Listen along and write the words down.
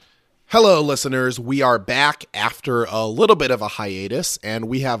Hello, listeners. We are back after a little bit of a hiatus, and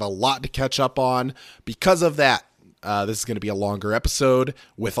we have a lot to catch up on. Because of that, this is going to be a longer episode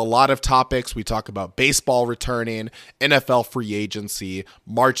with a lot of topics. We talk about baseball returning, NFL free agency,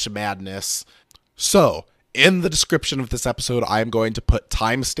 March Madness. So, in the description of this episode, I am going to put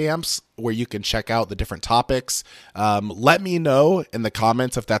timestamps where you can check out the different topics. Let me know in the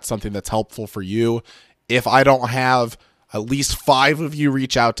comments if that's something that's helpful for you. If I don't have at least 5 of you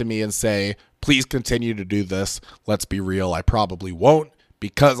reach out to me and say, please continue to do this, let's be real, I probably won't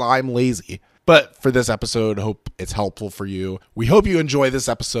because I'm lazy. But for this episode, hope it's helpful for you. We hope you enjoy this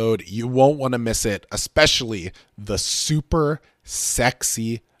episode. You won't want to miss it, especially the super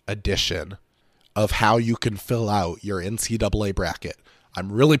sexy edition of how you can fill out your NCAA bracket. I'm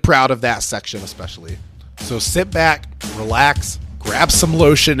really proud of that section especially. So sit back, relax, grab some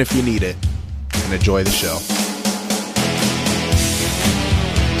lotion if you need it, and enjoy the show.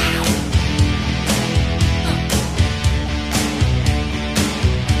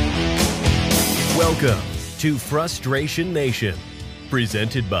 Welcome to Frustration Nation,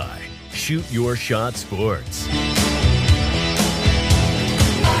 presented by Shoot Your Shot Sports.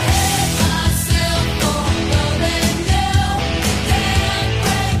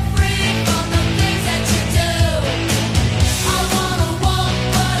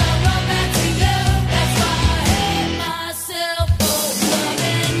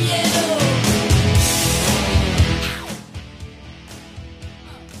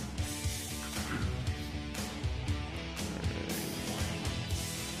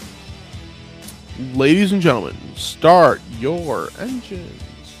 Ladies and gentlemen, start your engines.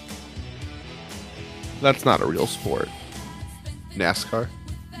 That's not a real sport. NASCAR?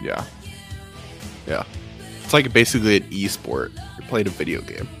 Yeah. Yeah. It's like basically an e-sport. You're playing a video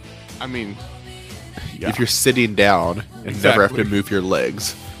game. I mean, yeah. If you're sitting down and never have to move your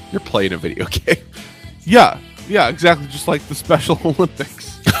legs, you're playing a video game. Yeah, exactly. Just like the Special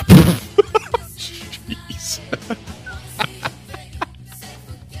Olympics. Jeez.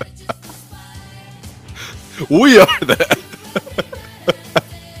 We are that.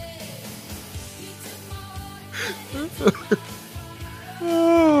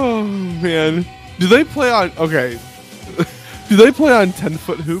 Oh man, do they play on? Okay, do they play on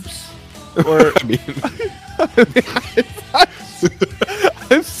 10-foot hoops? Or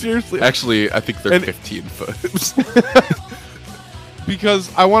I'm seriously. Actually, I think they're 15-foot hoops.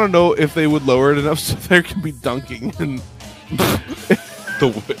 Because I want to know if they would lower it enough so there can be dunking and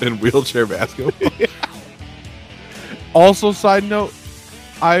in wheelchair basketball. Yeah. Also, side note,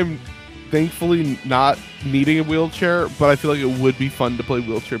 I'm thankfully not needing a wheelchair, but I feel like it would be fun to play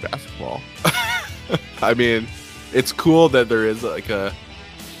wheelchair basketball. I mean, it's cool that there is like a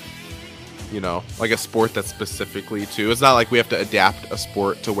sport that's specifically to. It's not like we have to adapt a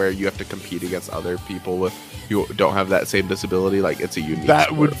sport to where you have to compete against other people who don't have that same disability. Like, it's a unique That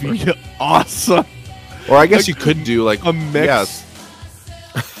sport would be awesome. Or I guess you could do like a mix. Yes.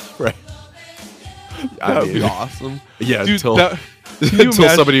 Right. That would be awesome. Yeah, Dude, until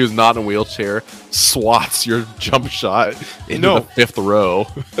somebody who's not in a wheelchair swats your jump shot into the 5th row.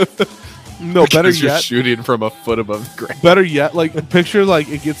 No, better yet, you're shooting from a foot above the ground. Better yet, like picture like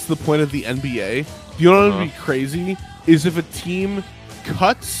it gets to the point of the NBA. You know what would be crazy is if a team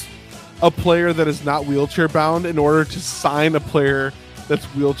cuts a player that is not wheelchair bound in order to sign a player that's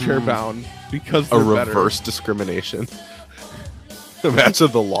wheelchair bound because they're reverse discrimination.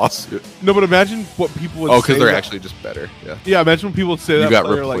 Imagine the lawsuit. No, but imagine what people would say. Oh, because they're actually just better. Yeah. Yeah, imagine when people would say you that got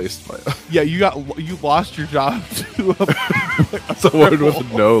player, replaced like, by yeah, you lost your job to a someone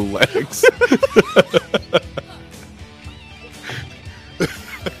with no legs.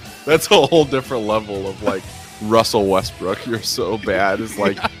 That's a whole different level of like Russell Westbrook. You're so bad. It's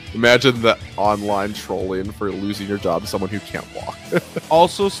like imagine the online trolling for losing your job to someone who can't walk.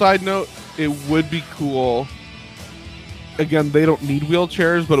 Also, side note, it would be cool. Again, they don't need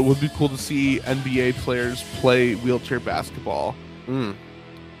wheelchairs, but it would be cool to see NBA players play wheelchair basketball to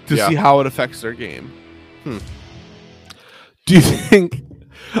see how it affects their game. Do you think?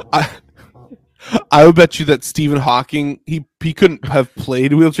 I would bet you that Stephen Hawking he couldn't have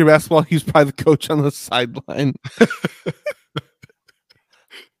played wheelchair basketball. He's probably the coach on the sideline.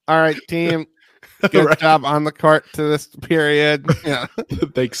 All right, team. Good job on the court to this period. Yeah.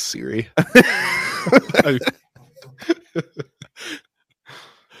 Thanks, Siri.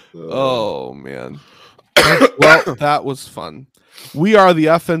 Oh man. Well, that was fun. We are the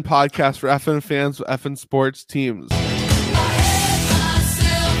FN podcast for FN fans with FN sports teams.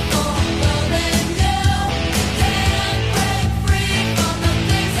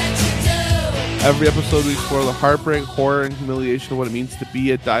 Every episode we explore the heartbreak, horror, and humiliation of what it means to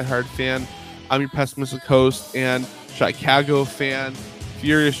be a diehard fan. I'm your pessimistic host and Chicago fan,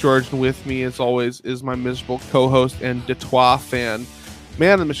 Furious George, and with me, as always, is my miserable co-host and Detroit fan,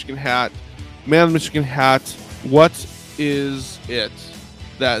 Man in the Michigan Hat. Man in the Michigan Hat, what is it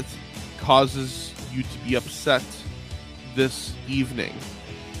that causes you to be upset this evening?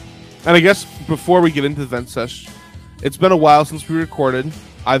 And I guess before we get into the vent sesh, it's been a while since we recorded.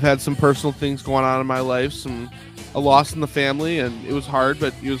 I've had some personal things going on in my life, a loss in the family, and it was hard,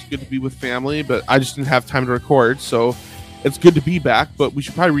 but it was good to be with family, but I just didn't have time to record, so it's good to be back, but we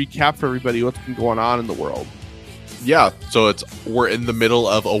should probably recap for everybody what's been going on in the world. Yeah, so we're in the middle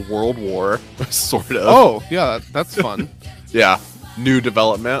of a world war, sort of. Oh, yeah, that's fun. Yeah, new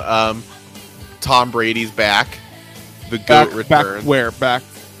development. Tom Brady's back. The GOAT returns. Back where? Back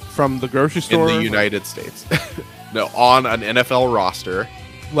from the grocery store? In the United States. No, on an NFL roster.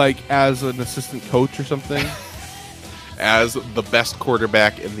 Like as an assistant coach or something? As the best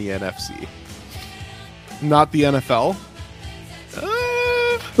quarterback in the NFC. Not the NFL?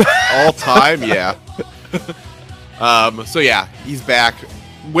 All time, yeah. So yeah, he's back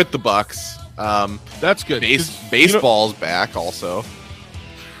with the Bucks. That's good. Baseball's back also.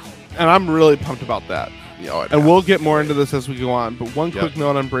 And I'm really pumped about that. And we'll get more into this as we go on. But one quick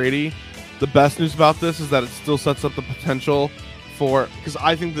note on Brady. The best news about this is that it still sets up the potential for, because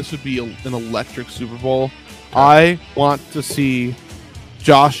I think this would be an electric Super Bowl. I want to see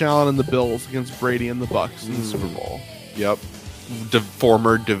Josh Allen and the Bills against Brady and the Bucks in the Super Bowl. Yep.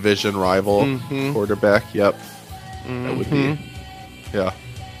 Former division rival quarterback. Yep. That would be. Yeah.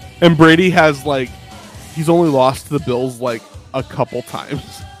 And Brady has he's only lost to the Bills a couple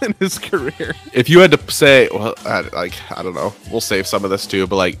times in his career. If you had to say, well, I don't know, we'll save some of this too,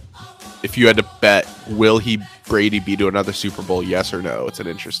 but if you had to bet, will Brady be to another Super Bowl? Yes or no? It's an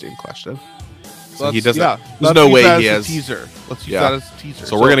interesting question. So he doesn't. Yeah, there's no way he has. Teaser. Let's use that as a teaser.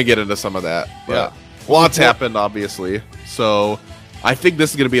 So we're gonna get into some of that. But lots happened, obviously. So I think this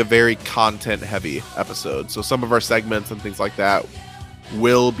is gonna be a very content-heavy episode. So some of our segments and things like that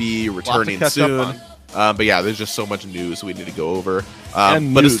will be returning soon. But yeah, there's just so much news we need to go over.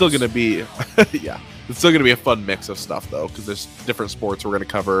 But it's still gonna be, it's still going to be a fun mix of stuff, though, because there's different sports we're going to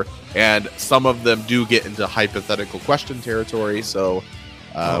cover, and some of them do get into hypothetical question territory, so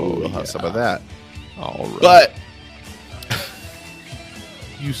we'll have some of that. All right. But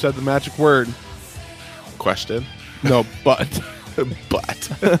you said the magic word. Question? No, but.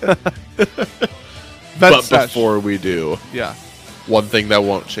 But before we do, one thing that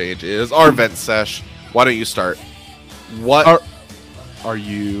won't change is our vent sesh. Why don't you start? What are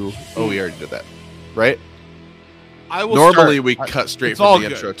you... Oh, we already did that. Right? Normally we cut straight from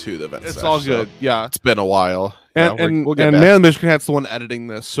the intro to the event. It's all good. Yeah, it's been a while. And we'll get Man Michigan Hat's the one editing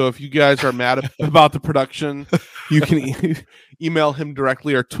this. So if you guys are mad about the production, you can email him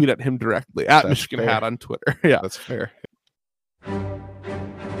directly or tweet at him directly at Michigan Hat on Twitter. Yeah, that's fair.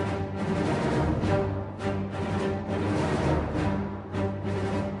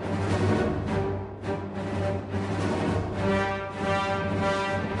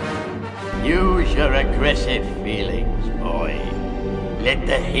 Use your aggressive feelings, boy. Let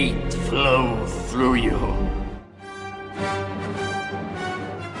the hate flow through you.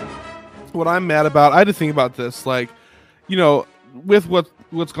 What I'm mad about, I had to think about this. With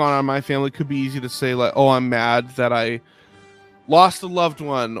what's gone on in my family, it could be easy to say, oh, I'm mad that I lost a loved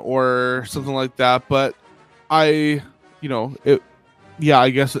one or something like that. But I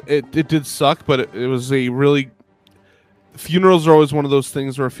guess it did suck, but it was a really... Funerals are always one of those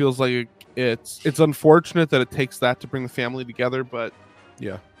things where it feels like it's unfortunate that it takes that to bring the family together, but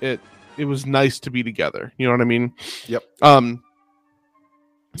it was nice to be together. You know what I mean? Yep.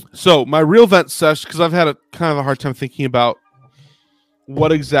 So my real vent sesh, because I've had a kind of a hard time thinking about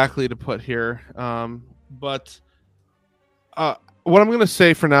what exactly to put here. But what I'm going to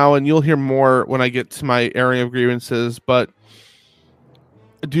say for now, and you'll hear more when I get to my area of grievances, but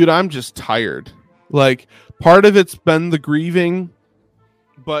dude, I'm just tired. Part of it's been the grieving,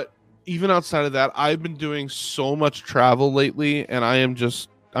 but even outside of that, I've been doing so much travel lately, and I'm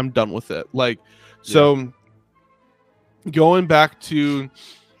done with it. So going back to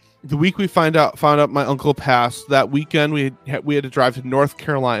the week we found out my uncle passed, that weekend we had to drive to North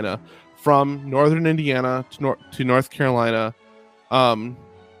Carolina from northern Indiana to North Carolina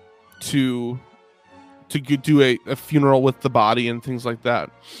to do a funeral with the body and things like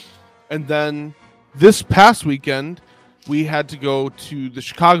that. And then this past weekend, we had to go to the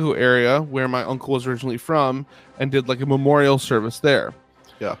Chicago area where my uncle was originally from and did a memorial service there.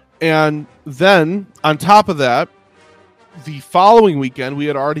 Yeah. And then on top of that, the following weekend, we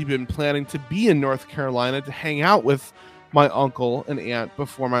had already been planning to be in North Carolina to hang out with my uncle and aunt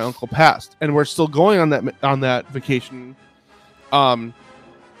before my uncle passed, and we're still going on that vacation.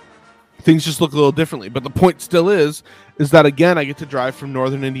 Things just look a little differently, but the point still is that again, I get to drive from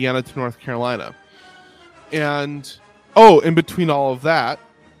Northern Indiana to North Carolina, and in between all of that,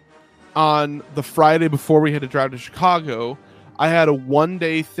 on the Friday before we had to drive to Chicago, I had a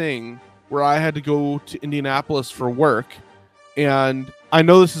 1-day thing where I had to go to Indianapolis for work. And I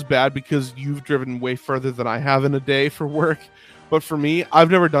know this is bad because you've driven way further than I have in a day for work. But for me, I've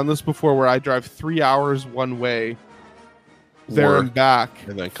never done this before where I drive 3 hours one way there and back.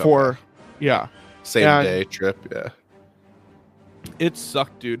 And then come back. Yeah. Same day trip. Yeah. It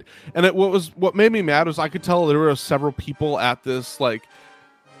sucked, dude. And what made me mad was I could tell there were several people at this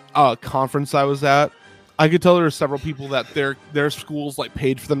conference I was at. I could tell there were several people that their schools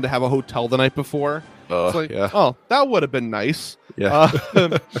paid for them to have a hotel the night before. It's oh, that would have been nice. Yeah.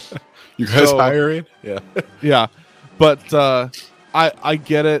 You guys hiring? Yeah. Yeah. But I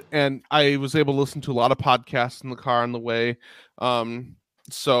get it, and I was able to listen to a lot of podcasts in the car on the way.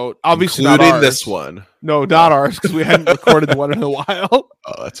 So obviously including not ours. This one. No, not ours, because we hadn't recorded one in a while.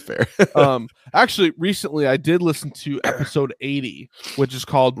 Oh, that's fair. Actually, recently I did listen to episode 80, which is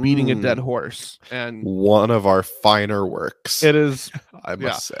called Beating a Dead Horse. And one of our finer works. It is, I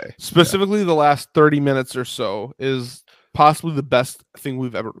must say. Specifically, the last 30 minutes or so is possibly the best thing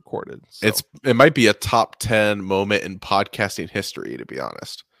we've ever recorded. So. It might be a top 10 moment in podcasting history, to be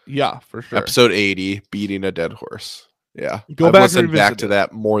honest. Yeah, for sure. Episode 80, Beating a Dead Horse. Yeah. I've listened back to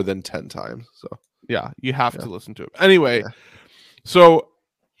that more than 10 times. So yeah, you have to listen to it. Anyway, so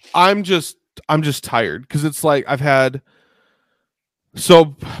I'm just tired because it's I've had.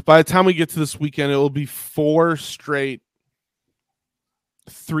 So by the time we get to this weekend, it will be 4 straight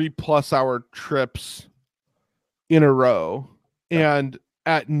 3+ hour trips in a row, and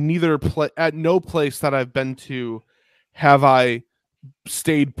at no place that I've been to have I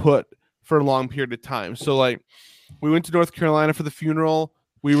stayed put for a long period of time. So we went to North Carolina for the funeral.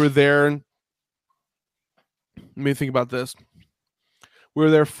 We were there. Let me think about this. We were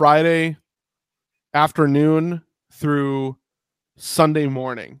there Friday afternoon through Sunday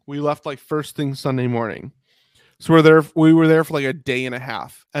morning. We left first thing Sunday morning. So we were there for a day and a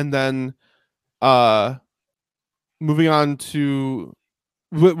half. And then moving on to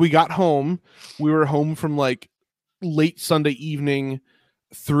we got home. We were home from late Sunday evening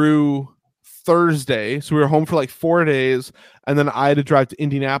through Thursday. So we were home for 4 days, and then I had to drive to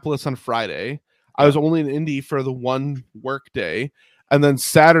Indianapolis on Friday. I was only in Indy for the one work day. And then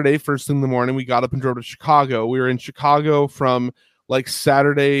Saturday, first thing in the morning, we got up and drove to Chicago. We were in Chicago from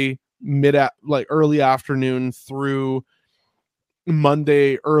Saturday early afternoon through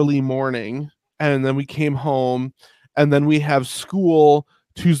Monday early morning. And then we came home, and then we have school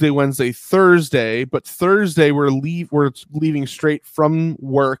Tuesday, Wednesday, Thursday. But Thursday we're leaving straight from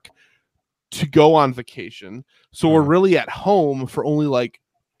work to go on vacation. So we're really at home for only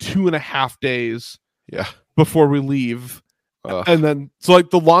 2.5 days before we leave. And then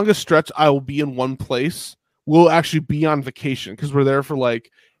the longest stretch I will be in one place will actually be on vacation, because we're there for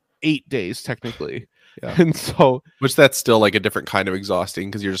 8 days technically. Yeah. And so that's still a different kind of exhausting,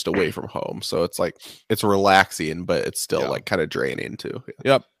 because you're just away from home. So it's it's relaxing, but it's still kind of draining too.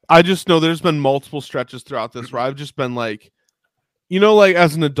 Yeah. Yep. I just know there's been multiple stretches throughout this where I've just been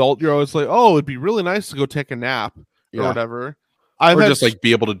as an adult, you're always oh, it'd be really nice to go take a nap or whatever. Or just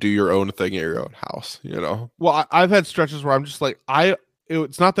be able to do your own thing at your own house, Well, I've had stretches where I'm just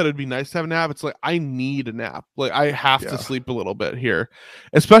it's not that it'd be nice to have a nap. It's I need a nap. I have to sleep a little bit here,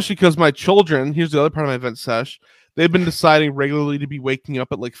 especially because my children, here's the other part of my event sesh, they've been deciding regularly to be waking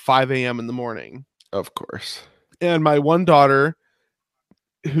up at 5 a.m. in the morning. Of course. And my one daughter,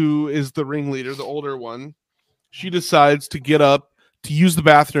 who is the ringleader, the older one, she decides to get up to use the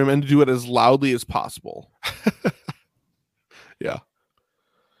bathroom and to do it as loudly as possible. Yeah.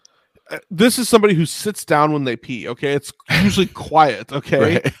 This is somebody who sits down when they pee, okay? It's usually quiet,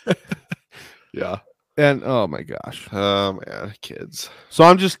 okay? Right. Yeah. And oh my gosh. Oh man, kids. So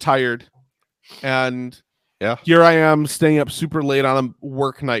I'm just tired. And here I am staying up super late on a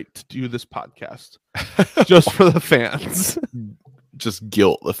work night to do this podcast. Just for the fans. Just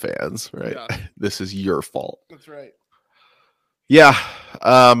guilt the fans, right? Yeah. This is your fault. That's right. Yeah.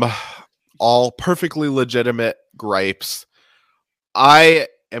 All perfectly legitimate gripes. I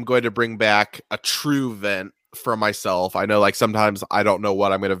am going to bring back a true vent from myself. I know sometimes I don't know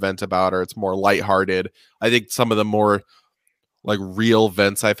what I'm going to vent about, or it's more lighthearted. I think some of the more real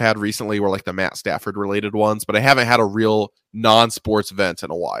vents I've had recently were the Matt Stafford related ones, but I haven't had a real non-sports vent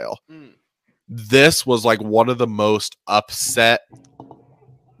in a while. this was like one of the most upset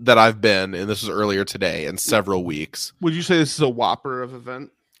that I've been, and this was earlier today, in several weeks. Would you say this is a whopper of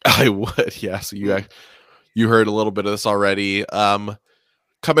event? I would, yeah. So you heard a little bit of this already.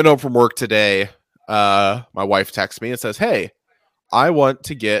 Coming home from work today, my wife texts me and says, "Hey, I want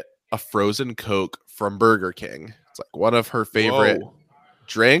to get a frozen Coke from Burger King." It's like one of her favorite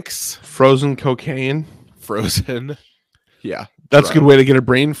drinks. Frozen cocaine. Frozen. Yeah. That's a good way to get a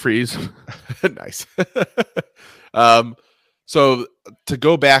brain freeze. Nice. So to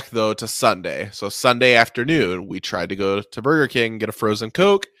go back though to Sunday. So Sunday afternoon, we tried to go to Burger King, get a frozen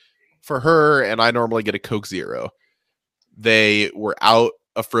Coke for her, and I normally get a Coke Zero. They were out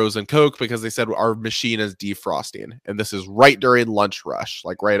of frozen Coke because they said our machine is defrosting, and this is right during lunch rush,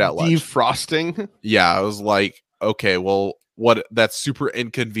 like right at lunch. Defrosting? Yeah, I was like, okay, well, what? That's super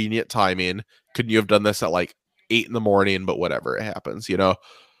inconvenient timing. Couldn't you have done this at like 8 a.m? But whatever, it happens, you know.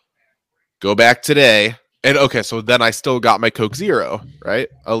 Go back today, and okay, so then I still got my Coke Zero, right?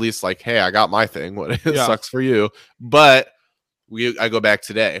 At least like, hey, I got my thing. What it sucks for you, but I go back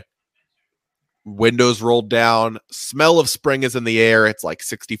today. Windows rolled down, smell of spring is in the air. It's like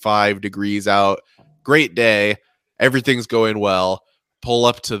 65 degrees out. Great day. Everything's going well. Pull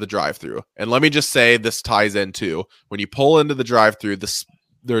up to the drive-thru. And let me just say, this ties in too. When you pull into the drive-thru,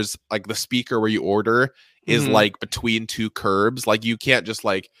 there's like the speaker where you order is like between two curbs. Like you can't just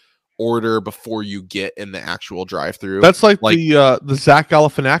like order before you get in the actual drive-thru. That's like the Zach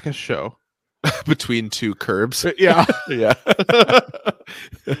Galifianakis show. Between two curbs. Yeah. Yeah.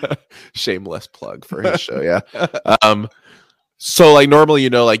 Shameless plug for his show. Yeah. So like normally,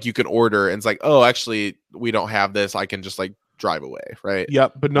 you know, like you can order and it's like, oh, actually we don't have this. I can just like drive away. Right.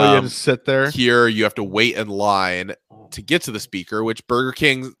 Yep. But no, you have to sit there. Here you have to wait in line to get to the speaker, which Burger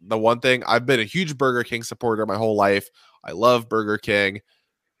King, the one thing, I've been a huge Burger King supporter my whole life. I love Burger King,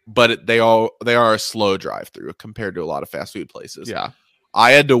 but they are a slow drive-through compared to a lot of fast food places. Yeah.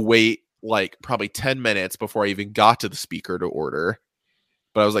 I had to wait like probably 10 minutes before I even got to the speaker to order.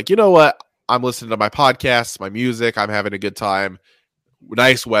 But I was like, you know what? I'm listening to my podcasts, my music. I'm having a good time.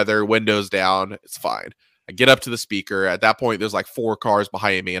 Nice weather, windows down. It's fine. I get up to the speaker. At that point, there's like 4 cars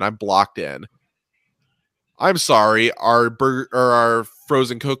behind me and I'm blocked in. I'm sorry. Our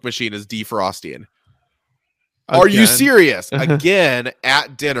frozen Coke machine is defrosting. Are you serious? Again,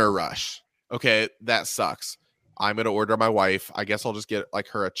 at dinner rush. Okay, that sucks. I'm going to order my wife. I guess I'll just get like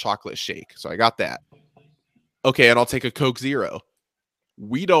her a chocolate shake. So I got that. Okay, and I'll take a Coke Zero.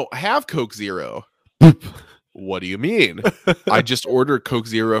 We don't have Coke Zero. What do you mean? I just ordered Coke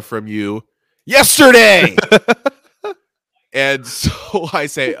Zero from you yesterday. And so I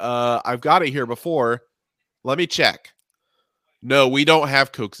say, I've got it here before. Let me check. No, we don't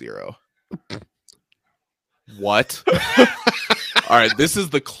have Coke Zero. What? All right, this is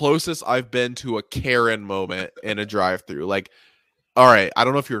the closest I've been to a Karen moment in a drive-thru. Like, all right, I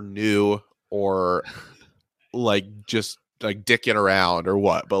don't know if you're new or like just like dicking around or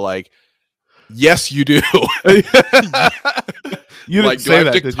what, but like, yes, you do. You didn't like, say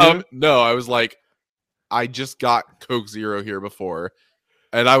that, did you? No, I was like, I just got Coke Zero here before.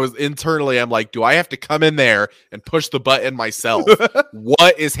 And I was internally, I'm like, do I have to come in there and push the button myself?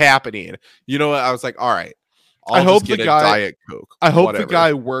 What is happening? You know what? I was like, all right. I hope the guy, Diet Coke. I hope the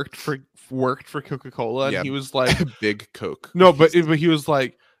guy worked for Coca-Cola, and he was like, big Coke. No, but he was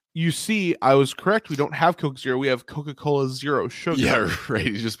like, you see, I was correct. We don't have Coke Zero. We have Coca-Cola Zero Sugar. Yeah, right.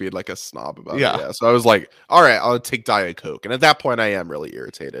 He's just being like a snob about it. Yeah. So I was like, all right, I'll take Diet Coke. And at that point, I am really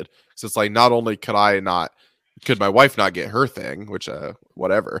irritated. So it's like, not only could my wife not get her thing, which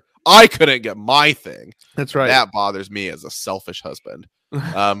whatever, I couldn't get my thing. That's right. That bothers me as a selfish husband.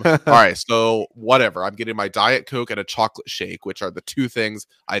 All right, so whatever. I'm getting my Diet Coke and a chocolate shake, which are the two things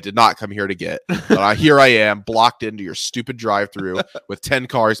I did not come here to get. But here I am, blocked into your stupid drive-thru with 10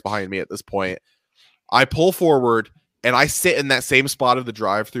 cars behind me at this point. I pull forward and I sit in that same spot of the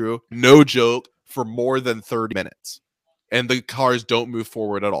drive-thru, no joke, for more than 30 minutes. And the cars don't move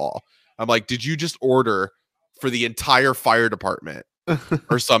forward at all. I'm like, did you just order for the entire fire department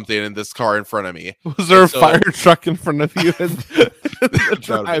or something in this car in front of me? Was there a fire truck in front of you?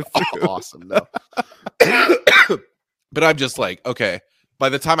 Awesome. No. But I'm just like, okay, by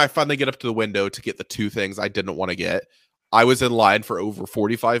the time I finally get up to the window to get the two things I didn't want to get, I was in line for over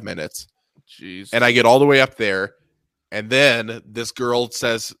 45 minutes. Jeez. And I get all the way up there. And then this girl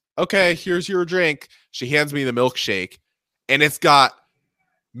says, okay, here's your drink. She hands me the milkshake. And it's got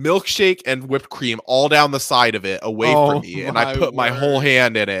milkshake and whipped cream all down the side of it away from me. And I put my whole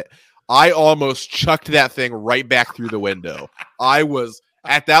hand in it. I almost chucked that thing right back through the window. I was,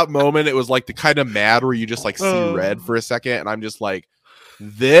 at that moment, it was like the kind of mad where you just like see red for a second. And I'm just like,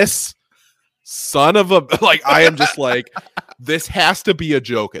 this son of a like I am just like this has to be a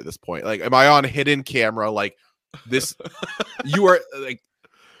joke at this point. Like, am I on hidden camera? Like this, you are like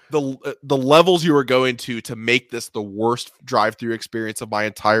the levels you are going to make this the worst drive-through experience of my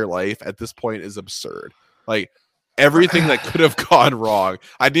entire life at this point is absurd. Like everything that could have gone wrong.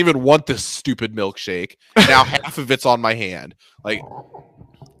 I didn't even want this stupid milkshake. Now half of it's on my hand. Like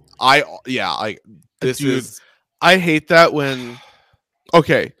this Dude, is. I hate that when.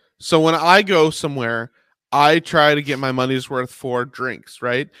 Okay, so when I go somewhere, I try to get my money's worth for drinks,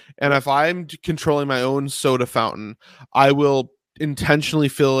 right? And if I'm controlling my own soda fountain, I will intentionally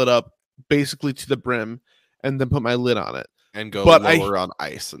fill it up basically to the brim and then put my lid on it. And go But lower on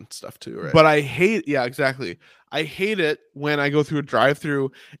ice and stuff too, right? But I hate, yeah, exactly. I hate it when I go through a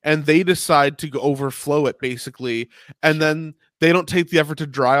drive-through and they decide to overflow it basically, and then they don't take the effort to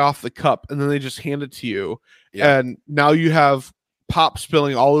dry off the cup, and then they just hand it to you, and now you have pop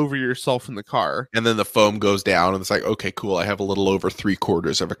spilling all over yourself in the car. And then the foam goes down, and it's like, okay, cool. I have a little over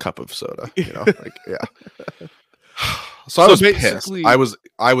 3/4 of a cup of soda. You know, like yeah. So I was pissed.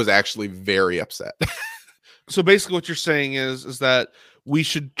 I was actually very upset. So basically, what you're saying is that we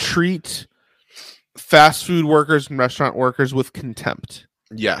should treat fast food workers and restaurant workers with contempt.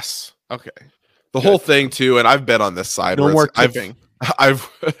 Yes. Okay. The whole thing too, and I've been on this side. No more tipping. I've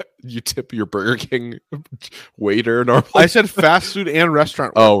you tip your Burger King waiter normally. I said fast food and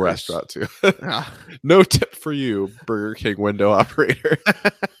restaurant workers. Oh, restaurant too. No tip for you, Burger King window operator.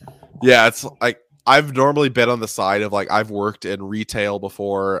 Yeah, it's like I've normally been on the side of like I've worked in retail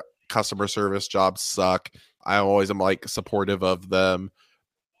before. Customer service jobs suck. I always am like supportive of them.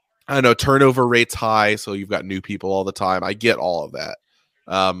 I know turnover rate's high, so you've got new people all the time. I get all of that.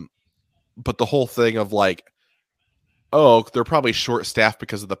 But the whole thing of like, oh, they're probably short staffed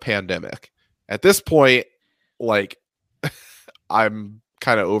because of the pandemic. At this point, like I'm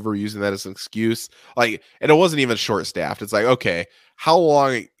kind of overusing that as an excuse. Like, and it wasn't even short staffed. It's like, okay, how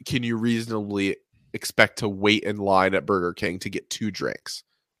long can you reasonably expect to wait in line at Burger King to get 2 drinks?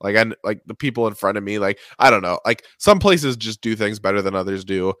 Like, like the people in front of me, like, I don't know, like some places just do things better than others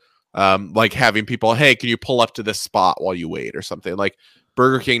do. Like having people, hey, can you pull up to this spot while you wait or something? Like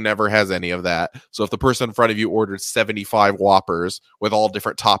Burger King never has any of that. So if the person in front of you ordered 75 Whoppers with all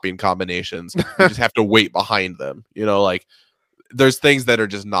different topping combinations, you just have to wait behind them. You know, like there's things that are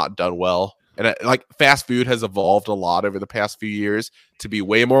just not done well. And like fast food has evolved a lot over the past few years to be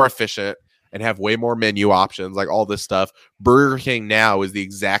way more efficient and have way more menu options, like all this stuff. Burger King now is the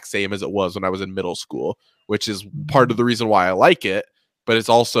exact same as it was when I was in middle school, which is part of the reason why I like it. But it's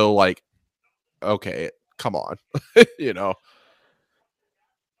also like, okay, come on, you know?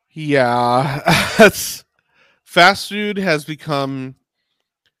 Yeah, that's fast food has become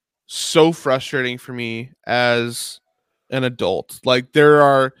so frustrating for me as an adult. Like there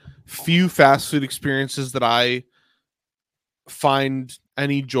are few fast food experiences that I find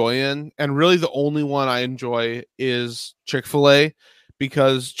any joy in, and really the only one I enjoy is Chick-fil-A,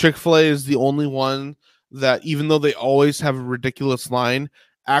 because Chick-fil-A is the only one that, even though they always have a ridiculous line,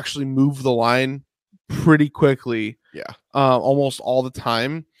 actually move the line pretty quickly. Yeah. Almost all the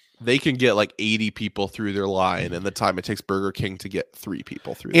time. They can get like 80 people through their line, and the time it takes Burger King to get 3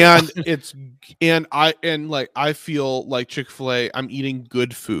 people through. And it's I feel like Chick-fil-A, I'm eating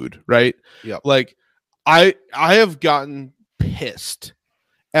good food, right? Yeah. Like I have gotten pissed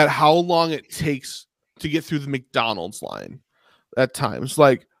at how long it takes to get through the McDonald's line at times.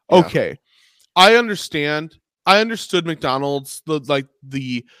 Like, okay, I understood McDonald's,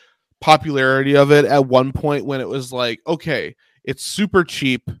 the popularity of it at one point when it was like, okay, it's super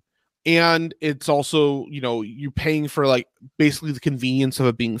cheap. And it's also, you know, you're paying for like basically the convenience of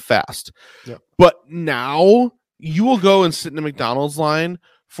it being fast. Yeah. But now you will go and sit in a McDonald's line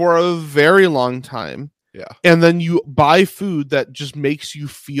for a very long time. Yeah. And then you buy food that just makes you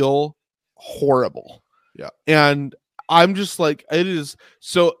feel horrible. Yeah. And I'm just like, it is.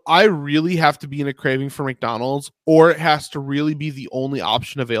 So I really have to be in a craving for McDonald's, or it has to really be the only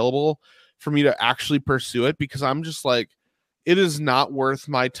option available for me to actually pursue it, because I'm just like, it is not worth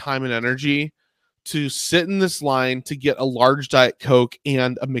my time and energy to sit in this line to get a large Diet Coke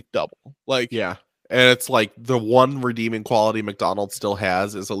and a McDouble. Like, yeah. And it's like the one redeeming quality McDonald's still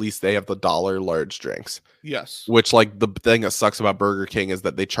has is at least they have the $1 large drinks. Yes. Which, like, the thing that sucks about Burger King is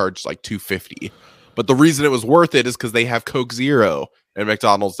that they charge like $2.50. But the reason it was worth it is because they have Coke Zero and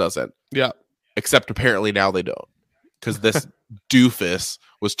McDonald's doesn't. Yeah. Except apparently now they don't. Because this doofus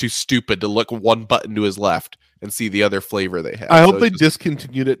was too stupid to look one button to his left and see the other flavor they had. I hope they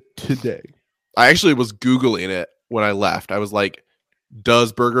discontinued it today. I actually was Googling it when I left. I was like,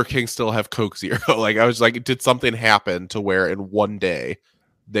 does Burger King still have Coke Zero? Like, I was like, did something happen to where in one day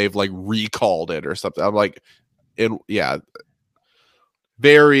they've like recalled it or something. I'm like,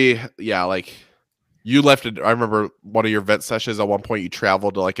 very, like you left it. I remember one of your vet sessions at one point, you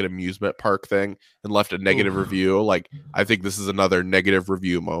traveled to like an amusement park thing and left a negative review. Like, I think this is another negative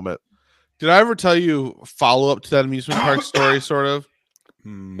review moment. Did I ever tell you follow up to that amusement park story, sort of?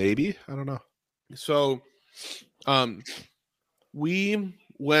 Maybe. I don't know. So, we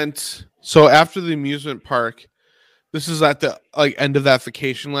went, so after the amusement park, this is at the like end of that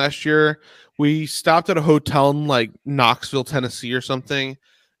vacation last year. We stopped at a hotel in like Knoxville, Tennessee or something.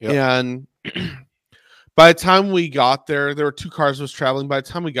 Yep. And by the time we got there, there were 2 cars was traveling. By the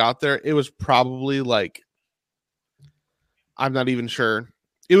time we got there, it was probably like, I'm not even sure.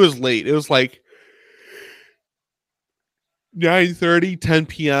 It was late. It was like 9:30, 10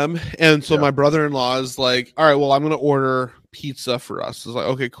 p.m. And so my brother-in-law is like, all right, well, I'm going to order pizza for us. It's like,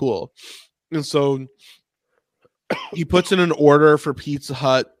 okay, cool. And so he puts in an order for Pizza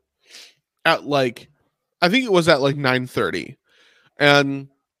Hut at like, I think it was at like 9:30. And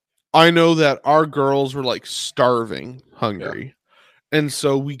I know that our girls were like starving, hungry. Yeah. And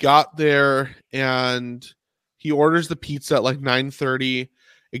so we got there and he orders the pizza at like 9:30.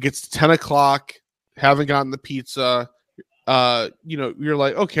 It gets to 10 o'clock. Haven't gotten the pizza. You're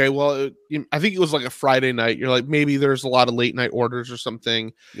like, okay, well, I think it was like a Friday night. You're like, maybe there's a lot of late night orders or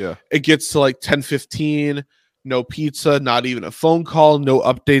something. Yeah. It gets to like 10:15. No pizza, not even a phone call, no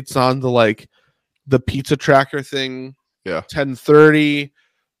updates on the pizza tracker thing. Yeah. 10:30,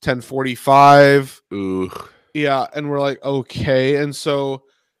 10:45. Ooh. Yeah, and we're like, okay. And so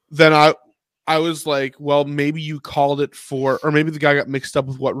then I was like, well, maybe you called it for, or maybe the guy got mixed up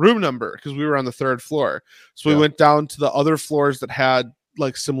with what room number, because we were on the 3rd floor. So we went down to the other floors that had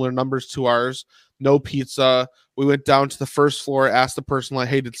like similar numbers to ours. No pizza. We went down to the 1st floor, asked the person like,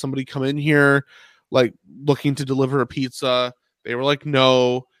 hey, did somebody come in here like looking to deliver a pizza? They were like,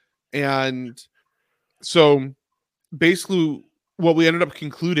 no. And so basically what we ended up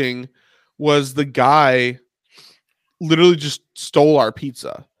concluding was the guy literally just stole our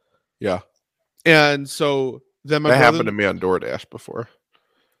pizza. Yeah. And so then that happened to me on DoorDash before.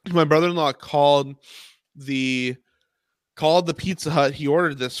 My brother-in-law called the Pizza Hut he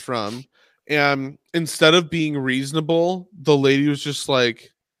ordered this from, and instead of being reasonable, the lady was just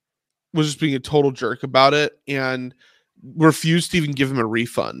being a total jerk about it and refused to even give him a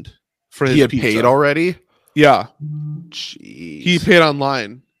refund for his pizza. Paid already? Yeah. Jeez. He paid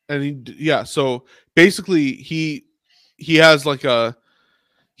online. And so basically he has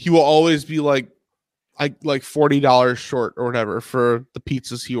he will always be like $40 short or whatever for the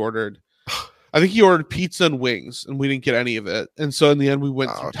pizzas he ordered. I think he ordered pizza and wings and we didn't get any of it. And so in the end we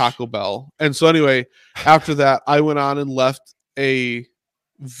went to Taco Bell. And so anyway, after that I went on and left a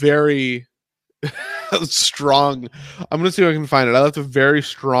very strong, I'm going to see if I can find it. I left a very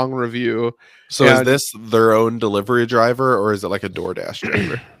strong review. So is this their own delivery driver or is it like a DoorDash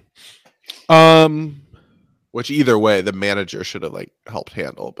driver? Which either way, the manager should have like helped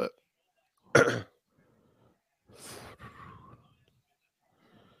handle, but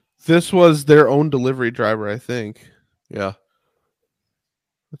this was their own delivery driver, I think. Yeah.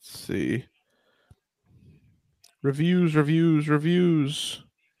 Let's see. Reviews.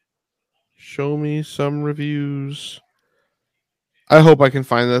 Show me some reviews. I hope I can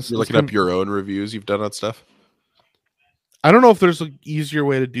find this. You're looking up your own reviews you've done on stuff? I don't know if there's an easier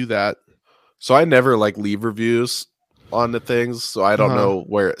way to do that. So I never leave reviews on the things, so I don't know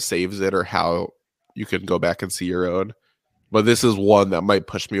where it saves it or how you can go back and see your own. But this is one that might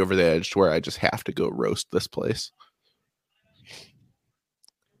push me over the edge to where I just have to go roast this place.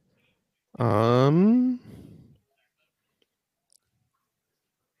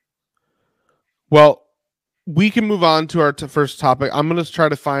 Well, we can move on to our first topic. I'm going to try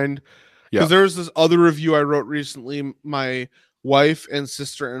to find, because there was this other review I wrote recently. My wife and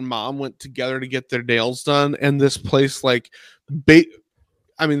sister and mom went together to get their nails done, and this place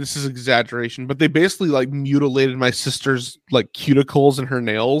I mean, this is exaggeration, but they basically mutilated my sister's cuticles and her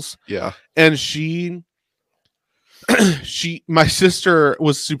nails. Yeah. And my sister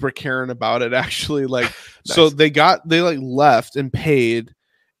was super caring about it, actually. Nice. So they left and paid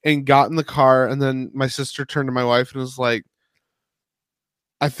and got in the car. And then my sister turned to my wife and was like,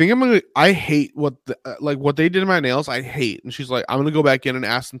 I hate what what they did to my nails. I hate. And she's like, I'm going to go back in and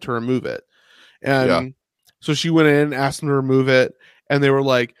ask them to remove it. And so she went in, asked them to remove it. And they were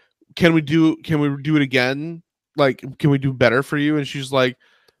like, can we do it again? Can we do better for you? And she's like,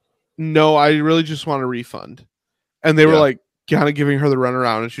 no, I really just want a refund. And they were kind of giving her the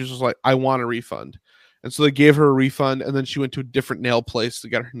runaround. And she was just like, I want a refund. And so they gave her a refund. And then she went to a different nail place to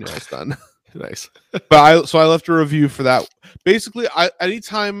get her nails done. Nice. But I left a review for that. Basically,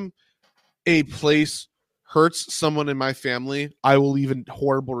 anytime a place hurts someone in my family, I will leave a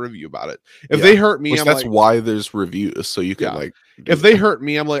horrible review about it. If they hurt me, that's why there's reviews, so you can if they hurt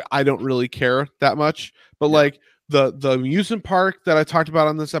me, I'm like, I don't really care that much. But like the amusement park that I talked about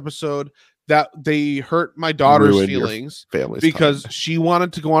on this episode, that they hurt my daughter's feelings because she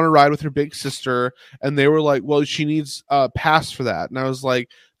wanted to go on a ride with her big sister, and they were like, well, she needs a pass for that. And I was like,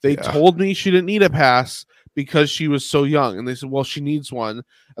 they told me she didn't need a pass because she was so young. And they said, well, she needs one.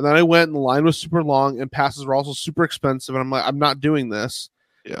 And then I went and the line was super long and passes were also super expensive. And I'm like, I'm not doing this.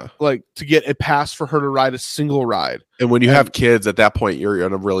 Yeah. Like to get a pass for her to ride a single ride. And when you have kids at that point, you're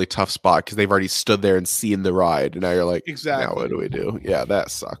in a really tough spot because they've already stood there and seen the ride. And now you're like, exactly. Now what do we do? Yeah,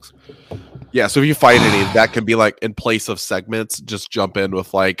 that sucks. Yeah. So if you find any, that can be like in place of segments, just jump in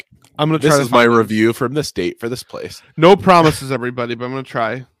with like, I'm going to try. This is my review from this date for this place. No promises, everybody, but I'm going to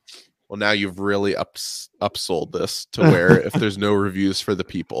try. Well, now you've really upsold this to where if there's no reviews for the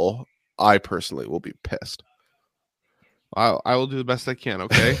people, I personally will be pissed. I will do the best I can,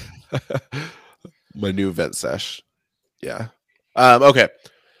 okay? My new vent sesh. Yeah. Okay.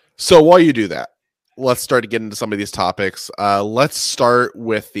 So while you do that, let's start to get into some of these topics. Let's start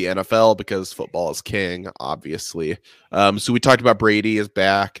with the NFL because football is king, obviously. So we talked about Brady is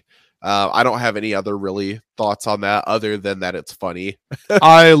back. I don't have any other really thoughts on that other than that it's funny.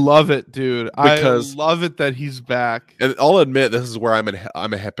 I love it, dude. Because I love it that he's back. And I'll admit this is where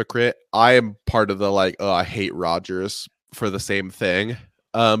I'm a hypocrite. I am part of the like, I hate Rodgers for the same thing.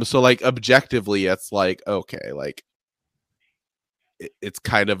 So like objectively, it's like, okay, like it's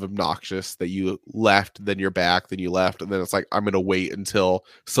kind of obnoxious that you left, then you're back, then you left, and then it's like I'm gonna wait until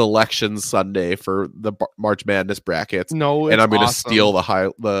Selection Sunday for the March Madness brackets. No, and I'm gonna steal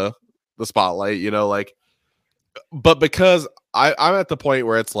the spotlight, like. But because I'm at the point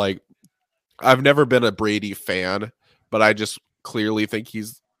where it's like I've never been a Brady fan, but I just clearly think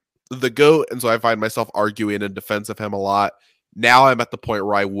he's the GOAT, and so I find myself arguing in defense of him a lot. Now I'm at the point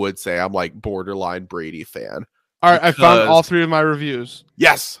where I would say I'm like borderline Brady fan. All right, I found all three of my reviews.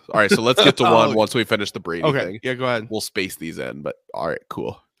 Yes. All right, so let's get to one once we finish the Brady thing. Yeah, go ahead. We'll space these in, but all right,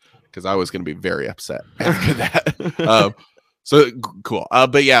 cool. Because I was going to be very upset after that. So cool.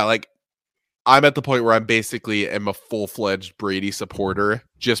 But yeah, like I'm at the point where I'm basically am a full-fledged Brady supporter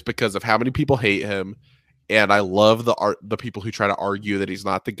just because of how many people hate him, and I love the people who try to argue that he's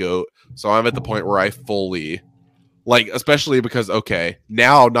not the GOAT. So I'm at the point where I fully. Like, especially because, okay,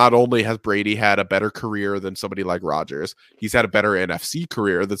 now not only has Brady had a better career than somebody like Rodgers, he's had a better NFC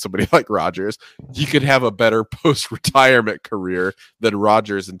career than somebody like Rodgers. He could have a better post-retirement career than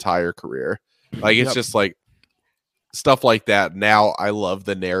Rodgers' entire career. Like, it's just like stuff like that. Now I love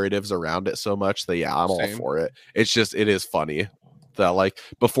the narratives around it so much that, yeah, I'm all for it. It's just, it is funny that, like,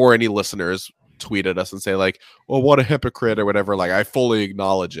 before any listeners tweet at us and say, like, well, what a hypocrite or whatever, like, I fully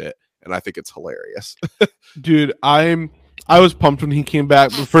acknowledge it. And I think it's hilarious. Dude, I was pumped when he came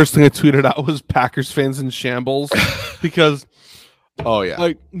back. The first thing I tweeted out was Packers fans in shambles because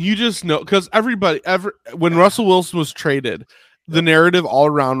like you just know, because when Russell Wilson was traded, the narrative all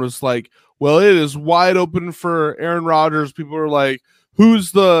around was like, well, it is wide open for Aaron Rodgers. People were like,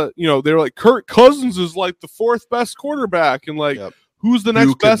 who's the, they were like, Kirk Cousins is like the fourth best quarterback, and like who's the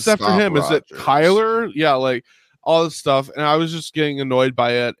next best after him? Rodgers. Is it Kyler? Yeah, like all this stuff, and I was just getting annoyed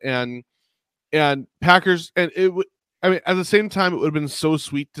by it, and Packers, and it would. I mean, at the same time, it would have been so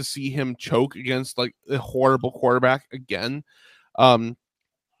sweet to see him choke against like a horrible quarterback again. Yeah,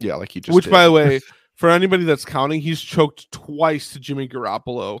 like he just. Which, by the way, for anybody that's counting, he's choked twice to Jimmy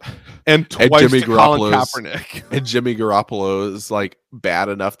Garoppolo and twice to Colin Kaepernick. And Jimmy Garoppolo is like bad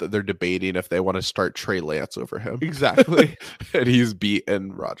enough that they're debating if they want to start Trey Lance over him. Exactly, and he's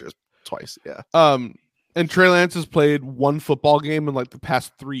beaten Rodgers twice. Yeah. And Trey Lance has played one football game in like the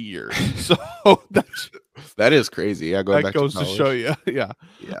past 3 years. So that is crazy. Yeah, that goes to show you. Yeah.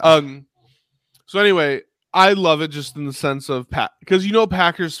 So anyway, I love it just in the sense of because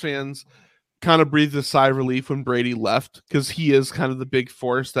Packers fans kind of breathed a sigh of relief when Brady left because he is kind of the big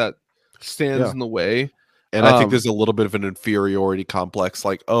force that stands in the way. And I think there's a little bit of an inferiority complex,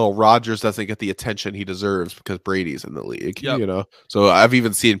 like, oh, Rodgers doesn't get the attention he deserves because Brady's in the league, So I've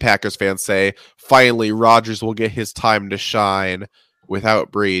even seen Packers fans say, finally, Rodgers will get his time to shine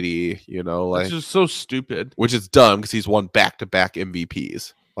without Brady, like. It's just so stupid. Which is dumb because he's won back-to-back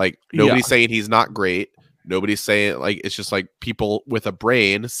MVPs. Like, nobody's saying he's not great. Nobody's saying, like, it's just like people with a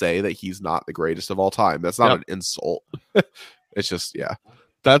brain say that he's not the greatest of all time. That's not an insult. It's just,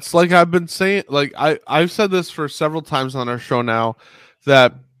 That's like I've been saying, like I've said this for several times on our show now,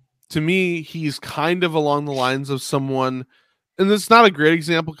 that to me, he's kind of along the lines of someone and this is not a great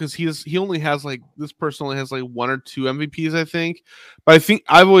example because he only has like this person only has like 1 or 2 MVPs, I think. But I think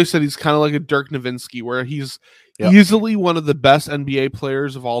I've always said he's kind of like a Dirk Nowitzki, where he's easily one of the best NBA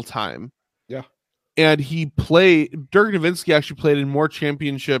players of all time. Yeah. And Dirk Nowitzki actually played in more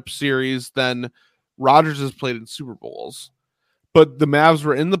championship series than Rodgers has played in Super Bowls. But the Mavs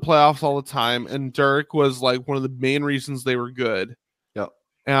were in the playoffs all the time, and Dirk was like one of the main reasons they were good. Yep.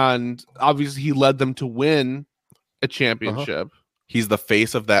 And obviously he led them to win a championship. He's the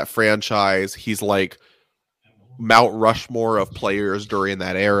face of that franchise. He's like Mount Rushmore of players during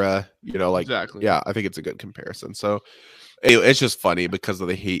that era. Exactly. Yeah, I think it's a good comparison. So it's just funny because of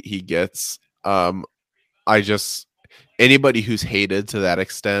the hate he gets. Anybody who's hated to that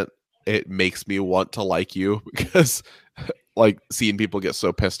extent, it makes me want to like you because like seeing people get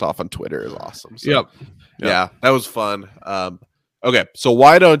so pissed off on Twitter is awesome. So, Yep. Yeah, that was fun. Okay, so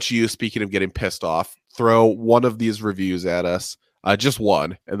why don't you, speaking of getting pissed off, throw one of these reviews at us, just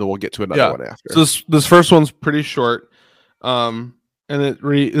one, and then we'll get to another one after. So this first one's pretty short, and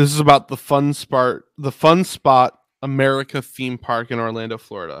this is about the Fun Spot America theme park in Orlando,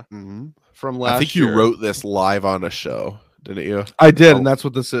 Florida. Mm-hmm. From last year. I think you wrote this live on a show, didn't you? I did, and that's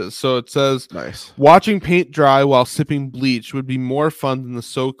what this is. So it says, nice. Watching paint dry while sipping bleach would be more fun than the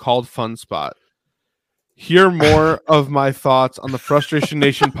so-called Fun Spot. Hear more of my thoughts on the Frustration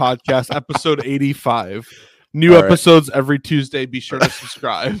Nation podcast, episode 85. New episodes every Tuesday. Be sure to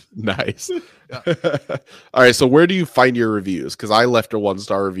subscribe. Nice. Yeah. All right, so where do you find your reviews? Because I left a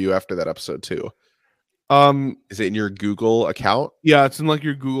 1-star review after that episode too. Is it in your Google account? Yeah, it's in like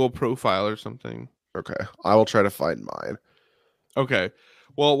your Google profile or something. Okay, I will try to find mine. Okay.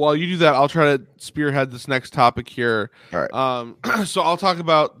 Well, while you do that, I'll try to spearhead this next topic here. All right. So I'll talk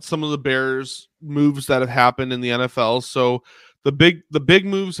about some of the Bears moves that have happened in the NFL. So the big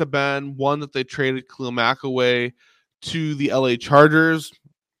moves have been, one, that they traded Khalil Mack away to the LA Chargers.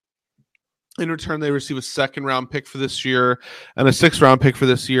 In return, they receive a 2nd-round pick for this year and a 6th-round pick for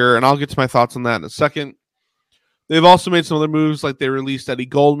this year. And I'll get to my thoughts on that in a second. They've also made some other moves, like they released Eddie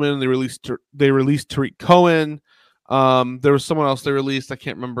Goldman. They released Tariq Cohen. There was someone else they released. I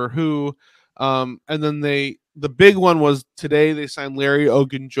can't remember who. And then the big one was today they signed Larry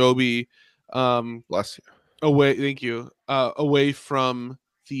Ogunjobi. Bless you. Away. Thank you. Away from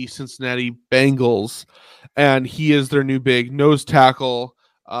the Cincinnati Bengals. And he is their new big nose tackle.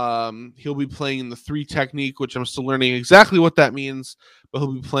 He'll be playing in the 3 technique, which I'm still learning exactly what that means, but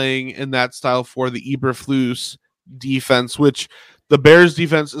he'll be playing in that style for the Eberflus defense, which the Bears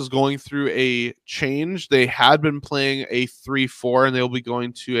defense is going through a change. They had been playing a 3-4 and they'll be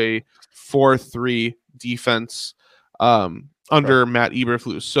going to a 4-3 defense under Matt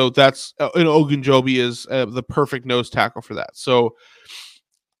Eberflus. So that's and Ogunjobi is the perfect nose tackle for that. So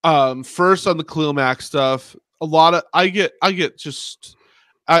first on the Khalil Mack stuff, I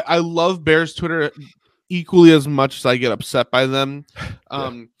love Bears Twitter equally as much as I get upset by them.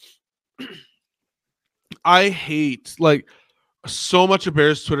 I hate so much of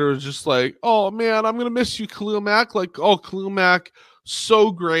Bears Twitter was just like, oh man, I'm gonna miss you, Khalil Mack. Like, oh, Khalil Mack, so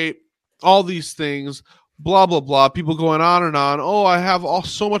great, all these things, blah blah blah. People going on and on. Oh, I have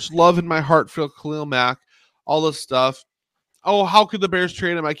so much love in my heart for Khalil Mack, all this stuff. Oh, how could the Bears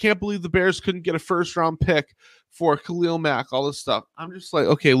trade him? I can't believe the Bears couldn't get a 1st-round pick for Khalil Mack, all this stuff. I'm just like,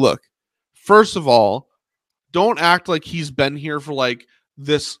 okay, look, first of all, don't act like he's been here for like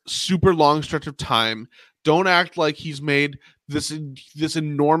this super long stretch of time. Don't act like he's made this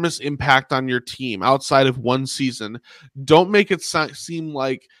enormous impact on your team outside of one season. Don't make it seem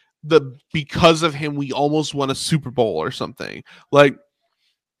like because of him we almost won a Super Bowl or something. Like,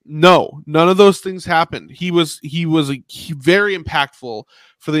 no, none of those things happened. He was very impactful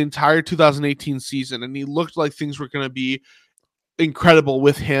for the entire 2018 season, and he looked like things were going to be incredible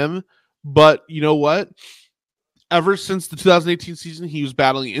with him. But you know what? Ever since the 2018 season, he was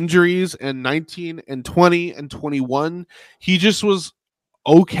battling injuries, and 19 and 20 and 21, he just was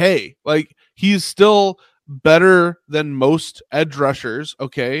okay. Like, he's still better than most edge rushers,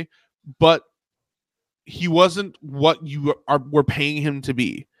 okay? But he wasn't what were paying him to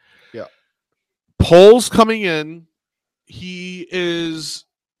be. Yeah. Poles coming in, his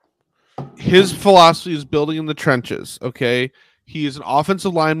philosophy is building in the trenches, okay? He is an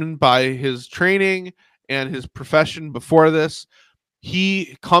offensive lineman by his training and his profession before this.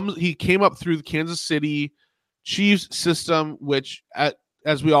 He came up through the Kansas City Chiefs system, which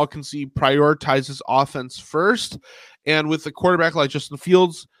as we all can see, prioritizes offense first. And with a quarterback like Justin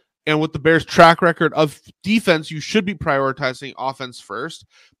Fields and with the Bears' track record of defense, you should be prioritizing offense first.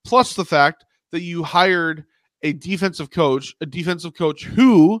 Plus the fact that you hired a defensive coach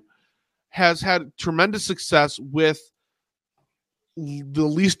who has had tremendous success with the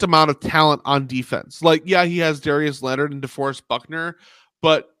least amount of talent on defense. Like, yeah, he has Darius Leonard and DeForest Buckner,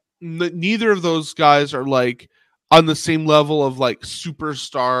 but neither of those guys are like on the same level of like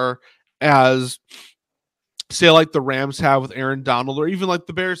superstar as, say, like the Rams have with Aaron Donald, or even like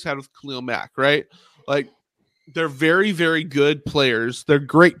the Bears had with Khalil Mack, right? Like, they're very, very good players. They're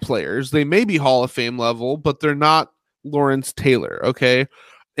great players. They may be Hall of Fame level, but they're not Lawrence Taylor, okay?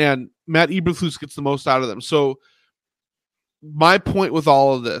 And Matt Eberflus gets the most out of them. So my point with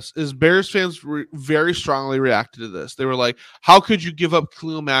all of this is Bears fans very strongly reacted to this. They were like, how could you give up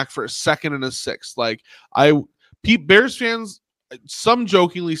Khalil Mack for a second and a sixth? Like, Bears fans, some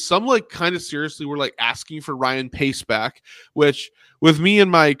jokingly, some like kind of seriously, were like asking for Ryan Pace back, which with me and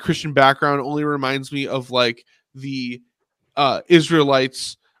my Christian background only reminds me of like the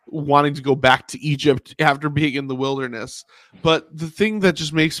Israelites wanting to go back to Egypt after being in the wilderness. But the thing that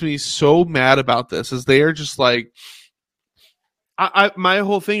just makes me so mad about this is they are just like, my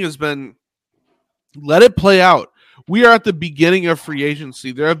whole thing has been, let it play out. We are at the beginning of free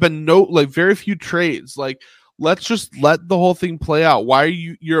agency. There have been very few trades. Like, let's just let the whole thing play out. Why are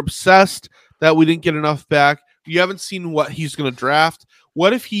you're obsessed that we didn't get enough back? You haven't seen what he's going to draft.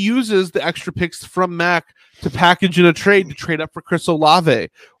 What if he uses the extra picks from Mack to package in a trade to trade up for Chris Olave?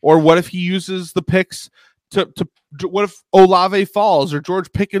 Or what if he uses the picks what if Olave falls or George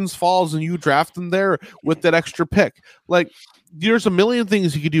Pickens falls and you draft them there with that extra pick? Like, there's a million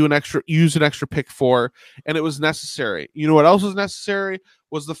things you could use an extra pick for, and it was necessary. You know what else was necessary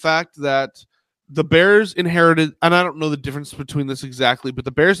was the fact that the Bears inherited, and I don't know the difference between this exactly, but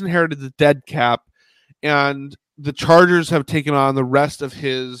the Bears inherited the dead cap, and the Chargers have taken on the rest of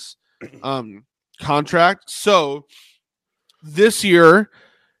his contract. So this year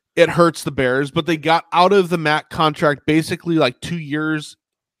it hurts the Bears, but they got out of the Mack contract basically like 2 years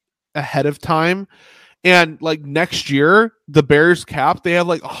ahead of time. And like next year, the Bears cap, they have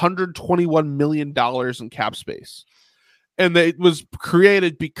like $121 million in cap space. And it was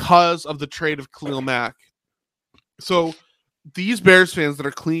created because of the trade of Khalil Mack. So these Bears fans that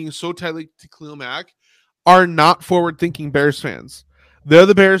are clinging so tightly to Khalil Mack are not forward-thinking Bears fans. They're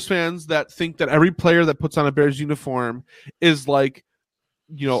the Bears fans that think that every player that puts on a Bears uniform is like,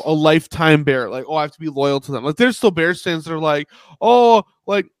 you know, a lifetime Bear. Like, oh, I have to be loyal to them. Like, there's still Bears fans that are like, oh,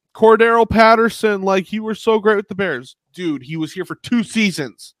 like Cordero Patterson, like he was so great with the Bears. Dude, he was here for 2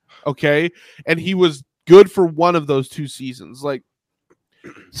 seasons, okay? And he was good for one of those 2 seasons. Like,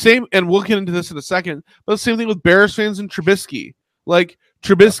 same, and we'll get into this in a second, but the same thing with Bears fans and Trubisky. Like,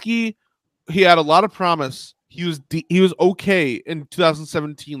 Trubisky, he had a lot of promise. He was okay in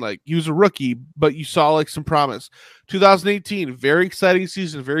 2017. Like, he was a rookie, but you saw like some promise. 2018, very exciting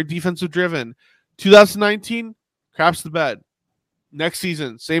season, very defensive driven. 2019, craps the bed. Next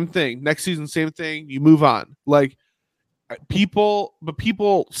season, same thing. Next season, same thing. You move on. Like, people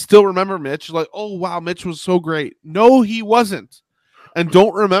still remember Mitch. Like, oh wow, Mitch was so great. No, he wasn't. And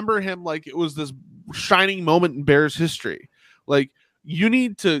don't remember him like it was this shining moment in Bears history. Like, you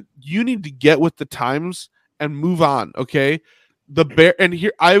need to get with the times and move on. Okay. And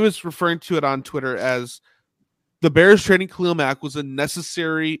here I was referring to it on Twitter as the Bears trading Khalil Mack was a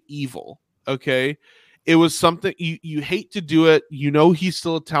necessary evil. Okay. It was something you hate to do it. You know, he's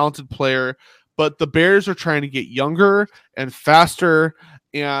still a talented player, but the Bears are trying to get younger and faster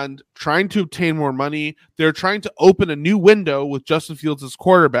and trying to obtain more money. They're trying to open a new window with Justin Fields as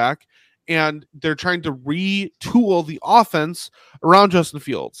quarterback, and they're trying to retool the offense around Justin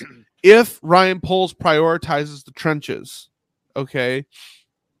Fields. If Ryan Poles prioritizes the trenches, okay,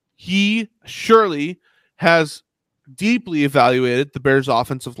 he surely has deeply evaluated the Bears'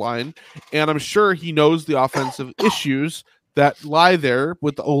 offensive line, and I'm sure he knows the offensive issues that lie there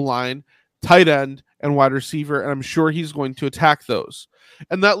with the O-line, tight end, and wide receiver, and I'm sure he's going to attack those.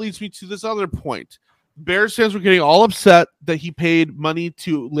 And that leads me to this other point. Bears fans were getting all upset that he paid money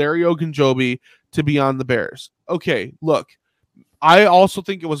to Larry Ogunjobi to be on the Bears. Okay, look, I also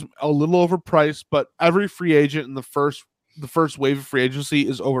think it was a little overpriced, but every free agent in the first wave of free agency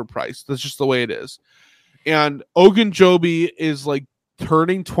is overpriced. That's just the way it is. And Ogunjobi is like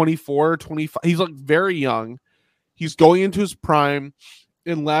turning 24, 25. He's like very young. He's going into his prime.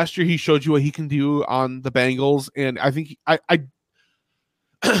 And last year he showed you what he can do on the Bengals. And I think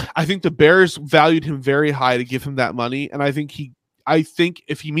I think the Bears valued him very high to give him that money. And I think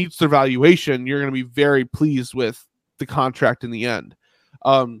if he meets their valuation, you're going to be very pleased with the contract in the end.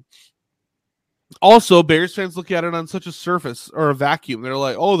 Also, Bears fans look at it on such a surface or a vacuum. They're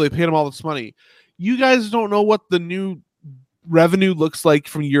like, oh, they paid him all this money. You guys don't know what the new revenue looks like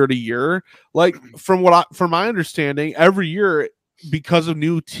from year to year. Like, from my understanding, every year because of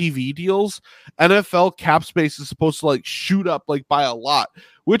new TV deals, NFL cap space is supposed to like shoot up like by a lot,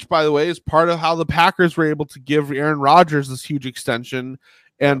 which by the way is part of how the Packers were able to give Aaron Rodgers this huge extension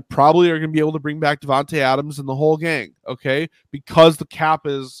and probably are going to be able to bring back Devontae Adams and the whole gang, okay? Because the cap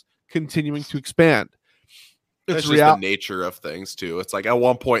is continuing to expand. It's just the nature of things too. It's like at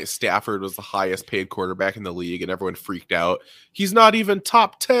one point Stafford was the highest paid quarterback in the league and everyone freaked out. He's not even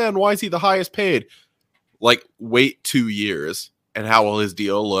top 10. Why is he the highest paid? Like, wait 2 years and how will his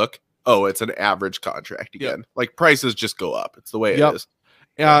deal look? Oh, it's an average contract again. Yep. Like, prices just go up. It's the way it is.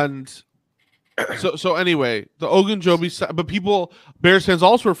 And so anyway, the Ogunjobi, but Bears fans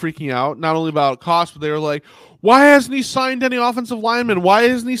also were freaking out, not only about cost, but they were like, why hasn't he signed any offensive linemen? Why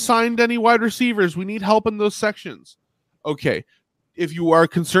hasn't he signed any wide receivers? We need help in those sections. Okay, if you are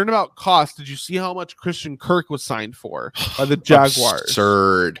concerned about cost, did you see how much Christian Kirk was signed for by the Jaguars?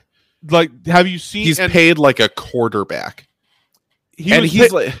 Absurd. Like, have you seen? He's paid like a quarterback.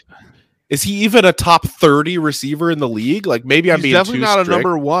 Is he even a top 30 receiver in the league? Like, maybe I'm being definitely too not strict. a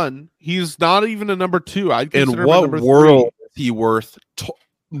number 1. He's not even a number 2. I'd consider in what him a world is he worth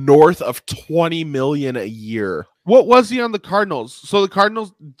north of $20 million a year? What was he on the Cardinals? So the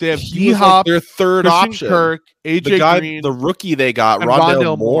Cardinals, they have D-Hop, like their third Christian option. Kirk, AJ Green, the rookie they got,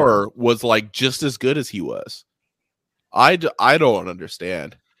 Rondale Moore, was like just as good as he was. I don't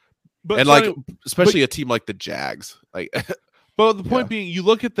understand. But and like, especially a team like the Jags, like. But the point being, you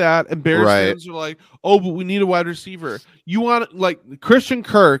look at that, and Bears fans are like, "Oh, but we need a wide receiver." You want like Christian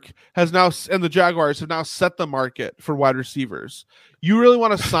Kirk has now, and the Jaguars have now set the market for wide receivers. You really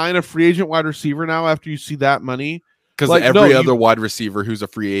want to sign a free agent wide receiver now after you see that money? Because like, every other wide receiver who's a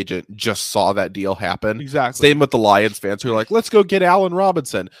free agent just saw that deal happen. Exactly. Same with the Lions fans who are like, "Let's go get Allen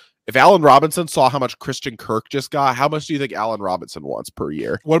Robinson." If Allen Robinson saw how much Christian Kirk just got, how much do you think Allen Robinson wants per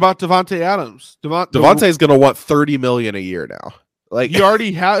year? What about Devontae Adams? Devontae is going to want $30 million a year now. Like, he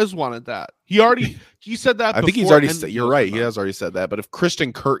already has wanted that. He said that. I think he's already said. You're right. He has already said that. But if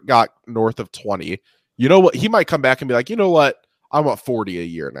Christian Kirk got north of 20, you know what? He might come back and be like, you know what? I want 40 a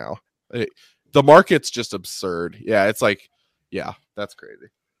year now. The market's just absurd. Yeah, it's like, yeah, that's crazy.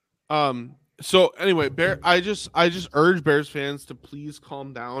 So anyway, I just urge Bears fans to please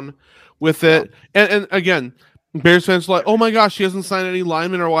calm down with it. And again, Bears fans are like, oh my gosh, he hasn't signed any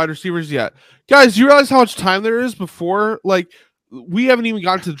linemen or wide receivers yet. Guys, you realize how much time there is before, like, we haven't even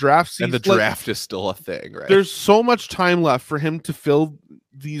gotten to draft season. And the draft is still a thing, right? There's so much time left for him to fill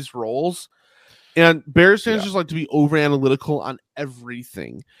these roles. And Bears fans just like to be over analytical on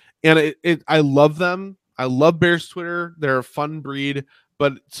everything. And I love them. I love Bears Twitter. They're a fun breed.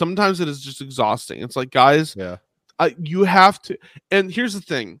 But sometimes it is just exhausting. It's like, guys, you have to. And here's the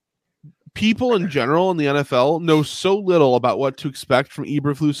thing. People in general in the NFL know so little about what to expect from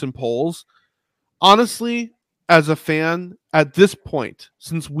Eberflus and Poles. Honestly, as a fan, at this point,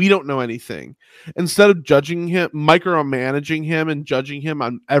 since we don't know anything, instead of judging him, micromanaging him, and judging him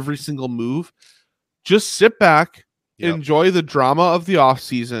on every single move, just sit back, enjoy the drama of the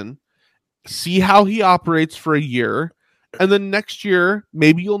offseason, see how he operates for a year, and then next year,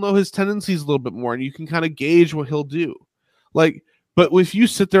 maybe you'll know his tendencies a little bit more, and you can kind of gauge what he'll do. Like, but if you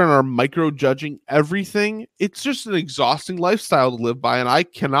sit there and are micro-judging everything, it's just an exhausting lifestyle to live by, and I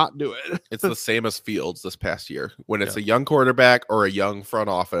cannot do it. It's the same as Fields this past year. When it's a young quarterback or a young front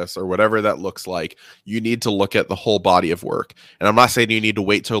office or whatever that looks like, you need to look at the whole body of work. And I'm not saying you need to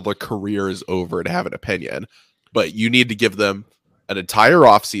wait till the career is over to have an opinion, but you need to give them an entire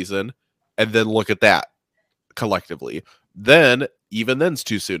offseason and then look at that collectively. Then, even then, it's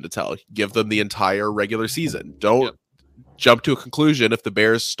too soon to tell. Give them the entire regular season. Don't jump to a conclusion if the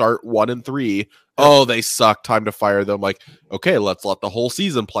Bears start 1-3. Oh, they suck. Time to fire them. Like, okay, let's let the whole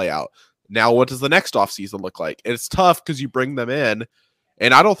season play out. Now, what does the next offseason look like? And it's tough because you bring them in,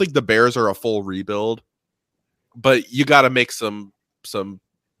 and I don't think the Bears are a full rebuild, but you got to make some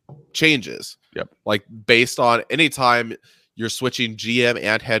changes. Yep. Like, based on anytime you're switching GM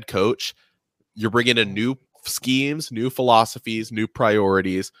and head coach, you're bringing in new schemes, new philosophies, new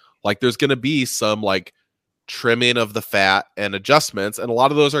priorities. Like, there's going to be some like trimming of the fat and adjustments, and a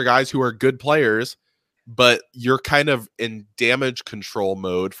lot of those are guys who are good players, but you're kind of in damage control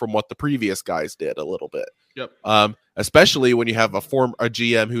mode from what the previous guys did a little bit. Yep. Especially when you have a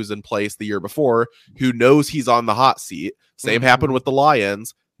GM who's in place the year before who knows he's on the hot seat. Same happened with the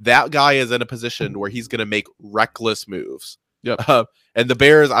Lions. That guy is in a position where he's going to make reckless moves. Yep. And the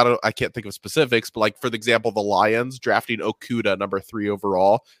Bears, I can't think of specifics, but like, for the example, the Lions drafting Okuda number 3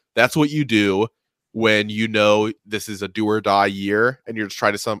 overall. That's what you do when you know this is a do or die year and you're just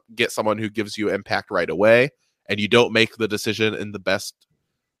trying to get someone who gives you impact right away, and you don't make the decision in the best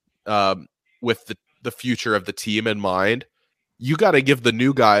with the future of the team in mind. you got to give the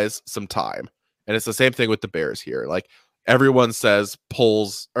new guys some time. And it's the same thing with the Bears here. Like everyone says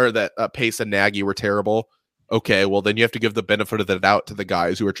Poles or that Pace and Nagy were terrible. Okay, well then you have to give the benefit of the doubt to the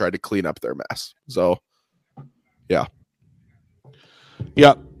guys who are trying to clean up their mess. So, yeah.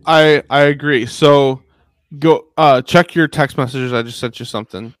 Yeah, I agree. So go check your text messages. I just sent you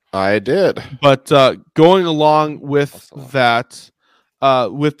something. I did. But going along with that,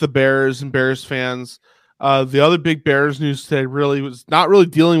 with the Bears and Bears fans, the other big Bears news today really was not really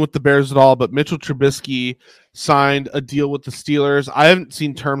dealing with the Bears at all, but Mitchell Trubisky signed a deal with the Steelers. I haven't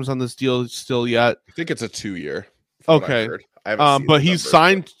seen terms on this deal still yet. I think it's a 2-year. Okay. But he's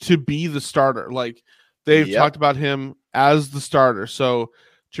signed to be the starter. Like they've talked about him as the starter. So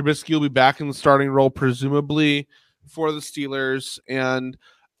Trubisky will be back in the starting role, presumably for the Steelers. And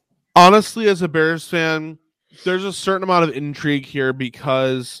honestly, as a Bears fan, there's a certain amount of intrigue here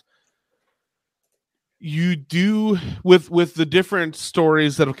because you do with the different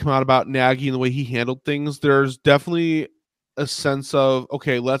stories that have come out about Nagy and the way he handled things. There's definitely a sense of,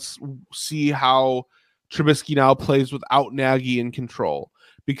 okay, let's see how Trubisky now plays without Nagy in control.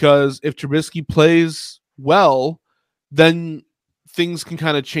 Because if Trubisky plays well, then things can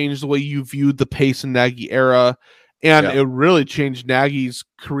kind of change the way you viewed the Pace and Nagy era. And it really changed Nagy's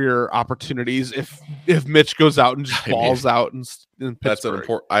career opportunities if Mitch goes out and just balls out in Pittsburgh. That's an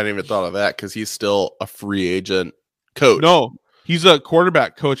important. I didn't even thought of that because he's still a free agent coach. No, he's a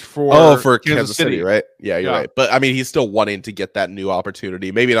quarterback coach for Kansas City, right? Yeah, you're right. But I mean, he's still wanting to get that new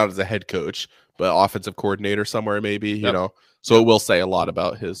opportunity. Maybe not as a head coach, but offensive coordinator somewhere, maybe. You know, so it will say a lot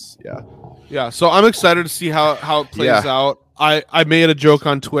about his. Yeah. So I'm excited to see how it plays out. I made a joke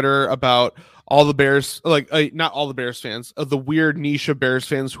on Twitter about all the Bears, not all the Bears fans, the weird niche of Bears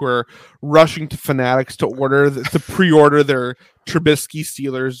fans who are rushing to Fanatics to pre-order their Trubisky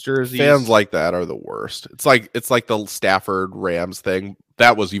Steelers jerseys. Fans like that are the worst. It's like the Stafford Rams thing.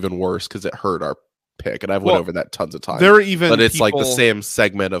 That was even worse because it hurt our pick, and I've went over that tons of times. But it's like the same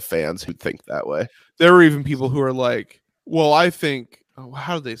segment of fans who think that way. There were even people who are like, well, I think,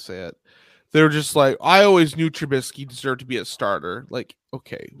 how did they say it? They were just like, I always knew Trubisky deserved to be a starter. Like,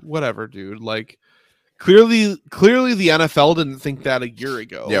 okay, whatever, dude. Like, clearly the NFL didn't think that a year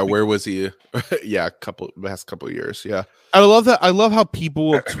ago. Yeah, where was he? Last couple of years. Yeah, I love that. I love how people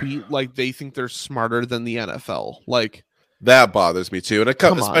will tweet like they think they're smarter than the NFL. Like that bothers me too, and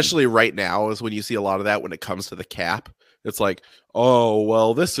especially right now is when you see a lot of that when it comes to the cap. It's like, oh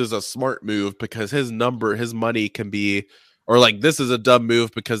well, this is a smart move because his money can be. Or like, this is a dumb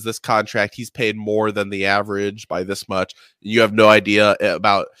move because this contract, he's paid more than the average by this much. You have no idea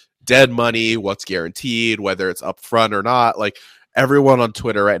about dead money, what's guaranteed, whether it's upfront or not. Like everyone on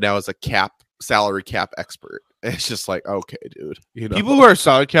Twitter right now is a salary cap expert. It's just like, okay, dude. You know, people who are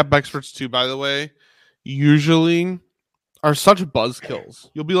salary cap experts too, by the way, usually are such buzzkills.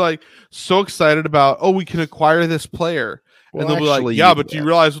 You'll be like so excited about, oh, we can acquire this player. Well, and they'll be like, yeah, but do you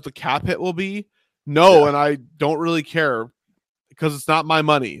realize what the cap hit will be? No, and I don't really care because it's not my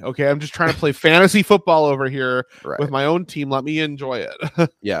money. Okay, I'm just trying to play fantasy football over here with my own team. Let me enjoy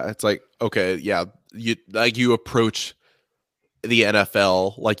it. Yeah, it's like, okay, yeah, you approach the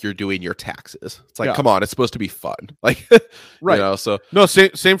NFL like you're doing your taxes. It's like, come on, it's supposed to be fun. Like, right? You know, so no,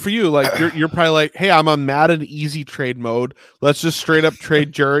 same for you. Like you're probably like, hey, I'm on Madden easy trade mode. Let's just straight up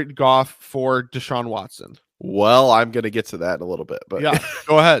trade Jared Goff for Deshaun Watson. Well, I'm gonna get to that in a little bit, but yeah,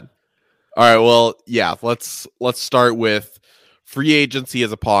 go ahead. All right, well, yeah, let's start with free agency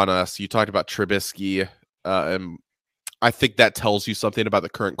is upon us. You talked about Trubisky, and I think that tells you something about the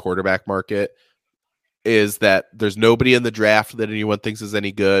current quarterback market, is that there's nobody in the draft that anyone thinks is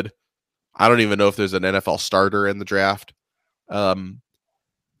any good. I don't even know if there's an NFL starter in the draft.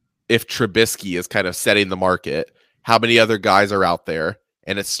 If Trubisky is kind of setting the market, how many other guys are out there?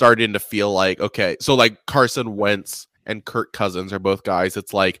 And it's starting to feel like, okay, so like Carson Wentz and Kirk Cousins are both guys.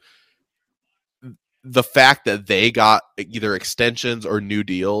 It's like, the fact that they got either extensions or new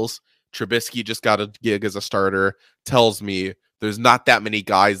deals, Trubisky just got a gig as a starter, tells me there's not that many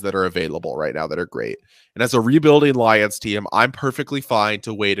guys that are available right now that are great. And as a rebuilding Lions team, I'm perfectly fine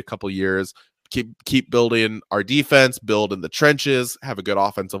to wait a couple years, keep building our defense, build in the trenches, have a good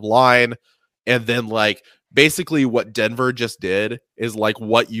offensive line, and then like basically what Denver just did is like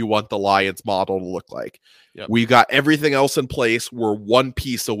what you want the Lions model to look like. Yep. We got everything else in place. We're one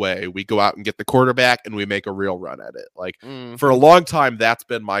piece away. We go out and get the quarterback and we make a real run at it. Like for a long time, that's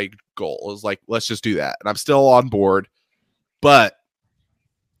been my goal, is like, let's just do that. And I'm still on board. But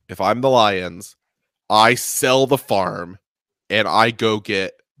if I'm the Lions, I sell the farm and I go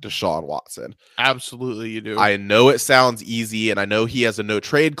get Deshaun Watson. Absolutely, you do. I know it sounds easy and I know he has a no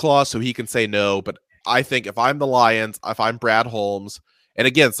trade clause, so he can say no, but I think if I'm the Lions, if I'm Brad Holmes, and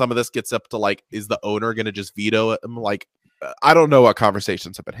again, some of this gets up to like, is the owner going to just veto him? Like, I don't know what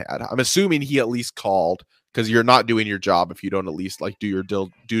conversations have been had. I'm assuming he at least called, because you're not doing your job if you don't at least like do your due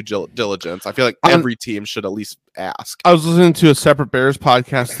diligence. I feel like every team should at least ask. I was listening to a separate Bears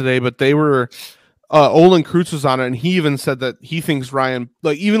podcast today, but they were Olin Kreutz was on it, and he even said that he thinks Ryan,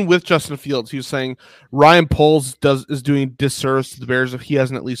 like even with Justin Fields, he was saying Ryan Poles is doing disservice to the Bears if he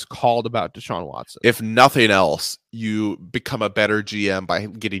hasn't at least called about Deshaun Watson. If nothing else, you become a better GM by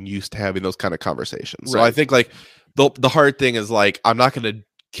getting used to having those kind of conversations. Right. So I think like the hard thing is like, I'm not going to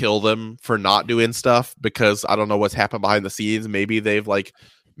kill them for not doing stuff because I don't know what's happened behind the scenes. Maybe they've like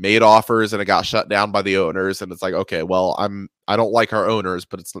made offers and it got shut down by the owners, and it's like, okay, well, I don't like our owners,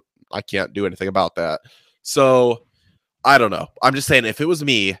 but I can't do anything about that. So I don't know. I'm just saying, if it was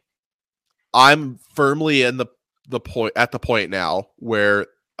me, I'm firmly in the point now where,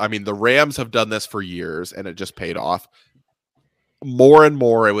 I mean, the Rams have done this for years and it just paid off more and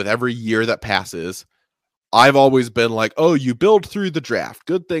more. And with every year that passes, I've always been like, oh, you build through the draft.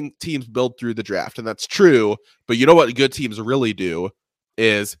 Good thing teams build through the draft. And that's true. But you know what good teams really do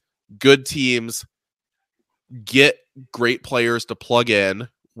is good teams get great players to plug in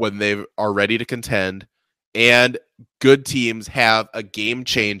when they are ready to contend. And good teams have a game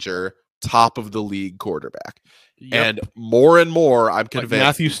changer, top of the league quarterback. Yep. And more, I'm convinced. Like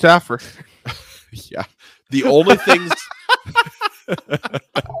Matthew Stafford. Yeah. The only things.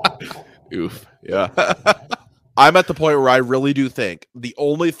 Oof. Yeah. I'm at the point where I really do think the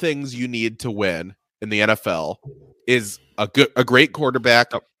only things you need to win in the NFL is a great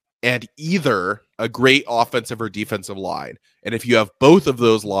quarterback and either a great offensive or defensive line. And if you have both of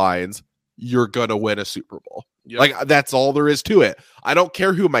those lines, you're going to win a Super Bowl. Yep. Like, that's all there is to it. I don't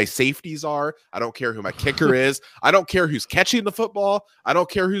care who my safeties are. I don't care who my kicker is. I don't care who's catching the football. I don't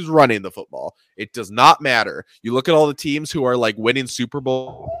care who's running the football. It does not matter. You look at all the teams who are like winning Super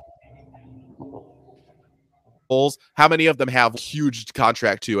Bowls. How many of them have huge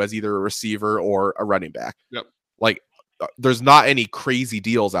contract too as either a receiver or a running back? Yep. Like, there's not any crazy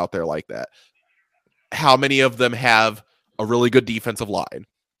deals out there like that. How many of them have a really good defensive line?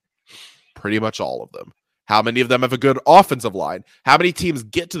 Pretty much all of them. How many of them have a good offensive line? How many teams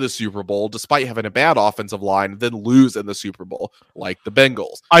get to the Super Bowl despite having a bad offensive line, then lose in the Super Bowl, like the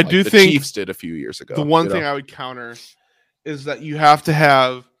Bengals? I do think the Chiefs did a few years ago. The one thing I would counter is that you have to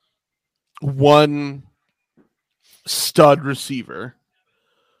have one stud receiver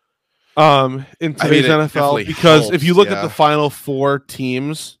in today's NFL, because helps, if you look at the final four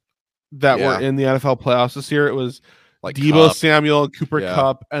teams that were in the NFL playoffs this year, it was like Deebo Samuel, Cooper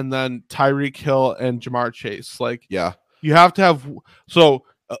Kupp, and then Tyreek Hill and Jamar Chase. Like, you have to have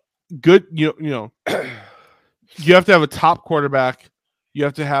good. You know, you have to have a top quarterback. You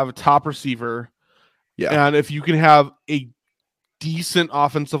have to have a top receiver. Yeah, and if you can have a decent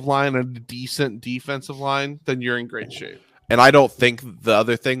offensive line and a decent defensive line, then you're in great shape. And I don't think the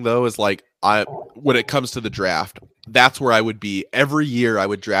other thing though is like, when it comes to the draft, that's where I would be. Every year I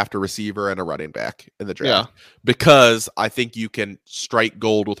would draft a receiver and a running back in the draft because I think you can strike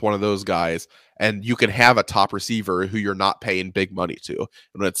gold with one of those guys and you can have a top receiver who you're not paying big money to. And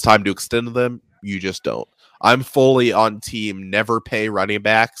when it's time to extend them, you just don't. I'm fully on team never pay running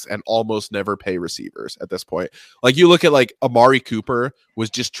backs and almost never pay receivers at this point. Like, you look at like Amari Cooper was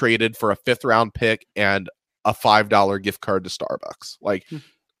just traded for a 5th round pick and a $5 gift card to Starbucks. Like,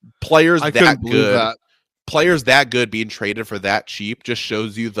 players that good being traded for that cheap just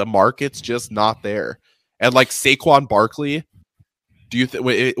shows you the market's just not there. And like Saquon Barkley, do you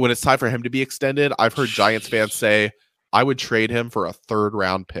when it's time for him to be extended, I've heard Giants fans say I would trade him for a 3rd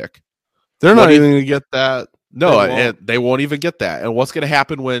round pick. They're not even going to get that. No, and they won't even get that. And what's going to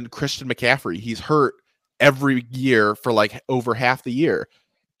happen when Christian McCaffrey, he's hurt every year for like over half the year?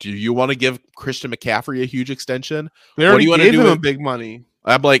 Do you want to give Christian McCaffrey a huge extension? They already gave him big money.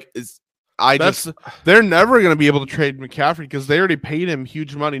 I'm like, they're never going to be able to trade McCaffrey because they already paid him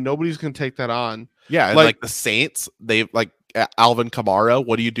huge money. Nobody's going to take that on. Yeah, and like the Saints, they like Alvin Kamara.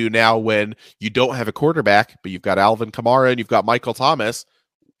 What do you do now when you don't have a quarterback, but you've got Alvin Kamara and you've got Michael Thomas?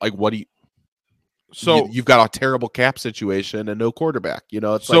 Like, what do you? So you've got a terrible cap situation and no quarterback. You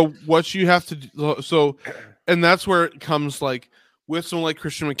know, it's so like, what you have to do. So, and that's where it comes like with someone like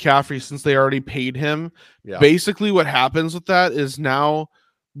Christian McCaffrey, since they already paid him. Yeah. Basically, what happens with that is now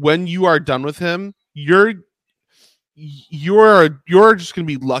when you are done with him, you're just going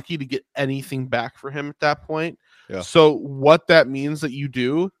to be lucky to get anything back for him at that point. Yeah. So what that means that you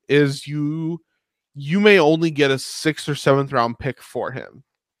do is you may only get a 6th or 7th round pick for him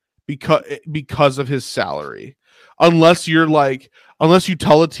because of his salary, unless you're like unless you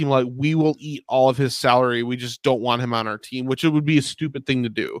tell a team like, we will eat all of his salary, we just don't want him on our team, which it would be a stupid thing to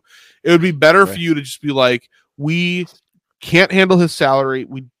do. It would be better for you to just be like, we can't handle his salary.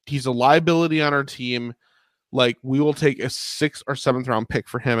 He's a liability on our team. Like, we will take a 6th or 7th round pick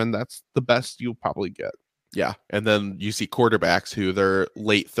for him, and that's the best you'll probably get. Yeah, and then you see quarterbacks who they're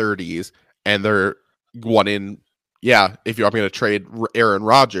late 30s and they're one in. Yeah, if you're going to trade Aaron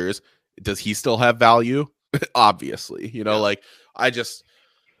Rodgers, does he still have value? Obviously, like I just.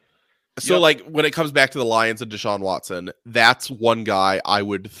 So like when it comes back to the Lions and Deshaun Watson, that's one guy I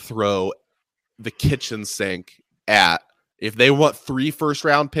would throw the kitchen sink at. If they want 3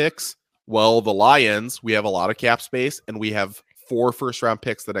 first-round picks, well, the Lions, we have a lot of cap space, and we have 4 first-round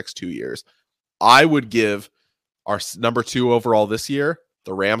picks the next 2 years. I would give our number 2 overall this year,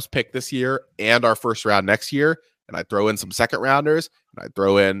 the Rams pick this year, and our first round next year, and I'd throw in some second-rounders, and I'd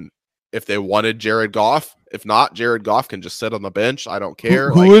throw in, if they wanted, Jared Goff. If not, Jared Goff can just sit on the bench. I don't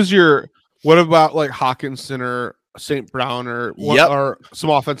care. What about like Hawkinson or St. Brown or some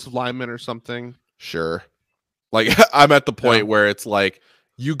offensive lineman or something? Sure. Like, I'm at the point where it's like,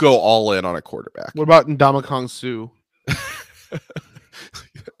 you go all in on a quarterback. What about Ndamukong Suh?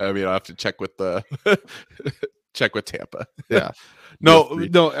 I mean, I have to check with check with Tampa. Yeah. No.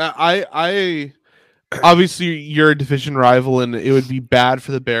 I obviously you're a division rival, and it would be bad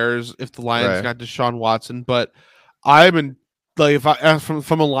for the Bears if the Lions got Deshaun Watson. But I'm in, like,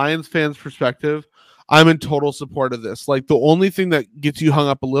 from a Lions fan's perspective, I'm in total support of this. Like, the only thing that gets you hung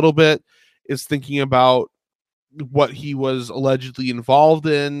up a little bit is thinking about what he was allegedly involved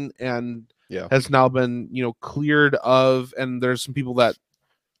in and has now been, cleared of. And there's some people that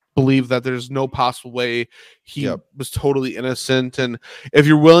believe that there's no possible way he was totally innocent. And if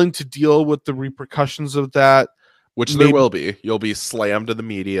you're willing to deal with the repercussions of that, which there will be, you'll be slammed in the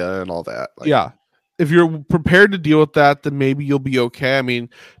media and all that. If you're prepared to deal with that, then maybe you'll be okay. I mean,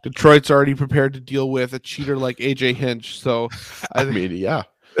 Detroit's already prepared to deal with a cheater like AJ Hinch. So I mean, yeah.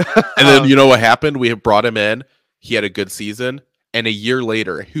 And then you know what happened? We brought him in. He had a good season. And a year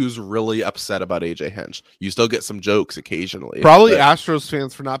later, who's really upset about AJ Hinch? You still get some jokes occasionally. Probably Astros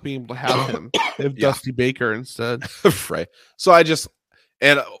fans for not being able to have him. They have Dusty Baker instead. Right. So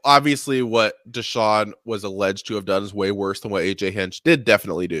and obviously what Deshaun was alleged to have done is way worse than what AJ Hinch did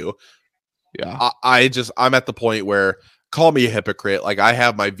definitely do. Yeah. I'm at the point where, call me a hypocrite. Like, I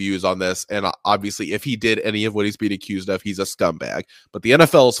have my views on this. And obviously if he did any of what he's being accused of, he's a scumbag. But the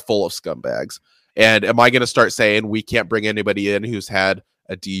NFL is full of scumbags. And am I going to start saying we can't bring anybody in who's had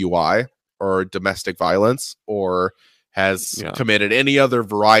a DUI or domestic violence or has committed any other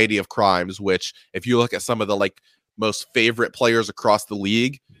variety of crimes, which if you look at some of the like most favorite players across the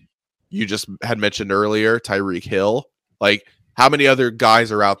league, you just had mentioned earlier, Tyreek Hill, like how many other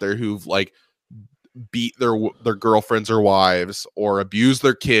guys are out there who've like beat their girlfriends or wives or abused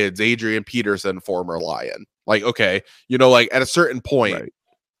their kids? Adrian Peterson, former Lion. Like, okay, like at a certain point,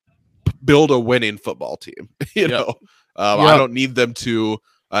 build a winning football team. I don't need them to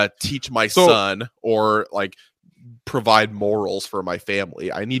teach my son or like provide morals for my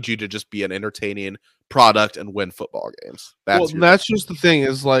family. I need you to just be an entertaining product and win football games. That's just the thing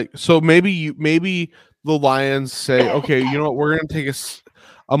is like, so maybe the Lions say, okay, you know what, we're going to take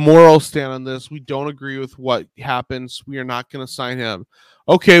a moral stand on this. We don't agree with what happens. We are not going to sign him.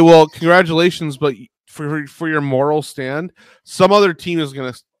 Okay, well, congratulations, but for your moral stand, some other team is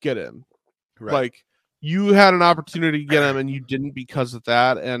going to get him. Right. Like, you had an opportunity to get him and you didn't because of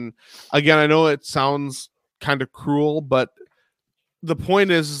that. And again, I know it sounds kind of cruel, but the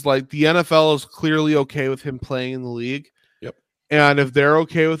point is like the NFL is clearly okay with him playing in the league. Yep. And if they're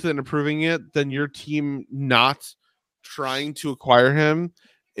okay with it and approving it, then your team not trying to acquire him,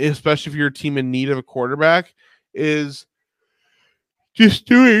 especially if you're a team in need of a quarterback, is just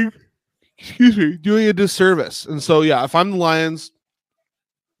doing a disservice. And so, if I'm the Lions,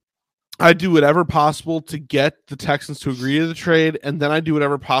 I do whatever possible to get the Texans to agree to the trade, and then I do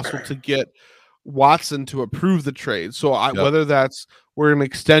whatever possible to get Watson to approve the trade. So whether that's we're going to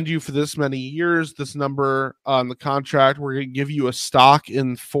extend you for this many years, this number on the contract, we're going to give you a stock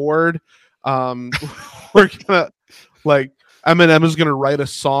in Ford. We're gonna like Eminem is going to write a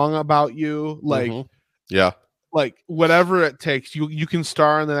song about you, like like whatever it takes. You can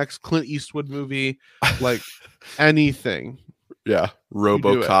star in the next Clint Eastwood movie, like anything. Yeah,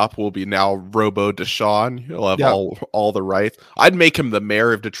 RoboCop will be now Robo Deshaun. He'll have all the rights. I'd make him the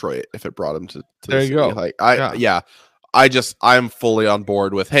mayor of Detroit if it brought him to there the you go. Like, I'm fully on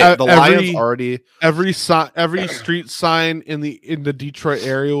board with. Hey, the Lions already every street sign in the Detroit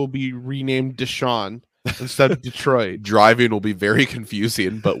area will be renamed Deshaun instead of Detroit. Driving will be very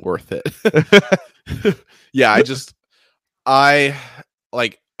confusing, but worth it. I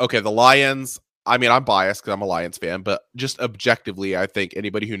like okay, the Lions. I mean, I'm biased because I'm a Lions fan, but just objectively, I think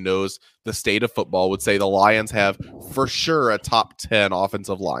anybody who knows the state of football would say the Lions have for sure a top 10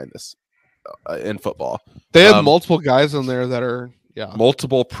 offensive line this in football. They have multiple guys in there that are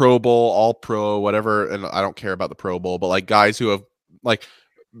multiple Pro Bowl, All Pro, whatever. And I don't care about the Pro Bowl, but like guys who have like,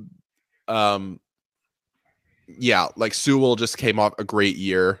 like Sewell just came off a great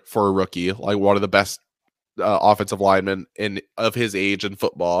year for a rookie, like one of the best offensive linemen of his age in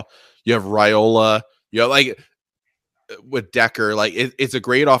football. You have Raiola, like with Decker, like it's a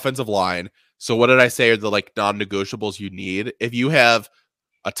great offensive line. So what did I say are the like non-negotiables you need? If you have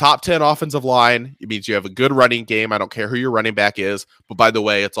a top 10 offensive line, it means you have a good running game. I don't care who your running back is, but by the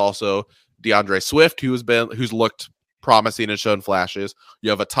way, it's also DeAndre Swift who's looked promising and shown flashes. You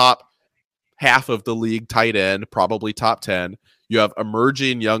have a top half of the league tight end, probably top 10. You have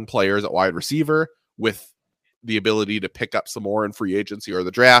emerging young players at wide receiver with the ability to pick up some more in free agency or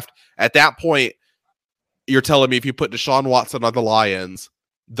the draft. At that point, you're telling me if you put Deshaun Watson on the Lions,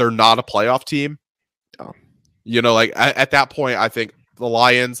 they're not a playoff team? Oh. Like at that point, I think the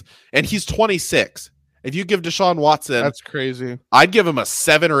Lions, and he's 26. If you give Deshaun Watson, that's crazy. I'd give him a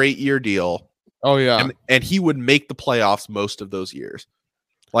 7 or 8 year deal. Oh yeah. And he would make the playoffs most of those years.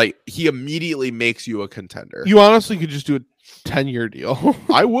 Like he immediately makes you a contender. You honestly could just do a 10-year deal.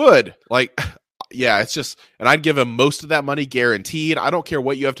 I would. Like, yeah, it's just, and I'd give him most of that money guaranteed. I don't care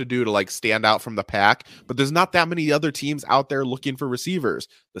what you have to do to like stand out from the pack, but there's not that many other teams out there looking for receivers.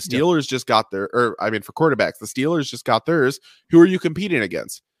 The Steelers just got for quarterbacks, the Steelers just got theirs. Who are you competing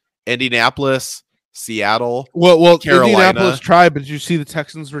against? Indianapolis, Seattle. Well, Carolina. Indianapolis tried, but you see the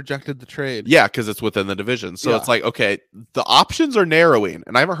Texans rejected the trade. Yeah, because it's within the division. So it's like, okay, the options are narrowing.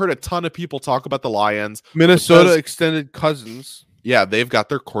 And I haven't heard a ton of people talk about the Lions. Minnesota extended Cousins. Yeah, they've got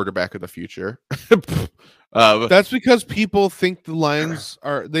their quarterback of the future. That's because people think the Lions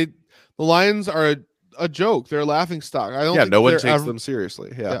are a joke. They're a laughing stock. I don't. Yeah, think no one takes them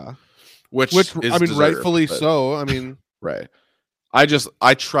seriously. Yeah. Which I mean, deserved, rightfully so. I mean, right. I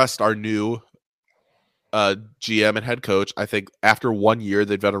trust our new GM and head coach. I think after 1 year,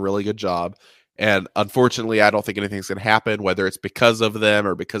 they've done a really good job. And unfortunately, I don't think anything's going to happen, whether it's because of them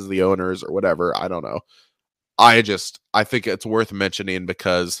or because of the owners or whatever. I don't know. I think it's worth mentioning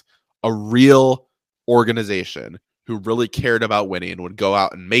because a real organization who really cared about winning would go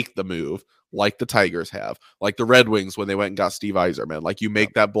out and make the move like the Tigers have, like the Red Wings when they went and got Steve Yzerman. Like you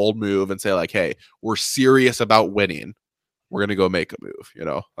make that bold move and say like, hey, we're serious about winning. We're going to go make a move,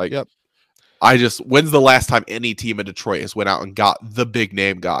 like, when's the last time any team in Detroit has went out and got the big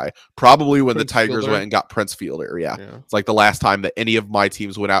name guy? Probably when the Tigers went and got Prince Fielder. Yeah. It's like the last time that any of my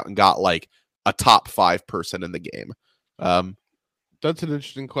teams went out and got like a top 5 person in the game. That's an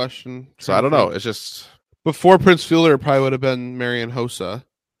interesting question. So I don't know. It's just before Prince Fielder, it probably would have been Marion Hossa.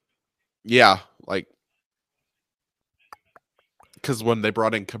 Yeah, like because when they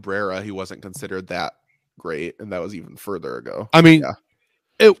brought in Cabrera, he wasn't considered that great, and that was even further ago. I mean,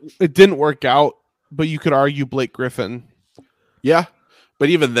 it didn't work out, but you could argue Blake Griffin. Yeah, but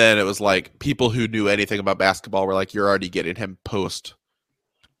even then, it was like people who knew anything about basketball were like, "You're already getting him post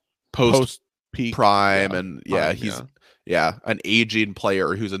peak prime," and he's an aging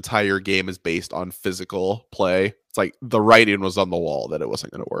player whose entire game is based on physical play. It's like the writing was on the wall that it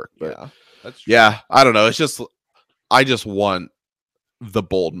wasn't going to work. But that's true. I don't know. It's just I just want the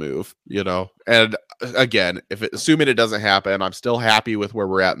bold move, And again, assuming it doesn't happen, I'm still happy with where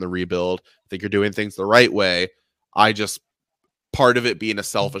we're at in the rebuild. I think you're doing things the right way. Part of it being a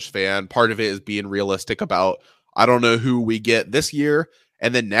selfish fan, part of it is being realistic about I don't know who we get this year.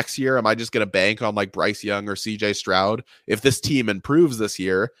 And then next year, am I just going to bank on like Bryce Young or CJ Stroud? If this team improves this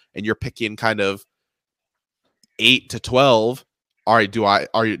year and you're picking kind of 8 to 12, all right, do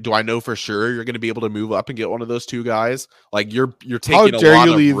I know for sure you're going to be able to move up and get one of those two guys? Like you're taking How a dare lot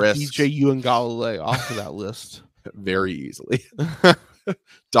you of leave risks. DJ Uiagalelei off of that list? Very easily.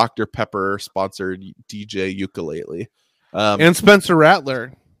 Dr. Pepper sponsored DJ Ukulele. And Spencer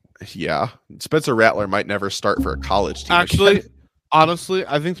Rattler. Yeah. Spencer Rattler might never start for a college team. Actually, honestly,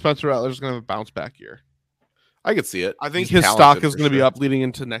 I think Spencer Rattler's going to have a bounce back year. I could see it. I think his stock is going to be up leading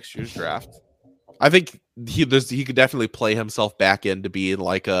into next year's draft. I think he could definitely play himself back into being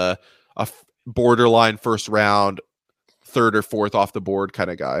like a borderline first round, 3rd or 4th off the board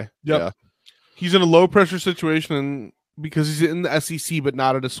kind of guy. Yep. Yeah. He's in a low pressure situation because he's in the SEC, but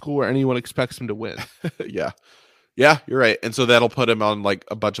not at a school where anyone expects him to win. Yeah. Yeah, you're right. And so that'll put him on like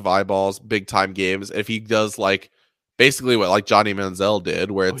a bunch of eyeballs, big time games. If he does like basically what like Johnny Manziel did,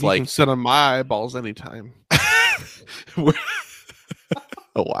 where it's like can sit on my eyeballs anytime.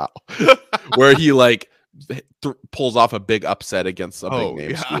 Oh wow. Where he like pulls off a big upset against a big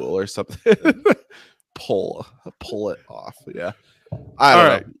name school or something. pull it off. Yeah. I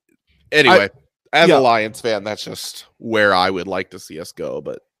don't know. Anyway, as a Lions fan, that's just where I would like to see us go,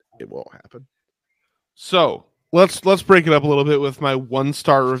 but it won't happen. So let's break it up a little bit with my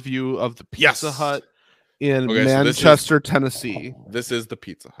 1-star review of the Pizza Hut in Manchester, Tennessee. This is the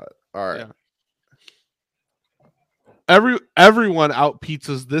Pizza Hut. All right. Yeah. Everyone out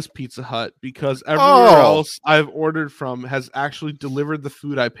pizzas this Pizza Hut because everywhere else I've ordered from has actually delivered the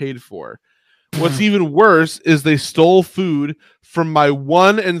food I paid for. What's even worse is they stole food from my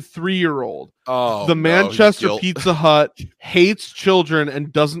 1 and 3-year-old. Oh, the Manchester Pizza Hut hates children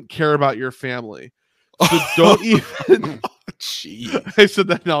and doesn't care about your family. So don't even. I said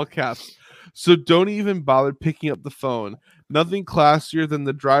that in all caps. So don't even bother picking up the phone. Nothing classier than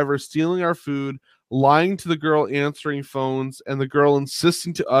the driver stealing our food, lying to the girl answering phones, and the girl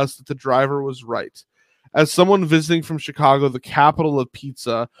insisting to us that the driver was right. As someone visiting from Chicago, the capital of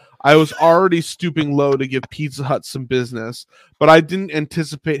pizza, I was already stooping low to give Pizza Hut some business, but I didn't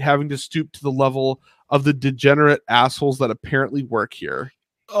anticipate having to stoop to the level of the degenerate assholes that apparently work here.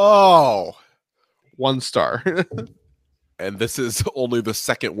 Oh, 1 star. And this is only the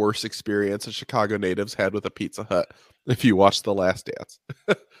second worst experience a Chicago natives had with a Pizza Hut if you watch The Last Dance.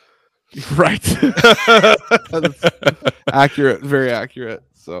 Right. Accurate. Very accurate.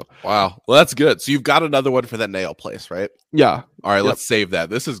 So wow. Well, that's good. So you've got another one for that nail place, right? Yeah. All right, let's save that.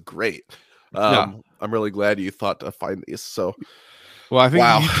 This is great. I'm really glad you thought to find these. So well, I think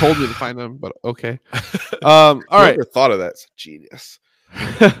you told me to find them, but okay. All right. Whoever thought of that's genius.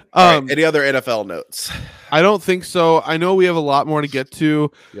 Right, any other NFL notes? I don't think so. I know we have a lot more to get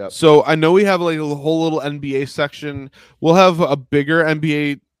to. Yep. So I know we have like a whole little NBA section. We'll have a bigger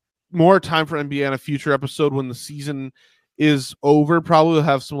NBA, more time for NBA on a future episode when the season is over. Probably we'll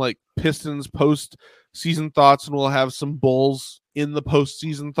have some like Pistons post-season thoughts, and we'll have some Bulls in the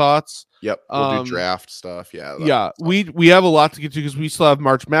post-season thoughts. Yep, we'll do draft stuff. Yeah, we have a lot to get to because we still have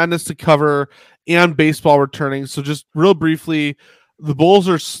March Madness to cover and baseball returning. So just real briefly, the Bulls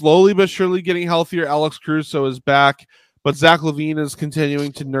are slowly but surely getting healthier. Alex Caruso is back, but Zach LaVine is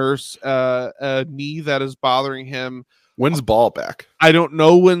continuing to nurse a knee that is bothering him. When's Ball back? I don't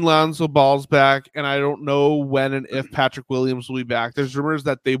know when Lonzo Ball's back, and I don't know when and if Patrick Williams will be back. There's rumors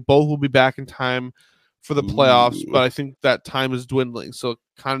that they both will be back in time for the playoffs, but I think that time is dwindling, so it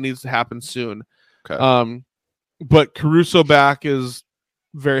kind of needs to happen soon. Okay. But Caruso back is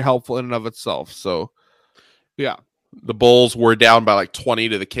very helpful in and of itself. So, yeah. The Bulls were down by like 20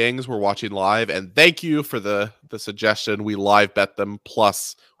 to the Kings. We're watching live, and thank you for the suggestion. We live bet them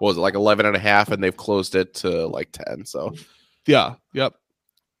plus, what was it, like 11.5, and they've closed it to like 10. So, yeah, yep,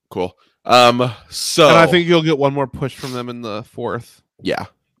 cool. So, and I think you'll get one more push from them in the 4th. Yeah,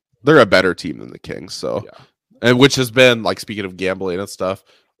 they're a better team than the Kings. So, and which has been like, speaking of gambling and stuff,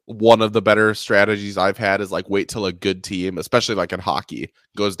 one of the better strategies I've had is like wait till a good team, especially like in hockey,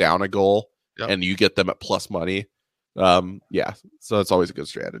 goes down a goal, and you get them at plus money. So it's always a good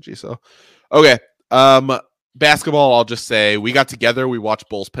strategy. So okay, basketball, I'll just say we got together, we watched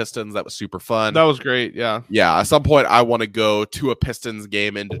Bulls Pistons. That was super fun. That was great. Yeah, at some point I want to go to a Pistons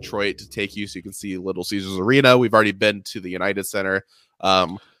game in Detroit to take you so you can see Little Caesars Arena. We've already been to the United Center.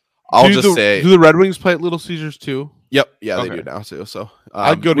 Do the Red Wings play at Little Caesars too? Yep, they do now too. So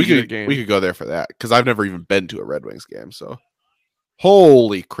I'd go to a game. We could go there for that because I've never even been to a Red Wings game. So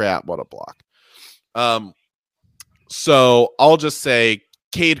holy crap, what a block. So I'll just say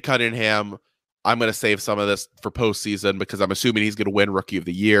Cade Cunningham, I'm going to save some of this for postseason because I'm assuming he's going to win Rookie of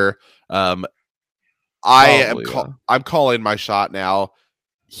the Year. I'm calling my shot now.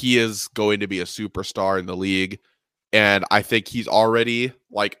 He is going to be a superstar in the league, and I think he's already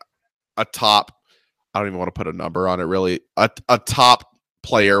like a top, I don't even want to put a number on it really, a top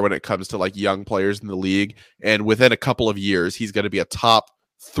player when it comes to like young players in the league, and within a couple of years he's going to be a top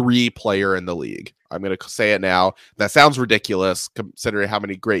 3 player in the league. I'm going to say it now. That sounds ridiculous considering how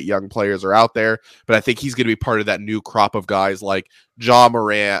many great young players are out there, but I think he's going to be part of that new crop of guys like Ja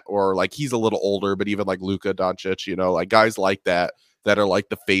Morant, or like he's a little older, but even like Luka Doncic, like guys like that are like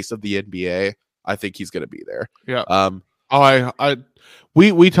the face of the NBA. I think he's going to be there. Yeah.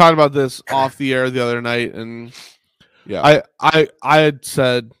 We talked about this off the air the other night, and I had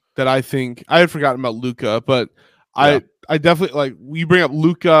said that I think I had forgotten about Luka, but I definitely like you bring up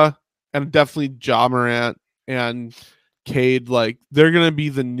Luka and definitely Ja Morant and Cade. Like they're gonna be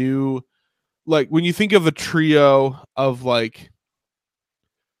the new, like when you think of a trio of like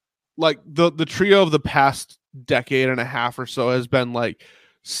the trio of the past decade and a half or so has been like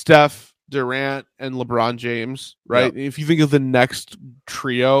Steph, Durant, and LeBron James, right? Yep. If you think of the next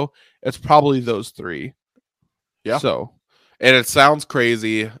trio, it's probably those 3. Yeah. So And it sounds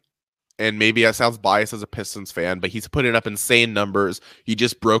crazy, and maybe it sounds biased as a Pistons fan, but he's putting up insane numbers. He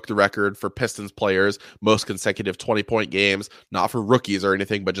just broke the record for Pistons players, most consecutive 20-point games, not for rookies or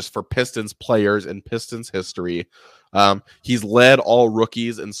anything, but just for Pistons players in Pistons history. He's led all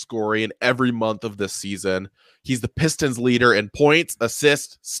rookies in scoring every month of this season. He's the Pistons leader in points,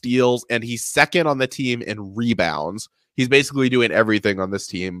 assists, steals, and he's second on the team in rebounds. He's basically doing everything on this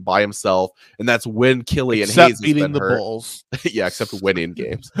team by himself, and that's when Killian except Hayes has beating been the hurt. Bulls. Yeah, except winning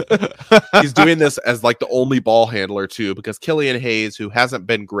games. He's doing this as like the only ball handler too, because Killian Hayes, who hasn't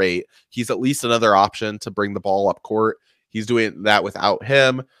been great, he's at least another option to bring the ball up court. He's doing that without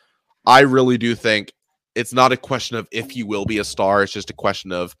him. I really do think it's not a question of if he will be a star. It's just a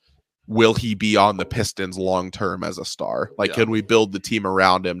question of will he be on the Pistons long term as a star? Like, can we build the team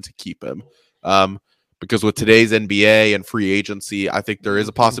around him to keep him? Because with today's NBA and free agency, I think there is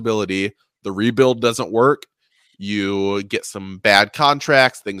a possibility the rebuild doesn't work. You get some bad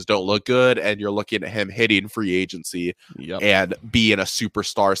contracts, things don't look good, and you're looking at him hitting free agency and being a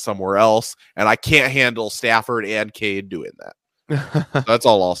superstar somewhere else. And I can't handle Stafford and Cade doing that. That's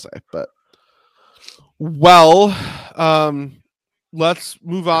all I'll say. But well, let's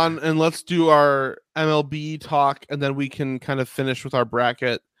move on and let's do our MLB talk, and then we can kind of finish with our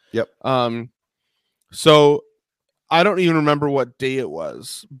bracket. Yep. So I don't even remember what day it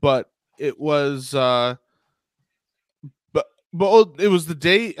was, but it was but it was the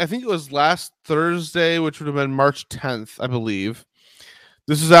day, I think it was last Thursday, which would have been March 10th, I believe.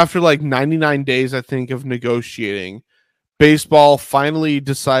 This is after like 99 days, I think, of negotiating. Baseball finally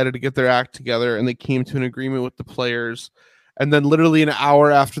decided to get their act together, and they came to an agreement with the players. And then literally an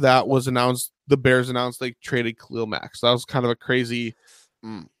hour after that was announced, the Bears announced they traded Khalil Mack. So that was kind of a crazy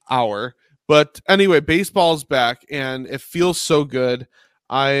hour. But anyway, baseball's back, and it feels so good.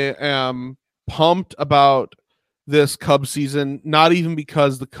 I am pumped about this Cubs season, not even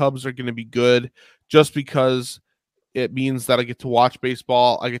because the Cubs are going to be good, just because it means that I get to watch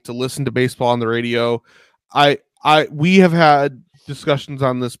baseball. I get to listen to baseball on the radio. We have had discussions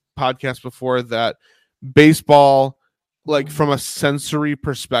on this podcast before that baseball, like from a sensory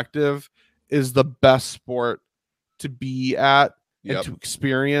perspective, is the best sport to be at and to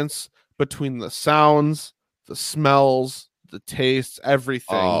experience, between the sounds, the smells, the tastes,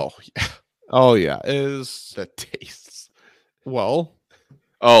 everything. Oh yeah, is the tastes. Well,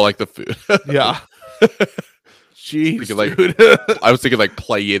 like the food. Yeah. Jeez, I was thinking like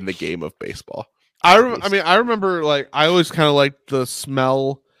playing the game of baseball. I remember like I always kind of liked the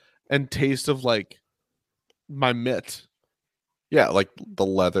smell and taste of like my mitt. Yeah, like the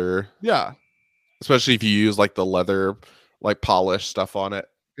leather. Yeah. Especially if you use like the leather, like polish stuff on it.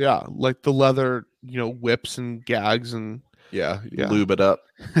 Yeah, like the leather, whips and gags and lube it up.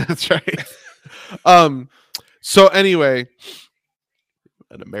 That's right. So anyway,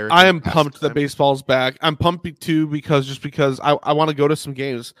 I am pumped that baseball's back. I'm pumped too because I want to go to some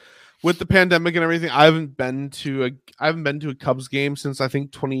games. With the pandemic and everything, I haven't been to a Cubs game since I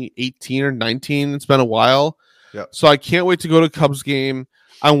think 2018 or 19. It's been a while. Yeah. So I can't wait to go to a Cubs game.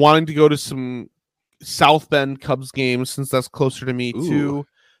 I'm wanting to go to some South Bend Cubs games since that's closer to me too.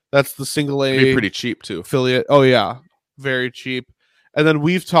 That's the single A, pretty cheap too, affiliate. Oh yeah, very cheap. And then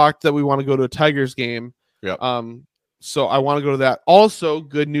we've talked that we want to go to a Tigers game. Yeah. So I want to go to that. Also,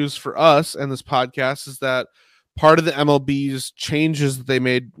 good news for us and this podcast is that part of the MLB's changes that they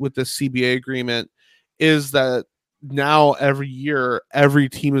made with the CBA agreement is that now every year every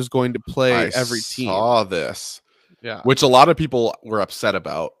team is going to play every team. I saw this. Yeah. Which a lot of people were upset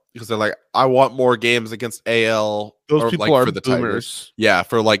about. Because they're like, I want more games against AL. Those people like are for the boomers. Tigers. Yeah,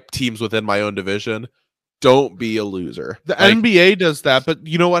 for like teams within my own division. Don't be a loser. The NBA does that, but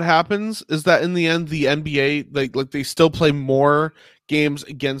you know what happens is that in the end, the NBA like they still play more games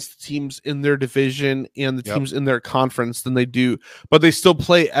against teams in their division and the teams in their conference than they do, but they still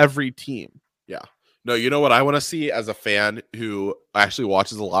play every team. Yeah. No, you know what I want to see as a fan who actually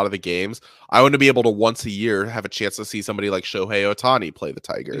watches a lot of the games? I want to be able to once a year have a chance to see somebody like Shohei Ohtani play the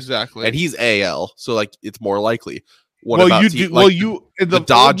Tigers. Exactly. And he's AL, so like it's more likely. In the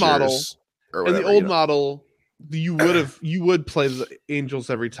Dodgers model, or in whatever, the old model, you would play the Angels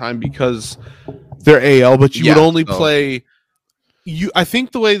every time because they're AL, but you would only play I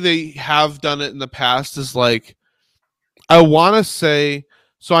think the way they have done it in the past is like, I want to say,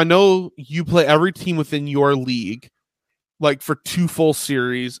 so I know you play every team within your league, like for 2 full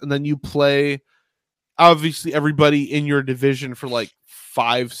series, and then you play obviously everybody in your division for like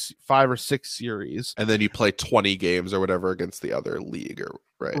 5 or 6 series, and then you play 20 games or whatever against the other league, or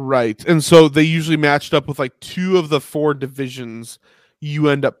right. And so they usually matched up with like 2 of the 4 divisions you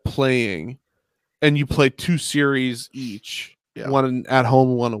end up playing, and you play 2 series each, Yeah. one at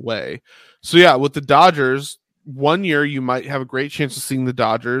home, one away. So yeah, with the Dodgers, one year you might have a great chance of seeing the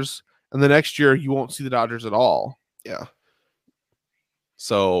Dodgers, and the next year you won't see the Dodgers at all. Yeah.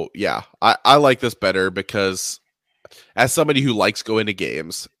 So yeah, I like this better because as somebody who likes going to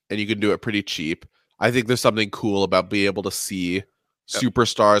games and you can do it pretty cheap, I think there's something cool about being able to see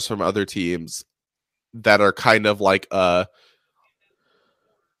superstars from other teams that are kind of like a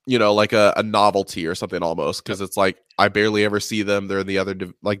novelty or something almost, because it's like I barely ever see them. They're in the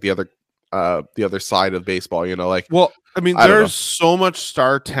other side of baseball, Well, I mean, I don't know. there's so much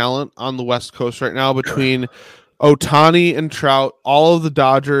star talent on the West Coast right now between Ohtani and Trout, all of the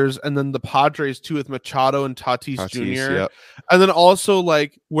Dodgers, and then the Padres too with Machado and Tatis Jr. Yep. And then also,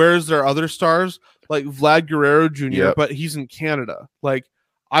 like, where's their other stars? Like Vlad Guerrero Jr., Yep. but he's in Canada. Like,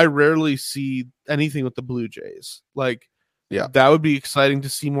 I rarely see anything with the Blue Jays. Like, Yeah. that would be exciting to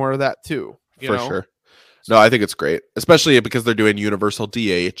see more of that too. For sure. No, I think it's great, especially because they're doing universal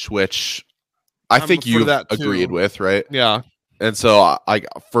DH, which I I'm think for you that, too. agreed with, right? Yeah. And so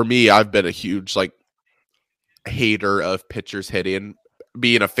for me, I've been a huge hater of pitchers hitting,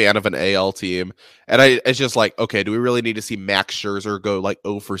 being a fan of an AL team. And it's just like, okay, do we really need to see Max Scherzer go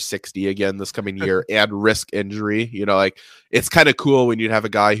 0 for 60 again this coming year and risk injury? It's kind of cool when you have a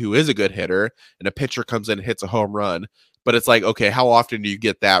guy who is a good hitter and a pitcher comes in and hits a home run. But it's like, okay, how often do you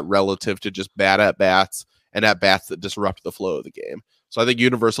get that relative to just bad at-bats and at-bats that disrupt the flow of the game? So I think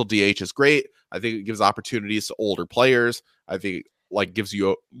universal DH is great. I think it gives opportunities to older players. I think gives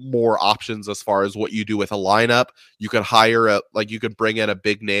you more options as far as what you do with a lineup. You can you could bring in a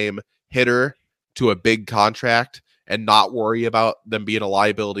big name hitter to a big contract and not worry about them being a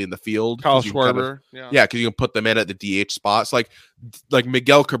liability in the field. Kyle Schwarber. Because you can put them in at the DH spots. Like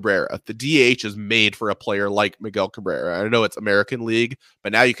Miguel Cabrera. The DH is made for a player like Miguel Cabrera. I know it's American League,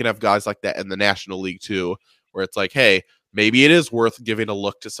 but now you can have guys like that in the National League too, where it's like, hey, maybe it is worth giving a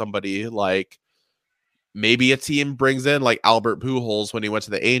look to somebody like maybe a team brings in like Albert Pujols when he went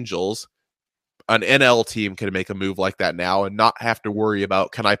to the Angels. An NL team can make a move like that now and not have to worry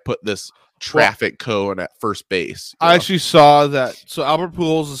about, can I put this traffic cone at first base? I actually saw that. So Albert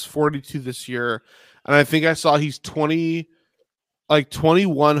Pujols is 42 this year, and I think I saw he's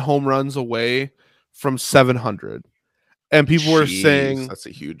 21 home runs away from 700. And people were saying that's a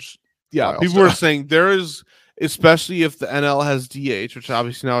huge milestone. People were saying there is, especially if the NL has DH, which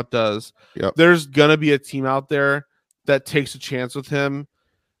obviously now it does. Yep. There's gonna be a team out there that takes a chance with him.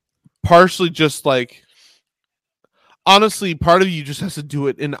 Partially just honestly, part of you just has to do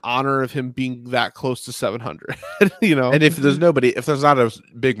it in honor of him being that close to 700. And if there's not a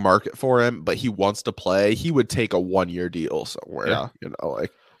big market for him, but he wants to play, he would take a 1-year deal somewhere. Yeah.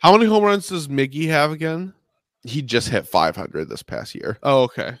 How many home runs does Miggy have again? He just hit 500 this past year. Oh,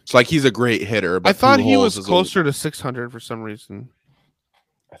 okay. So he's a great hitter. But I thought he was closer to 600 for some reason.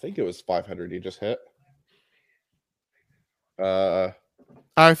 I think it was 500 he just hit.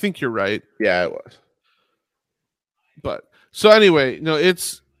 I think you're right. Yeah, it was. But so anyway,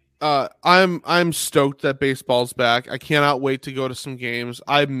 it's I'm stoked that baseball's back. I cannot wait to go to some games.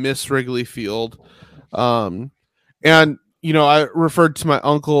 I miss Wrigley Field. And I referred to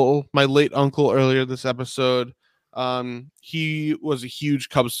my late uncle earlier this episode. He was a huge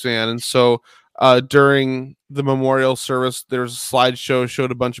Cubs fan, and so during the memorial service, there was a slideshow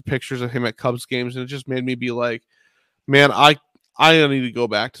showed a bunch of pictures of him at Cubs games, and it just made me be like, man, I need to go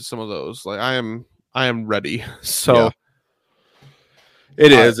back to some of those. Like I am ready. So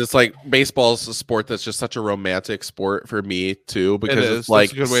it is. It's like baseball is a sport that's just such a romantic sport for me too, because it's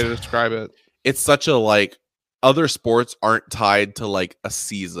that's a good way to describe it. It's such a other sports aren't tied to a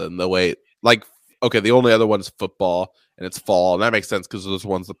season the way the only other one is football and it's fall, and that makes sense because those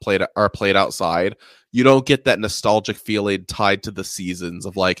ones that are played outside. You don't get that nostalgic feeling tied to the seasons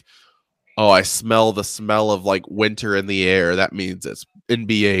of oh, I smell the smell of winter in the air. That means it's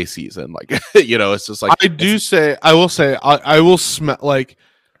NBA season. It's just I will smell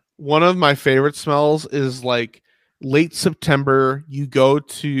one of my favorite smells is late September. You go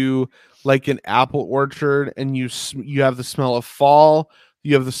to an apple orchard and you have the smell of fall.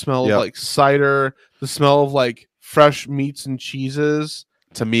 You have the smell of cider, the smell of fresh meats and cheeses.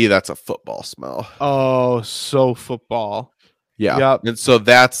 To me, that's a football smell. Oh, so football. Yeah. Yep. And so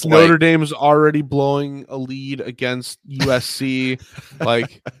that's Notre Dame's already blowing a lead against USC.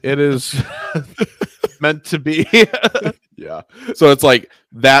 It is meant to be. Yeah. So it's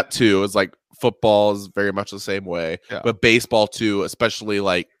that too is football is very much the same way, but baseball too,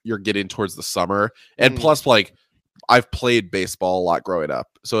 especially you're getting towards the summer. And plus I've played baseball a lot growing up.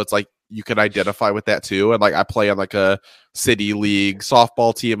 So it's you can identify with that too. And like I play on like a city league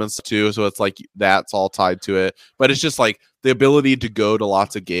softball team and stuff too, so it's like that's all tied to it. But it's just like the ability to go to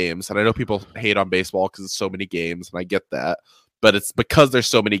lots of games. And I know people hate on baseball because it's so many games, and I get that. But it's because there's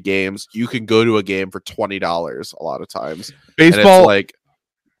so many games, you can go to a game for $20 a lot of times. Baseball, and it's like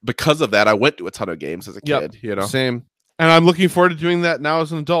because of that, I went to a ton of games as a kid. You know, same. And I'm looking forward to doing that now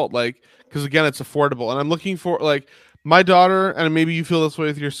as an adult, like because again, it's affordable. And I'm looking for like my daughter, and maybe you feel this way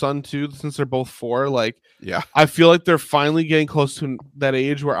with your son too, since they're both 4. Like, yeah, I feel like they're finally getting close to that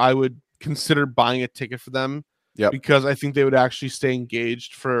age where I would consider buying a ticket for them. Yep. Because I think they would actually stay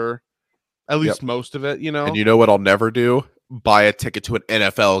engaged for at least most of it. You know, and you know what I'll never do? Buy a ticket to an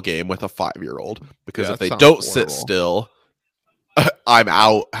NFL game with a 5-year-old, because if they don't horrible. sit still, I'm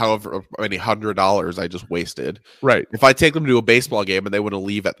out. However many $100 I just wasted. Right. If I take them to a baseball game and they want to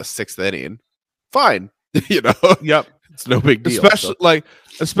leave at the 6th inning, fine. You know. Yep. It's no big deal.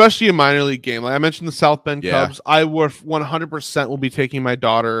 Especially a minor league game. Like I mentioned the South Bend Yeah. Cubs. I would 100% will be taking my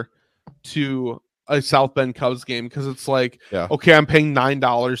daughter to a South Bend Cubs game because it's like, Yeah. okay, I'm paying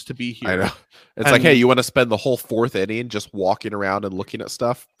 $9 to be here. I know. It's like, hey, you want to spend the whole 4th inning just walking around and looking at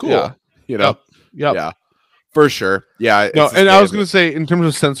stuff? Cool. Yeah. You know? Yep. Yeah. For sure. Yeah. No, and I was going to say, in terms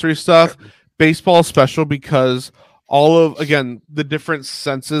of sensory stuff, baseball is special because all of, again, the different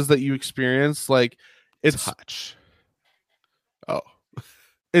senses that you experience, like it's touch. Oh,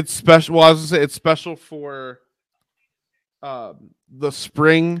 it's special. Well, I was going to say it's special for the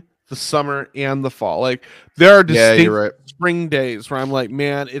spring, the summer, and the fall. Like there are distinct you're right. spring days where I'm like,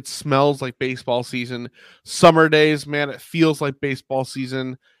 man, it smells like baseball season. Summer days, man, it feels like baseball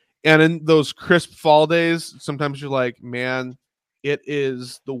season. And in those crisp fall days, sometimes you're like, man, it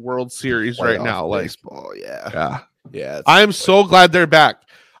is the World Series right now. Like baseball, yeah. I am so glad they're back.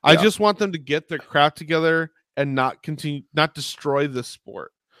 I Yeah. just want them to get their crap together and not destroy the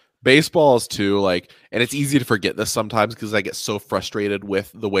sport. Baseball is too, like, and it's easy to forget this sometimes because I get so frustrated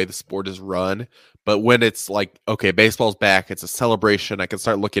with the way the sport is run. But when it's like, okay, baseball's back, it's a celebration, I can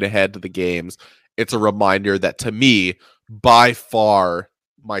start looking ahead to the games. It's a reminder that to me, by far,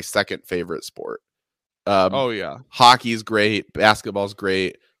 my second favorite sport. Oh yeah, Hockey's great, basketball's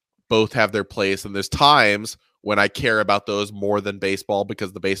great. Both have their place, and there's times when I care about those more than baseball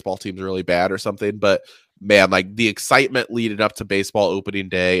because the baseball team's really bad or something. But man, like the excitement leading up to baseball opening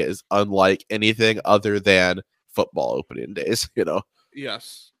day is unlike anything other than football opening days, you know?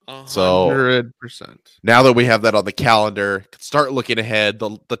 yes. 100%. Now that we have that on the calendar, start looking ahead.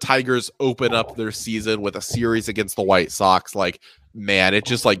 The Tigers open up their season with a series against the White Sox. Like, man, it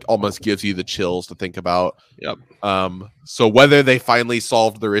just like almost gives you the chills to think about. Yep. So whether they finally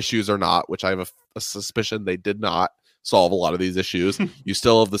solved their issues or not, which I have a suspicion they did not solve a lot of these issues, you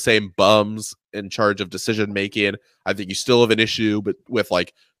still have the same bums in charge of decision making. I think you still have an issue, but with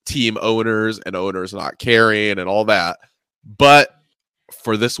like team owners and owners not caring and all that. But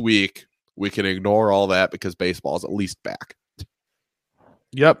for this week, we can ignore all that because baseball is at least back.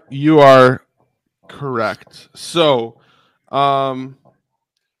 Yep, you are correct. So, even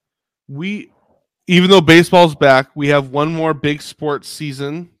though baseball's back, we have one more big sports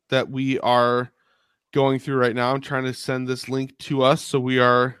season that we are going through right now. I'm trying to send this link to us so we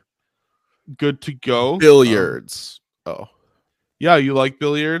are good to go. Billiards. Yeah, you like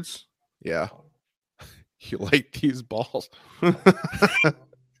billiards? Yeah. You like these balls? Let's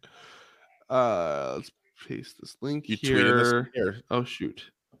paste this link You tweeted this here. Oh shoot.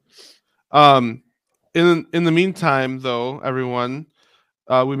 In the meantime, though, everyone,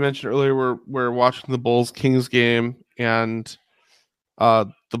 we mentioned earlier we're watching the Bulls-Kings game, and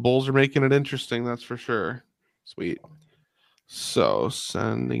the Bulls are making it interesting. That's for sure. Sweet. So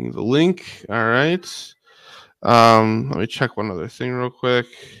sending the link. All right. Let me check one other thing real quick.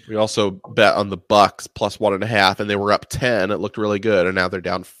 We also bet on the Bucks plus 1.5, and they were up 10. It looked really good, and now they're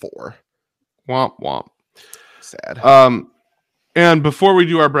down 4. Womp womp. Sad. And before we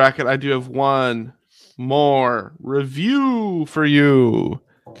do our bracket, I do have one more review for you.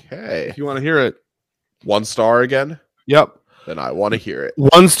 Okay. If you want to hear it. 1 star again? Yep. Then I want to hear it.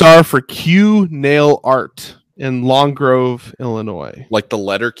 1 star for Q Nail Art in Long Grove, Illinois. Like the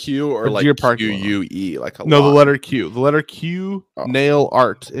letter Q or like Deer Park, Q-U-E? Like a No, lot? the letter Q. The letter Q Oh. Nail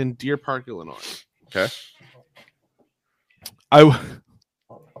Art in Deer Park, Illinois. Okay. I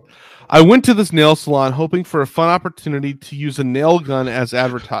went to this nail salon hoping for a fun opportunity to use a nail gun as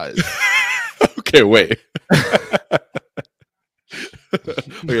advertised. Okay, wait. Okay,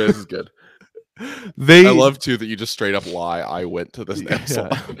 this is good. I love too that you just straight up lie. I went to this nail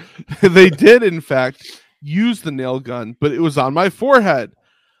salon. They did, in fact, use the nail gun, but it was on my forehead.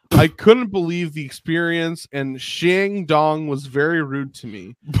 I couldn't believe the experience, and Shang Dong was very rude to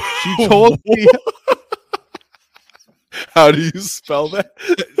me. She told me How do you spell that?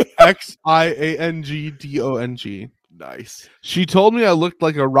 Xiangdong. Nice. She told me I looked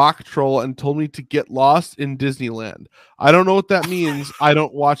like a rock troll and told me to get lost in Disneyland. I don't know what that means. I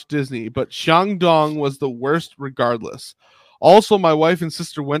don't watch Disney, but Shandong was the worst regardless. Also, my wife and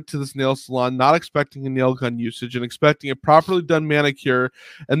sister went to this nail salon not expecting a nail gun usage and expecting a properly done manicure,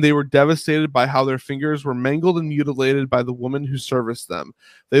 and they were devastated by how their fingers were mangled and mutilated by the woman who serviced them.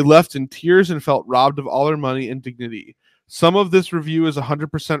 They left in tears and felt robbed of all their money and dignity. Some of this review is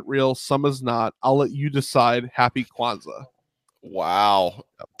 100% real, some is not. I'll let you decide. Happy Kwanzaa. Wow.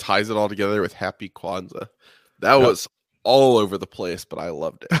 Ties it all together with Happy Kwanzaa. That was all over the place, but I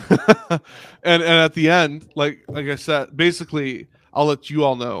loved it. and at the end, like I said, basically, I'll let you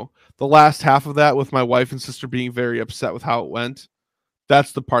all know the last half of that with my wife and sister being very upset with how it went.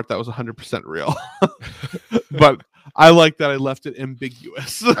 That's the part that was 100% real. But I like that I left it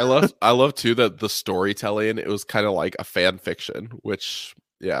ambiguous. I love too that the storytelling, it was kind of like a fan fiction, which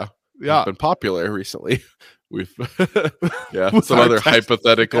has been popular recently. We've some other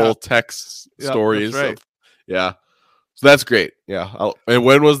hypothetical text stories. That's right. So that's great. And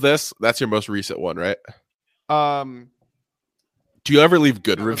when was this? That's your most recent one, right? Do you ever leave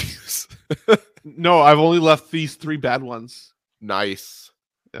good reviews? No, I've only left these 3 bad ones. Nice.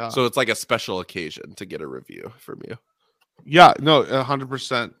 Yeah. So it's like a special occasion to get a review from you. Yeah, no,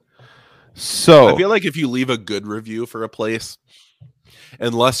 100%. So I feel like if you leave a good review for a place,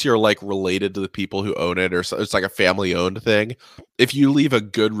 unless you're like related to the people who own it, or it's like a family owned thing, if you leave a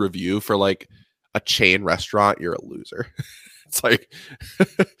good review for like a chain restaurant, you're a loser. It's like,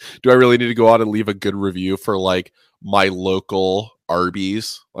 do I really need to go out and leave a good review for like my local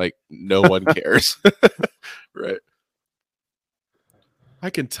Arby's? Like, no one cares. Right. I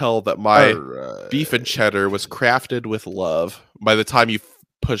can tell that my beef and cheddar was crafted with love. By the time you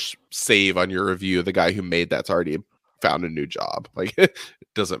push save on your review, the guy who made that's already found a new job. Like, it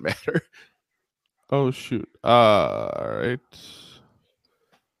doesn't matter. Oh, shoot. All right.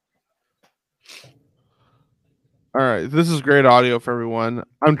 All right. This is great audio for everyone.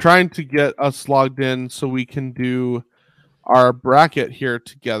 I'm trying to get us logged in so we can do our bracket here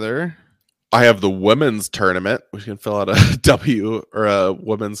together. I have the women's tournament. We can fill out a W or a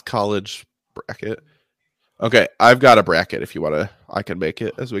women's college bracket. Okay, I've got a bracket. If you want to, I can make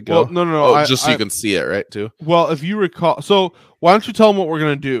it as we go. Well, no. Just so you can see it, right? Too. Well, if you recall, so why don't you tell them what we're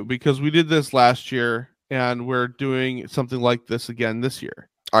gonna do, because we did this last year and we're doing something like this again this year.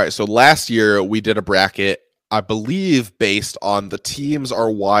 All right. So last year we did a bracket, I believe, based on the teams our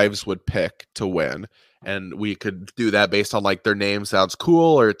wives would pick to win. And we could do that based on like their name sounds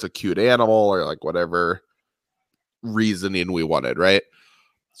cool, or it's a cute animal, or like whatever reasoning we wanted, right?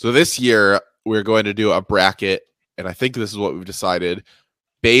 So this year we're going to do a bracket, and I think this is what we've decided,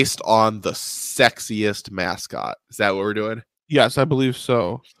 based on the sexiest mascot. Is that what we're doing? Yes, I believe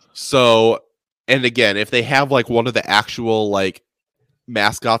so. So, and again, if they have like one of the actual like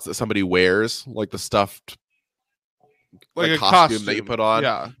mascots that somebody wears, like the stuffed like a costume that you put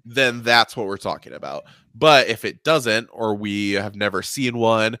on, then that's what we're talking about. But if it doesn't, or we have never seen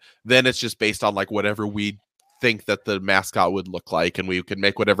one, then it's just based on like whatever we think that the mascot would look like, and we can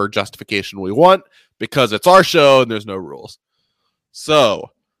make whatever justification we want because it's our show and there's no rules.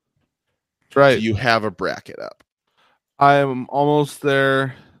 So, right, do you have a bracket up? I am almost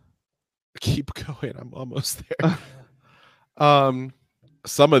there. Keep going. I'm almost there.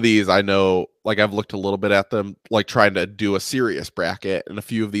 Some of these I know, like I've looked a little bit at them, like trying to do a serious bracket, and a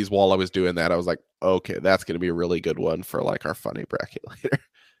few of these while I was doing that, I was like, okay, that's going to be a really good one for like our funny bracket later.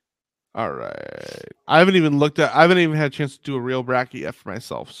 All right. I haven't even had a chance to do a real bracket yet for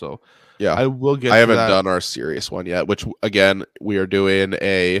myself. So yeah, I will get. I haven't done our serious one yet, which again, we're doing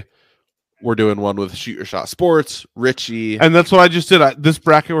one with Shoot Your Shot Sports, Richie. And that's what I just did. This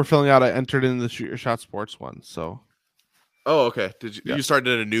bracket we're filling out, I entered in the Shoot Your Shot Sports one. So. Oh, okay. Did you, you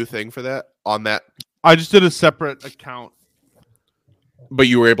started a new thing for that on that? I just did a separate account. But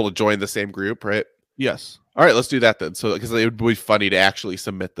you were able to join the same group, right? Yes. All right, let's do that then. So, because it would be funny to actually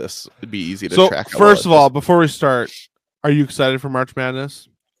submit this. It'd be easy to track. So, first of all, before we start, are you excited for March Madness?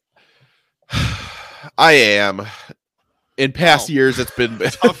 I am. In past years, it's been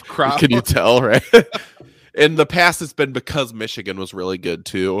tough crowd. Can you tell, right? In the past, it's been because Michigan was really good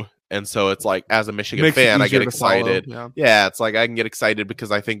too. And so it's like, as a Michigan fan, I get excited. Yeah, it's like I can get excited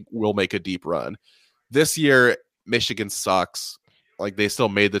because I think we'll make a deep run. This year, Michigan sucks. Like they still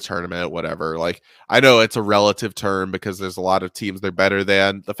made the tournament, whatever. Like I know it's a relative term because there's a lot of teams they're better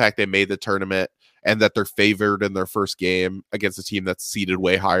than. The fact they made the tournament and that they're favored in their first game against a team that's seeded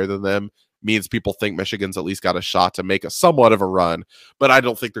way higher than them means people think Michigan's at least got a shot to make a somewhat of a run. But I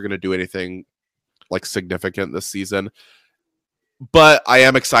don't think they're going to do anything like significant this season. But I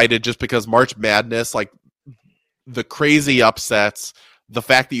am excited just because March Madness, like the crazy upsets, the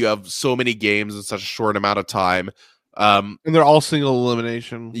fact that you have so many games in such a short amount of time. And they're all single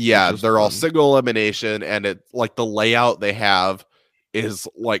elimination. Yeah, they're all single elimination, and it like the layout they have is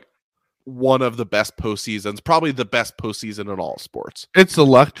like one of the best postseasons, probably the best postseason in all sports. It's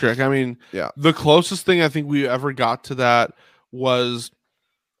electric. I mean, yeah, the closest thing I think we ever got to that was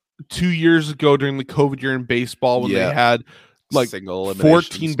 2 years ago during the COVID year in baseball when they had like single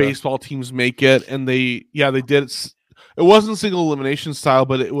 14 baseball teams make it, and they did it. It wasn't single elimination style,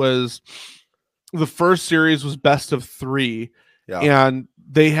 but it was the first series was best of 3, and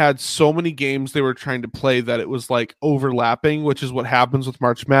they had so many games they were trying to play that it was like overlapping, which is what happens with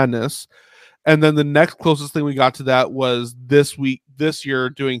March Madness. And then the next closest thing we got to that was this year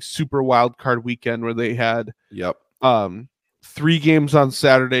doing Super Wild Card Weekend, where they had 3 games on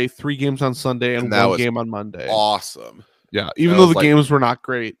Saturday, 3 games on Sunday, and 1 game on Monday. Awesome. Yeah, even though the games were not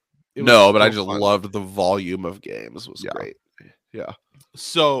great. But I just loved the volume of games. Was great. Yeah.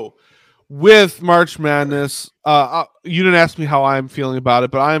 So with March Madness, you didn't ask me how I'm feeling about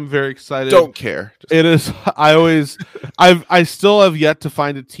it, but I'm very excited. Don't care. It is. I still have yet to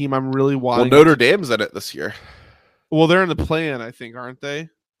find a team I'm really wanting. Well, Notre Dame's in it this year. Well, they're in the play-in, I think, aren't they?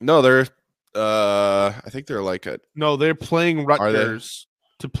 No, they're. I think they're like a. No, they're playing Rutgers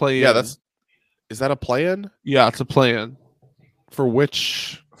to play in. Yeah, is that a play-in? Yeah, it's a play-in. For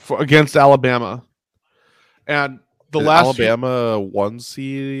which? Against Alabama. And the last Alabama 1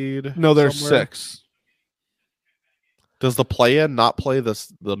 seed? No, they're somewhere? 6. Does the play-in not play the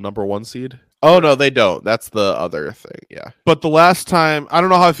number 1 seed? Oh, no, they don't. That's the other thing, yeah. But the last time, I don't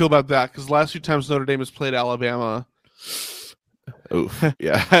know how I feel about that, because the last 2 times Notre Dame has played Alabama, oof,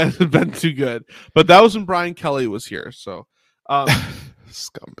 yeah, hasn't been too good. But that was when Brian Kelly was here, so.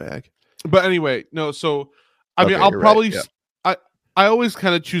 Scumbag. But anyway, no, so, I mean, I'll probably... Right, yeah. I always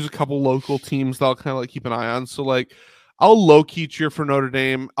kind of choose a couple local teams that I'll kind of like keep an eye on. So like I'll low-key cheer for Notre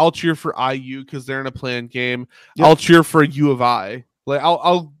Dame. I'll cheer for IU because they're in a play-in game. Yep. I'll cheer for U of I. Like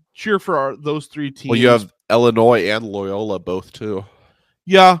I'll cheer for those 3 teams. Well, you have Illinois and Loyola both too.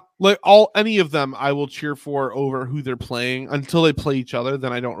 Yeah, like any of them I will cheer for over who they're playing until they play each other.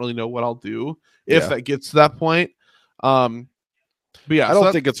 Then I don't really know what I'll do if that gets to that point. But yeah, I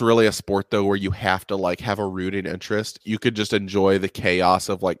don't think it's really a sport though where you have to like have a rooting interest. You could just enjoy the chaos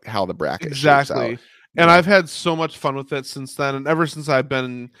of like how the bracket shapes out. And I've had so much fun with it since then, and ever since I've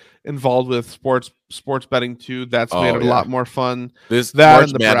been involved with sports betting too, that's made it a lot more fun. This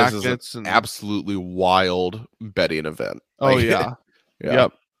March Madness is an absolutely wild betting event. Oh yeah.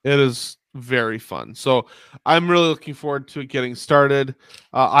 Yep, it is very fun. So I'm really looking forward to it getting started.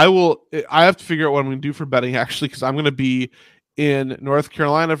 I have to figure out what I'm going to do for betting actually, because I'm going to be in North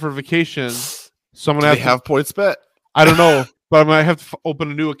Carolina for vacation. So I'm going to have points bet. I don't know, but I might have to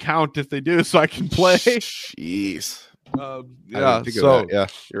open a new account if they do, so I can play. Jeez. Yeah. So yeah,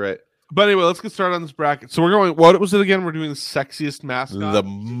 you're right. But anyway, let's get started on this bracket. So we're going. What was it again? We're doing the sexiest mascot, the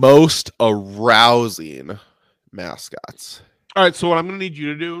most arousing mascots. All right. So what I'm going to need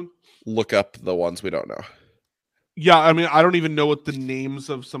you to do: look up the ones we don't know. Yeah, I mean, I don't even know what the names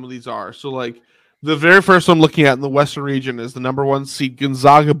of some of these are. So like. The very first one I'm looking at in the Western region is the number 1 seed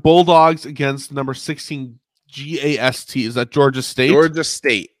Gonzaga Bulldogs against the number 16 GAST. Is that Georgia State? Georgia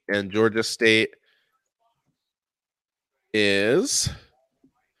State. And Georgia State is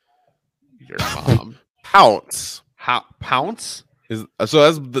your mom. Pounce. Pounce?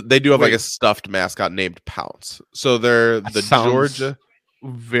 They do have like a stuffed mascot named Pounce. So they're the Georgia.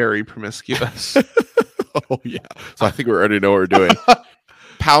 Very promiscuous. Oh yeah. So I think we already know what we're doing.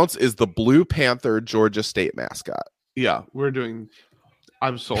 Pounce is the Blue Panther Georgia State mascot. Yeah, we're doing.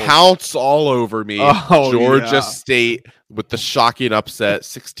 I'm sold. Pounce all over me. Oh, Georgia State with the shocking upset,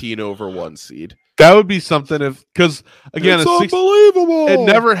 16 over 1 seed. That would be something because again, it's unbelievable. It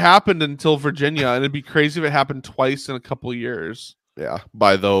never happened until Virginia, and it'd be crazy if it happened twice in a couple years. Yeah,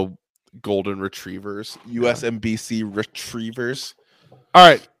 by the Golden Retrievers, USMBC Retrievers. All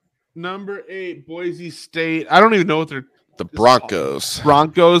right, number 8, Boise State. I don't even know what they're. The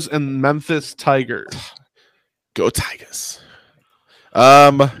Broncos and Memphis Tigers. Go Tigers.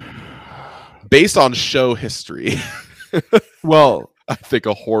 Based on show history, well, I think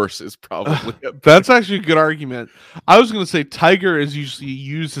a horse is probably that's actually a good argument. I was going to say tiger is usually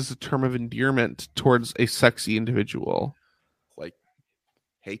used as a term of endearment towards a sexy individual. Like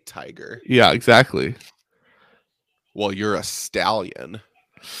Hey, Tiger. Yeah, exactly. Well, you're a stallion.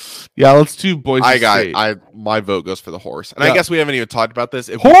 Yeah, let's do Boise State. My vote goes for the horse. And Yeah. I guess we haven't even talked about this.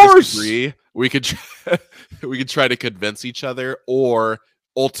 If Horse! we disagree, we could we could try to convince each other, or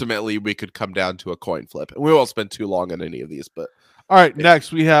ultimately we could come down to a coin flip. And we won't spend too long on any of these, but All right,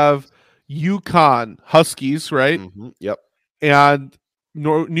 next we have UConn Huskies, right? Yep. And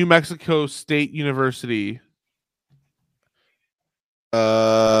New Mexico State University.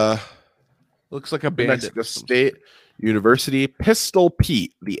 Looks like a New bandit. Mexico State University, Pistol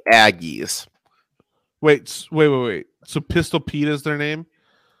Pete, the Aggies. Wait. So Pistol Pete is their name?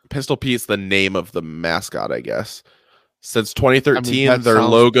 Pistol Pete's the name of the mascot, I guess. Since 2013, that their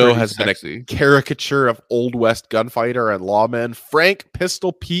sounds logo pretty has sexy. been a caricature of Old West gunfighter and lawman Frank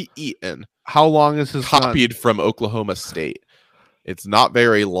Pistol Pete Eaton, How long is his gun? copied from Oklahoma State. It's not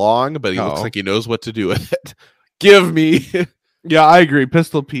very long, but he looks No. like he knows what to do with it. Give me Yeah, I agree.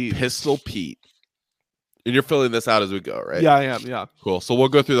 Pistol Pete. Pistol Pete. And you're filling this out as we go, right? Yeah, I am. Yeah. Cool. So we'll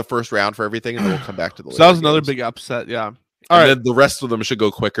go through the first round for everything, and then we'll come back to the So that was later another games. big upset. Yeah. All And right. then the rest of them should go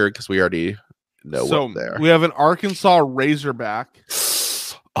quicker because we already know So what there. we have an Arkansas Razorback.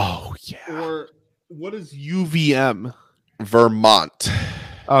 Oh, yeah. Or what is UVM? Vermont.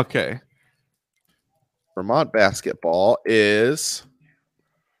 Okay. Vermont basketball is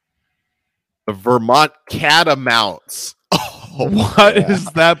the Vermont Catamounts. Oh, What is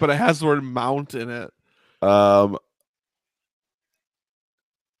that? But it has the word mount in it.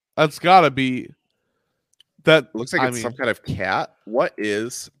 That's gotta be that. Looks like I it's mean, some kind of cat. What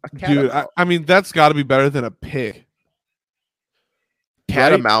is a dude. catamount? I mean, that's gotta be better than a pig.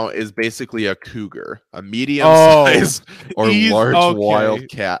 Catamount is basically a cougar, a Oh, medium-sized or large okay. wild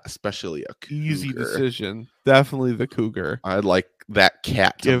cat, especially a cougar. Easy decision. Definitely the cougar. I'd like that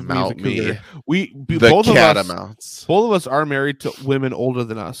cat to Give me mount the me. cougar. The Both of us. catamounts. Both of us are married to women older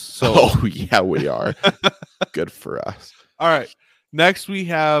than us. So, Oh yeah, we are. Good for us. all right. Next, we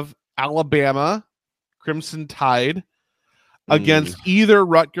have Alabama Crimson Tide against either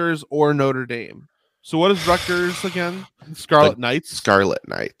Rutgers or Notre Dame. So, what is Rutgers again? Scarlet Knights Scarlet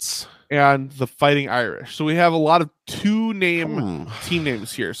Knights. and the Fighting Irish. So, we have a lot of team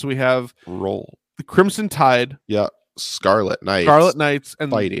names here. So, we have Roll. the Crimson Tide, Yeah. Scarlet Knights. Scarlet Knights,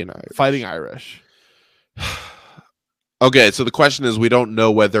 and Fighting Irish. Irish. Okay, so the question is, we don't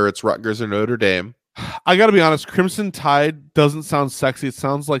know whether it's Rutgers or Notre Dame. I got to be honest, Crimson Tide doesn't sound sexy. It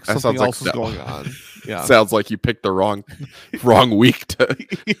sounds like That something sounds like else is no. going on. Yeah. Sounds like you picked the wrong week to.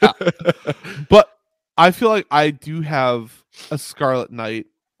 Yeah. But I feel like I do have a Scarlet Knight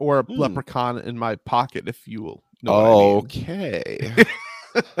or a leprechaun in my pocket, if you will know what I mean. Okay.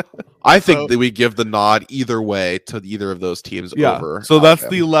 I think that we give the nod either way to either of those teams Yeah. over. So that's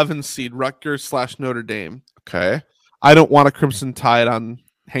Alabama. the 11 seed, Rutgers / Notre Dame. Okay. I don't want a Crimson Tide on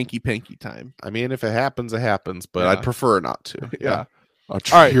hanky panky time. I mean, if it happens, it happens, but Yeah. I'd prefer not to. Yeah. All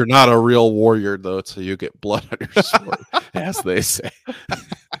right. You're not a real warrior, though, until you get blood on your sword, as they say.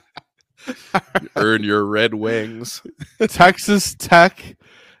 You earn your red wings. Texas Tech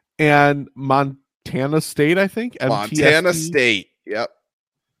and Montana State, I think. Montana MTST. State. Yep.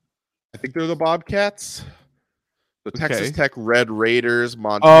 I think they're the Bobcats. The Texas Okay. Tech Red Raiders,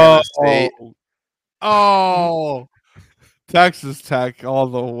 Montana State. Oh, Texas Tech all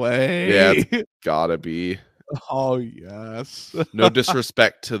the way. Yeah, it's gotta be. Oh, yes. No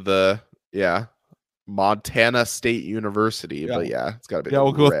disrespect to the Montana State University, but it's gotta be. Yeah, the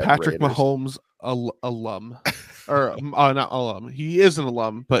we'll go with Red Patrick Raiders. Mahomes alum. Or not alum. He is an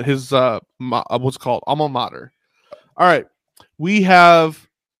alum, but his what's it called alma mater. All right. We have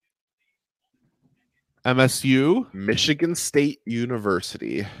MSU Michigan State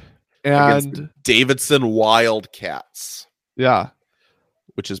University and against Davidson Wildcats, yeah.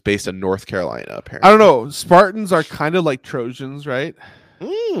 which is based in North Carolina, apparently. I don't know. Spartans are kind of like Trojans, right?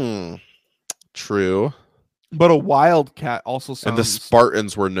 True. But a Wildcat also sounds. And the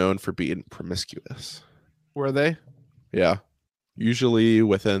Spartans were known for being promiscuous. Were they? Yeah. Usually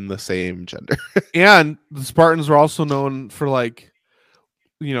within the same gender. And the Spartans were also known for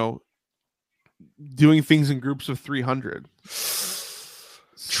doing things in groups of 300.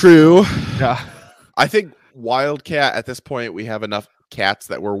 True. Yeah. I think Wildcat, at this point, we have enough cats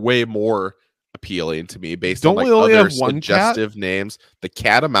that were way more appealing to me based Don't on we only other have one cat? suggestive names. The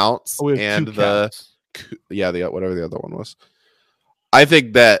Catamounts Oh, we have and two the cats. whatever the other one was. I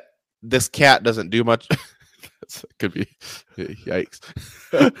think that this cat doesn't do much. Could be yikes.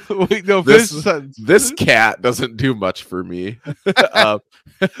 Wait, no, This cat doesn't do much for me.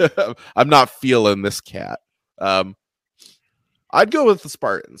 I'm not feeling this cat. I'd go with the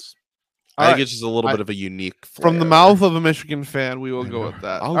Spartans. I think right. it's just a little bit of a unique From the flair. mouth of a Michigan fan, we will go with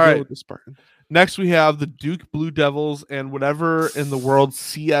that. I'll All go right. with the Spartan. Next, we have the Duke Blue Devils and whatever in the world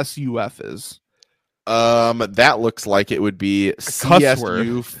CSUF is. That looks like it would be cuss word.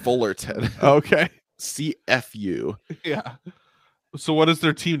 CSU Fullerton. Okay. CFU. Yeah. So what is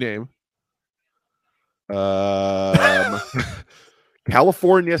their team name?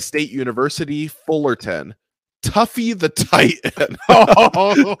 California State University Fullerton. Tuffy the Titan.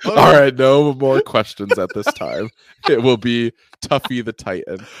 Oh, All right, no more questions at this time. It will be Tuffy the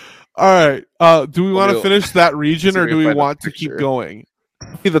Titan. All right. Do we want to finish that region, see or if do I we find a want to keep picture. going?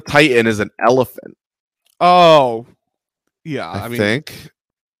 Tuffy the Titan is an elephant. Oh, yeah. I mean, think.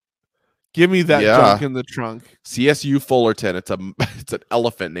 give me that Yeah. junk in the trunk. CSU Fullerton. It's an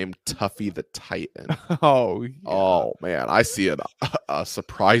elephant named Tuffy the Titan. Oh, yeah. Oh man, I see a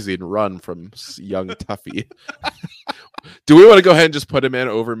surprising run from young Tuffy. Do we want to go ahead and just put him in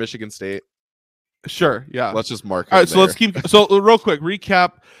over Michigan State? Sure. Yeah. Let's just mark. All him right, so let's there. keep. So real quick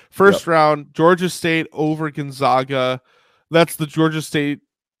recap: first round, Georgia State over Gonzaga. That's the Georgia State.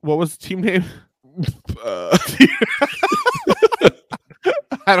 What was the team name?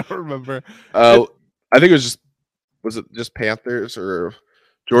 I don't remember. I think it was it just Panthers or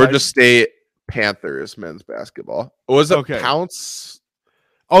Georgia State Panthers men's basketball? Or was it Okay. Pounce?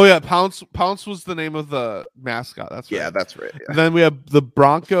 Oh yeah, Pounce. Pounce was the name of the mascot. That's right. Yeah, that's right. Yeah. Then we have the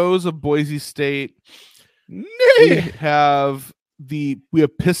Broncos of Boise State. We have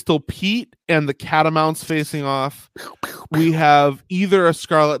Pistol Pete and the Catamounts facing off. We have either a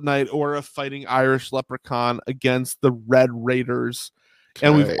Scarlet Knight or a Fighting Irish Leprechaun against the Red Raiders.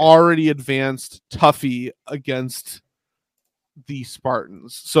 And we've Okay. already advanced Tuffy against the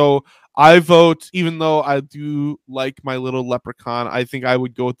Spartans. So I vote, even though I do like my little leprechaun, I think I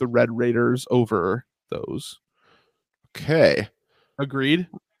would go with the Red Raiders over those. Okay. Agreed?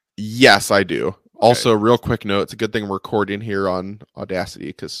 Yes, I do. Also, real quick note: it's a good thing we're recording here on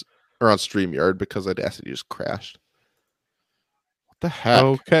Audacity or on StreamYard because Audacity just crashed. What the heck?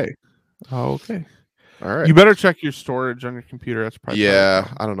 Okay. All right. You better check your storage on your computer. That's probably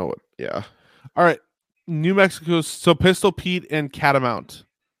Yeah, I don't know what. Yeah. All right. New Mexico. So Pistol Pete and Catamount.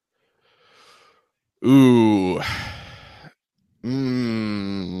 Ooh.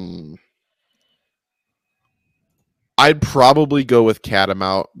 I'd probably go with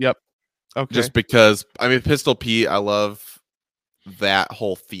Catamount. Yep. Okay. Just because, I mean, Pistol Pete, I love that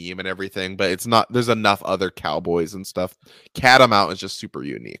whole theme and everything, but it's not, there's enough other cowboys and stuff. Catamount is just super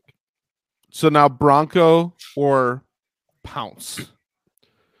unique. So now Bronco or Pounce?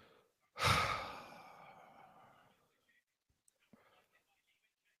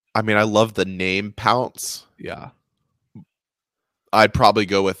 I mean, I love the name Pounce. Yeah. I'd probably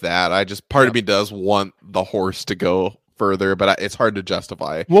go with that. Part of me does want the horse to go further, but it's hard to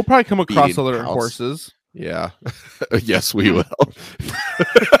justify. We'll probably come across beating other Pounce. horses. Yeah. Yes, we will.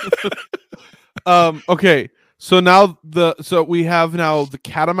 Okay. So we have now the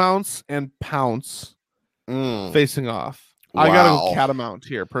Catamounts and Pounce facing off. I gotta go Catamount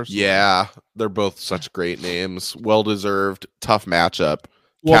here personally. Yeah, they're both such great names. Well deserved. Tough matchup.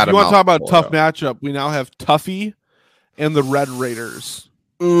 Well, if you want to talk about Catamount. tough matchup, we now have Tuffy and the Red Raiders.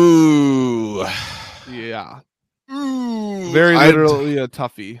 Ooh. Yeah. Ooh. Very literally a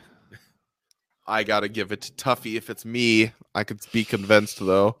toughie. I gotta give it to Tuffy if it's me. I could be convinced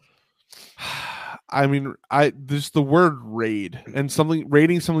though. I mean, there's the word raid and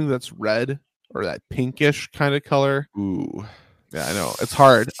raiding something that's red or that pinkish kind of color. Ooh. Yeah, I know. It's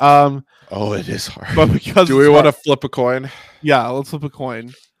hard. Oh, it is hard. But because Do we want to flip a coin? Yeah, let's flip a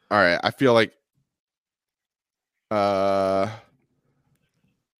coin. All right. I feel like all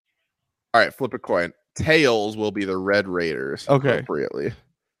right, flip a coin. Tails will be the Red Raiders appropriately.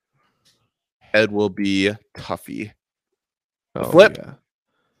 Head will be Tuffy. Flip. Yeah.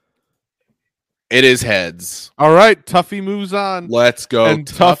 It is heads. All right, Tuffy moves on. Let's go. And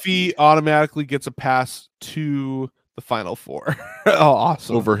Tuffy automatically gets a pass to the Final Four. Oh,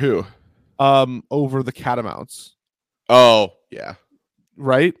 awesome. Over who? Over the Catamounts. Oh, yeah.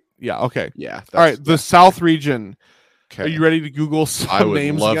 Right? Yeah, okay. Yeah. All right, the South region. Okay. Are you ready to Google some I would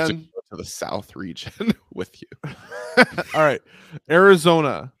names love again? to go to the South region with you. All right.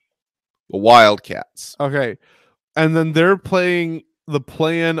 Arizona. The Wildcats. Okay. And then they're playing the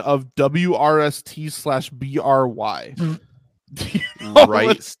plan of WRST/BRY.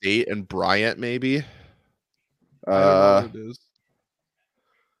 Wright State and Bryant, maybe. I don't know what it is.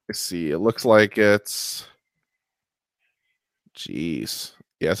 Let's see. It looks like it's. Jeez.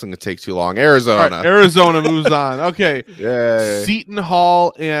 Yeah, it's going to take too long. Arizona. All right, Arizona moves on. Okay. Yay. Seton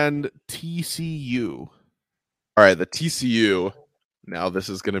Hall and TCU. All right, the TCU Now this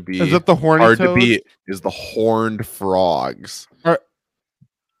is going to be Is that the horny hard to toads? beat. Is the horned frogs?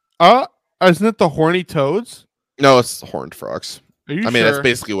 Isn't it the horny toads? No, it's the horned frogs. Are you I mean, sure? that's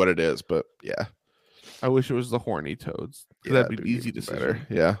basically what it is. But yeah, I wish it was the horny toads. yeah, That'd be it'd an easy even decision.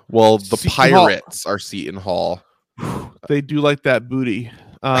 Yeah. Well, the Seton Hall. Pirates are Seton Hall. They do like that booty.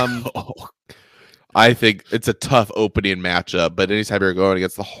 I think it's a tough opening matchup, but anytime you're going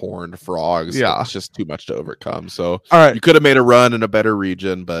against the horned frogs, Yeah. it's just too much to overcome. So All right, you could have made a run in a better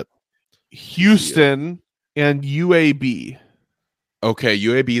region, but Houston and UAB. okay,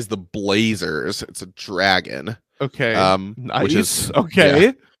 UAB is the Blazers. It's a dragon. Okay, Which nice. is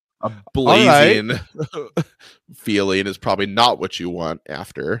Okay, a blazing feeling is probably not what you want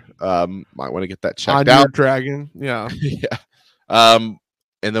after. Might want to get that checked on your out. dragon. Yeah. Yeah.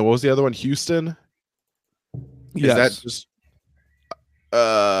 And then what was the other one? Houston? Is Yes. that just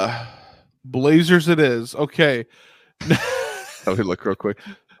Blazers? It is. Okay. let me look real quick.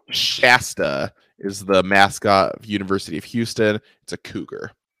 Shasta is the mascot of University of Houston. It's a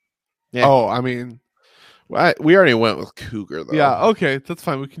cougar. Yeah. Oh, I mean, We already went with cougar though. yeah. Okay, that's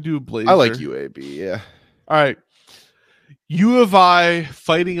fine. We can do a Blazer. I like UAB. Yeah. All right. U of I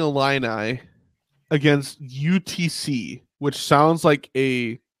Fighting Illini against UTC, which sounds like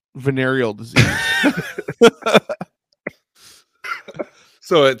a venereal disease.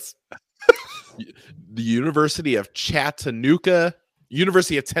 So it's the University of Chattanooga,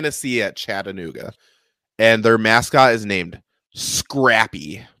 University of Tennessee at Chattanooga, and their mascot is named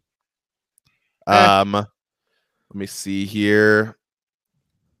Scrappy. Let me see here.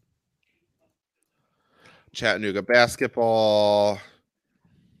 Chattanooga basketball.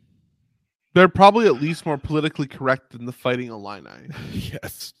 They're probably at least more politically correct than the Fighting Illini.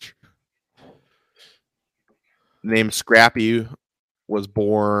 Yes. Named Scrappy was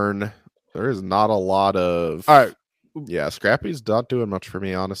born. There is not a lot of. All right. Yeah, Scrappy's not doing much for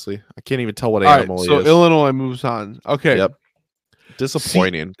me, honestly. I can't even tell what All right. animal So he is. Illinois moves on. Okay. Yep.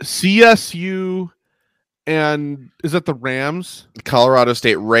 Disappointing. CSU and is that the Rams? Colorado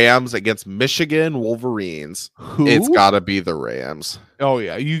State Rams against Michigan Wolverines. Who? It's got to be the Rams. Oh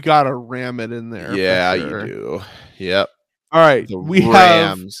yeah, you gotta ram it in there. for Yeah, sure. you do. Yep. All right, The we have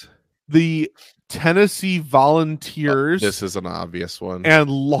Rams. the Tennessee Volunteers This is an obvious one. and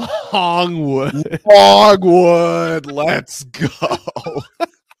Longwood. Longwood. Let's go.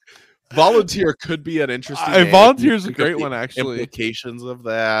 Volunteer could be an interesting. name. Volunteer is a Think of great the one, actually. Implications of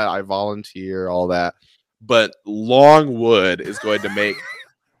that. I volunteer, all that. But Longwood is going to make.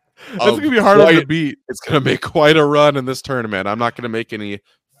 That's gonna be harder to beat. It's going to make quite a run in this tournament. I'm not going to make any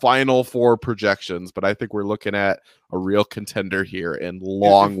Final Four projections, but I think we're looking at a real contender here in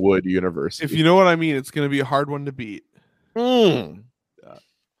Longwood University. If you know what I mean, it's gonna be a hard one to beat.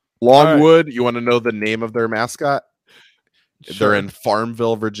 Longwood, you want to know the name of their mascot? Sure. They're in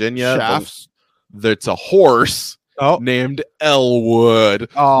Farmville, Virginia. Shafts. It's a horse Oh, named Elwood.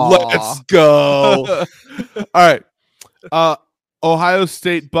 Aw. Let's go. All right. Ohio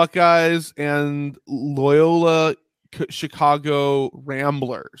State Buckeyes and Loyola Chicago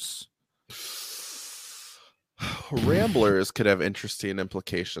Ramblers. Ramblers could have interesting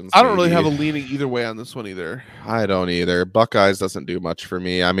implications. I don't really have a maybe. leaning either way on this one either. I don't either. Buckeyes doesn't do much for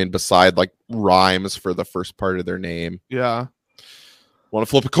me. I mean, beside like rhymes for the first part of their name. Yeah. Want to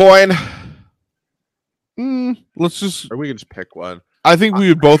flip a coin? Let's just. Or we can just pick one. I think we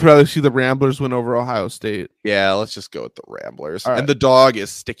would both rather see the Ramblers win over Ohio State. Yeah, let's just go with the Ramblers. All right. And the dog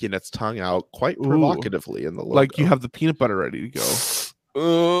is sticking its tongue out quite Ooh. provocatively in the logo. Like you have the peanut butter ready to go.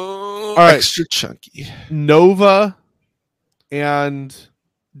 All right. extra chunky. Nova and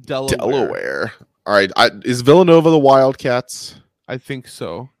Delaware. All right. Is Villanova the Wildcats? I think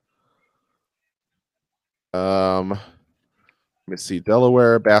so. Let me see.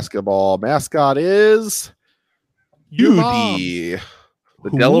 Delaware basketball mascot is UD. The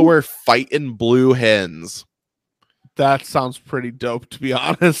Who? Delaware Fightin' Blue Hens. That sounds pretty dope, to be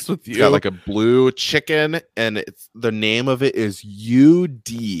honest with you. It's got like a blue chicken, and it's the name of it is UD.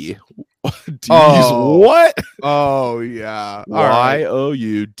 D's Oh. what? Oh yeah. All right.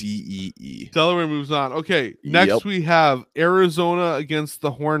 Youdee. Delaware moves on. Okay, next Yep. we have Arizona against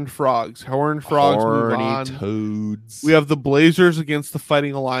the Horned Frogs. Horned Frogs move Horny on. toads. We have the Blazers against the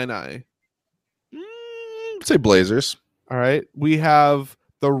Fighting Illini. Say Blazers. All right. We have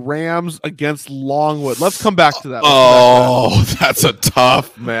the Rams against Longwood. Let's come back to that. Oh, that's a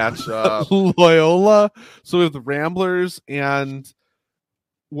tough matchup. Loyola. So we have the Ramblers and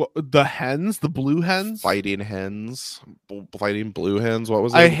the Hens, the Blue Hens. Fighting hens. Fighting blue hens. What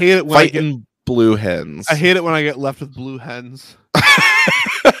was it? I hate it when Fighting blue hens. I hate it when I get left with Blue Hens.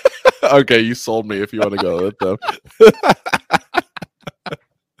 Okay, you sold me if you want to go with them.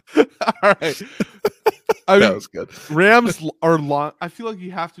 All right. I That mean, was good. Rams are long. I feel like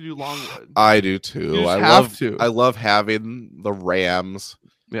you have to do Longwood. I do too. You just I have love to. I love having the Rams.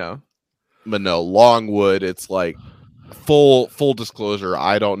 Yeah. But no, Longwood, it's like full disclosure.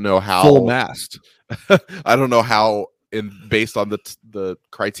 I don't know how Full mast. I don't know how based on the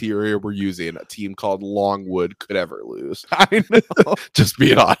criteria we're using, a team called Longwood could ever lose. I know. Just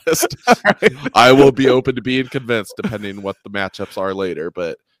being honest. I will be open to being convinced depending what the matchups are later,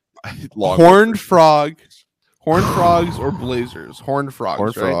 but Longwood Horned Frogs or Blazers. Horned Frogs.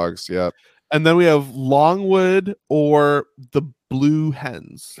 Horned right? Frogs, yep. And then we have Longwood or the Blue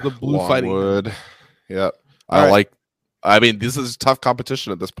Hens, the Blue Fighting Hens. Longwood. Yep. All right. I mean, this is tough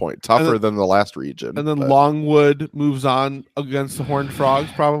competition at this point, tougher than the last region. And then but Longwood moves on against the Horned Frogs,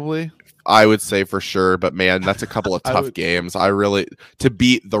 probably. I would say for sure, but man, that's a couple of tough games. I really to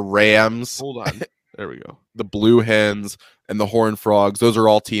beat the Rams. Hold on. There we go. The Blue Hens and the Horned Frogs. Those are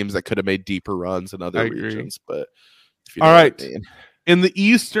all teams that could have made deeper runs in I other agree. regions. But if you know All what I right. mean. In the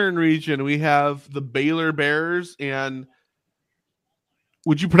Eastern region, we have the Baylor Bears and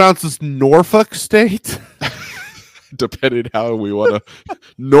would you pronounce this Norfolk State? Depending how we want to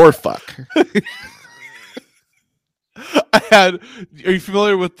Norfolk. Are you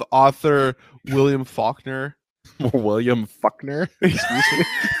familiar with the author William Faulkner? William Faulkner.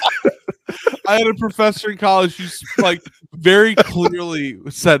 I had a professor in college who like very clearly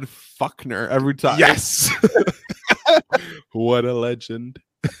said Faulkner every time. Yes. What a legend.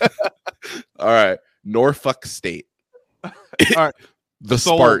 All right. Norfolk State. All right. The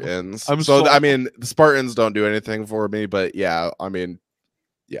Sold. Spartans. I'm so sold. I mean, the Spartans don't do anything for me, but yeah, I mean,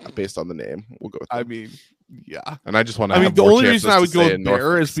 yeah, based on the name, we'll go with them. I mean, yeah. And I just want to. I mean, have the more only chances reason I to would go say with Bear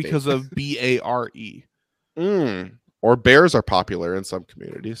Norfolk is State. because of BARE. Or bears are popular in some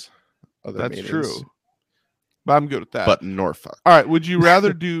communities. Other That's meanings, true. But I'm good with that. But Norfolk. All right. Would you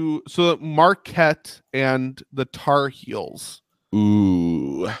rather do so Marquette and the Tar Heels?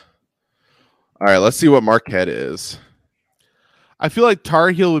 Ooh. All right, let's see what Marquette is. I feel like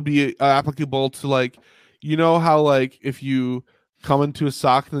Tar Heel would be applicable to like, you know how like if you come into a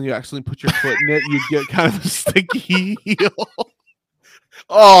sock and then you accidentally put your foot in it, you get kind of a sticky heel.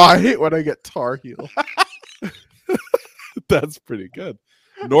 Oh, I hate when I get Tar Heel. That's pretty good.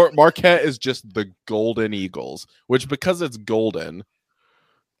 Marquette is just the Golden Eagles, which because it's golden,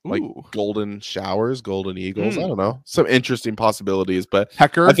 like Ooh. golden showers, golden eagles. I don't know. Some interesting possibilities, but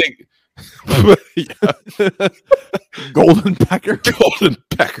Pecker. I think Golden Pecker. golden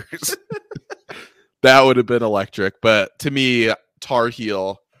peckers. That would have been electric. But to me, Tar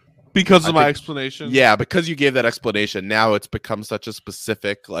Heel, Because of I my think- explanation. yeah, because you gave that explanation, now it's become such a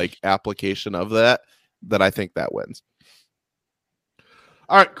specific like application of that I think that wins.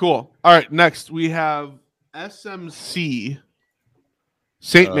 All right, cool. All right, next we have SMC,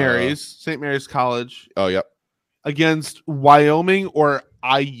 St. Mary's College Oh, yep. against Wyoming or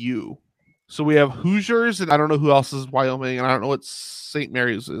IU. So we have Hoosiers, and I don't know who else is Wyoming, and I don't know what St.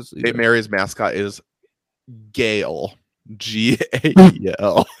 Mary's is. either. St. Mary's mascot is Gale.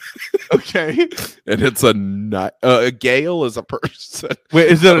 Gale. Okay. And it's a nut. A Gale is a person. Wait,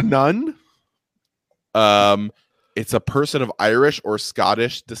 is it a nun? It's a person of Irish or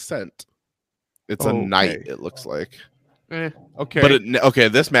Scottish descent. It's a knight, it looks like. Okay.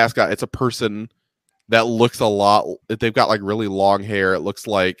 But this mascot, it's a person that looks a lot. They've got like really long hair. It looks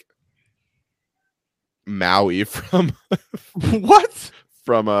like Maui from what?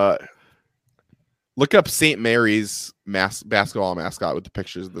 Look up St. Mary's basketball mascot with the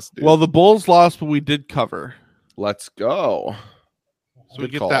pictures of this dude. Well, the Bulls lost, but we did cover. Let's go. So we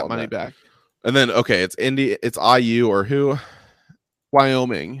Good get call that on money that. back. And then it's it's IU or who?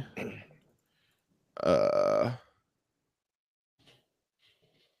 Wyoming.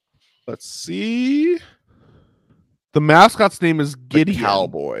 Let's see. The mascot's name is The Gideon.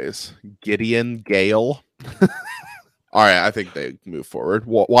 Cowboys. Gideon Gale. All right, I think they move forward.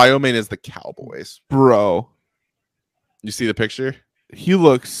 Wyoming is the Cowboys. Bro, You see the picture? he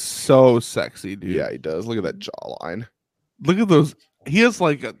looks so sexy, dude. Yeah, he does. Look at that jawline. Look at those. He has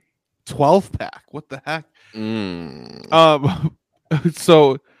like a 12 pack. What the heck?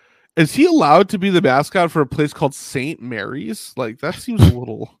 So is he allowed to be the mascot for a place called St. Mary's? Like that seems a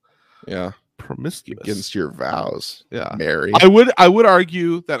little Yeah, promiscuous. against your vows. Yeah. Mary. I would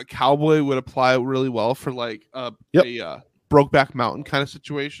argue that a cowboy would apply really well for like a Brokeback Mountain kind of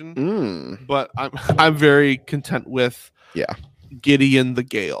situation. But I'm very content with Gideon the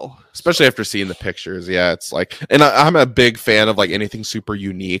Gale. Especially after seeing the pictures. Yeah, it's like, and I'm a big fan of like anything super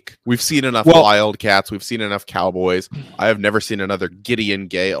unique. We've seen enough Wildcats. We've seen enough Cowboys. I have never seen another Gideon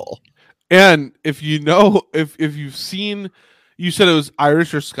Gale. And if you know, if you've seen, You said it was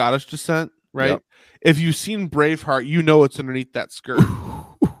Irish or Scottish descent, right? Yep. If you've seen Braveheart, you know it's underneath that skirt.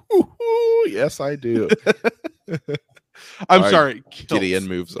 Yes, I do. I'm All right, sorry. Gideon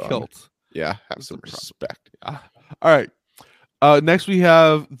moves on. Kilt. Yeah, have some respect. All right. Next we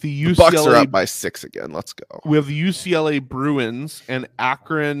have the UCLA. Bucks are up by 6 again. Let's go. We have the UCLA Bruins and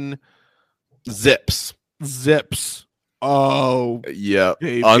Akron Zips. Zips. Oh, Yep.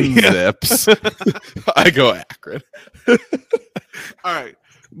 baby. Unzips. I go Akron. All right.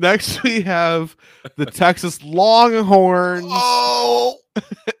 Next we have the Texas Longhorns Oh.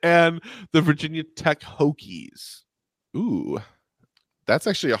 and the Virginia Tech Hokies. Ooh. That's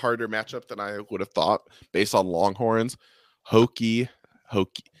actually a harder matchup than I would have thought based on Longhorns. Hokey,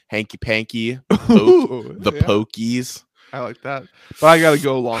 hanky panky, Ooh, the yeah, Pokies. I like that. But I got to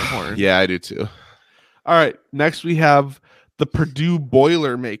go Longhorn. Yeah, I do too. All right. Next we have the Purdue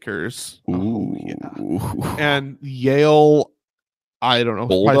Boilermakers. Ooh. Yeah. And Yale, I don't know.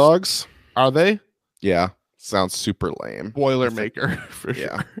 Bulldogs? Are they? Yeah. Sounds super lame. Boilermaker for sure.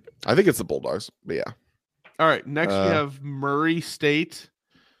 Yeah. I think it's the Bulldogs, but yeah. All right. Next we have Murray State.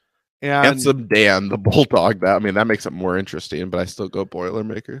 Handsome Dan, the Bulldog. That makes it more interesting, but I still go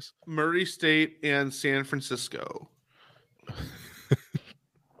Boilermakers. Murray State and San Francisco.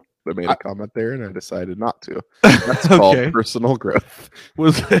 I made a comment there and I decided not to. That's called personal growth.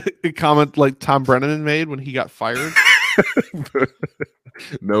 Was it a comment like Tom Brennan made when he got fired?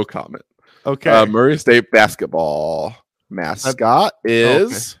 No comment. Okay. Murray State basketball mascot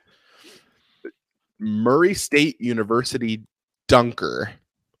is Murray State University Dunker.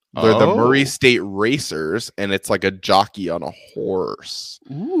 They're the Murray State Racers, and it's like a jockey on a horse.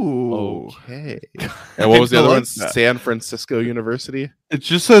 Ooh. Okay. And what was the other one? San Francisco University? It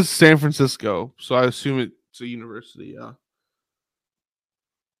just says San Francisco, so I assume it's a university, yeah.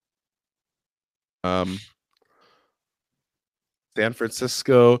 San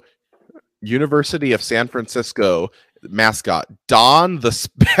Francisco, University of San Francisco mascot, Don the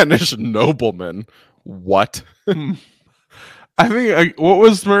Spanish Nobleman. What? I think, what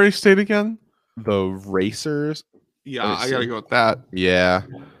was Murray State again? The Racers? Yeah, I gotta go with that. Yeah.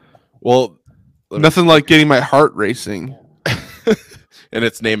 Well, nothing like getting my heart racing. And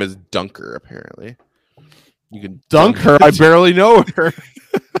its name is Dunker, apparently. You can dunk her. I barely know her.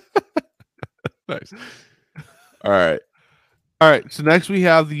 Nice. All right. So next we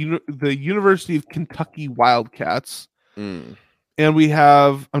have the University of Kentucky Wildcats. And we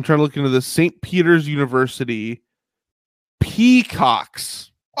have, I'm trying to look into this, St. Peter's University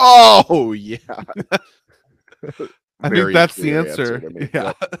Peacocks. Oh, yeah. I think that's the answer.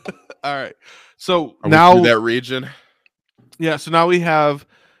 Yeah. All right. So Are now we through that region. Yeah. So now we have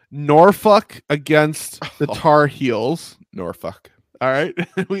Norfolk against the Tar Heels. Norfolk. All right.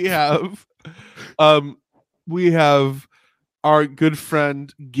 we have our good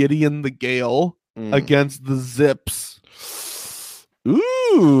friend Gideon the Gale against the Zips.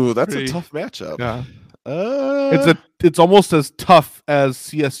 Ooh, that's a tough matchup. Yeah. It's almost as tough as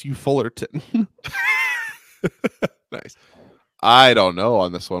CSU Fullerton. Nice. I don't know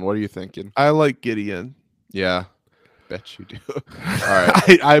on this one. What are you thinking? I like Gideon. Yeah, bet you do. All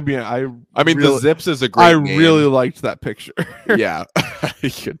right. I mean, really, the Zips is a great. name. Really liked that picture. Yeah,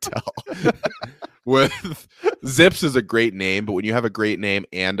 you could tell. With Zips is a great name, but when you have a great name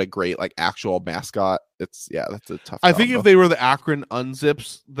and a great actual mascot, that's a tough. I think if they were the Akron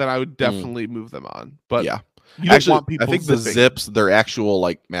Unzips, then I would definitely move them on. But yeah, you don't want people. I think zipping. the Zips, their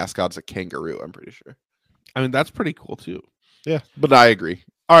actual mascot's a kangaroo. I'm pretty sure. I mean, that's pretty cool too. Yeah, but I agree.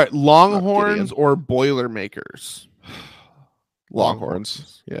 All right, Longhorns or Boilermakers?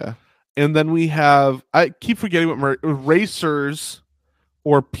 Longhorns. Yeah. And then we have, I keep forgetting what Racers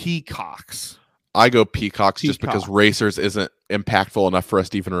or Peacocks. I go Peacocks just because Racers isn't impactful enough for us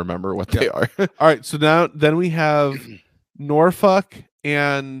to even remember what they are. All right, so then we have Norfolk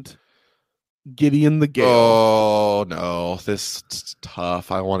and Gideon the Gale. Oh no, this is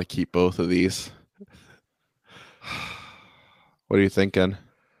tough. I want to keep both of these. What are you thinking?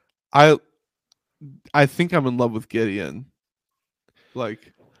 I think I'm in love with Gideon.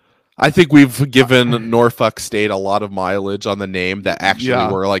 I think we've given Norfolk State a lot of mileage on the name that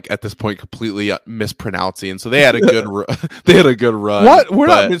actually were at this point completely mispronouncing. So they had a good run. What? We're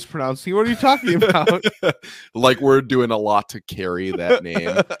not mispronouncing. What are you talking about? We're doing a lot to carry that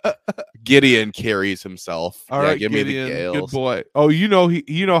name. Gideon carries himself. All right, give Gideon, me the Gales. good boy. Oh, you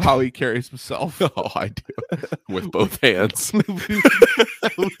know how he carries himself. Oh, I do. With both hands.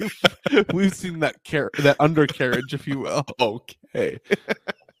 We've seen that undercarriage, if you will. Okay.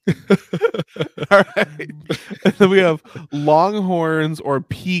 All right. And then we have Longhorns or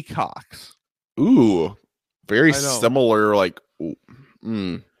Peacocks. Ooh, very similar Ooh.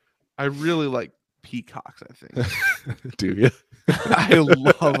 Mm. I really like peacocks, I think. Do you? I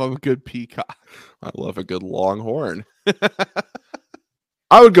love a good peacock. I love a good longhorn.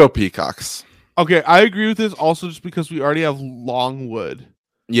 I would go peacocks. Okay, I agree with this also just because we already have longwood.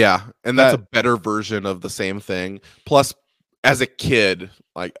 Yeah, and that's That- a better version of the same thing. Plus, as a kid,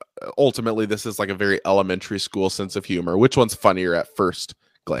 like ultimately, this is like a very elementary school sense of humor. Which one's funnier at first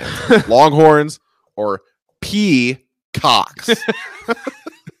glance, longhorns or peacocks?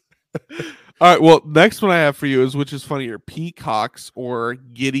 All right, well, next one I have for you is which is funnier, peacocks or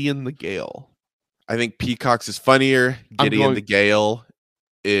Gideon the Gale? I think peacocks is funnier. I'm Gideon going- the Gale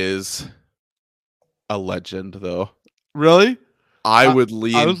is a legend, though. Really? I would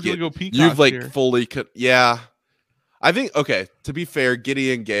lean. I was gonna go peacocks. You've like here. fully, yeah. I think okay. To be fair,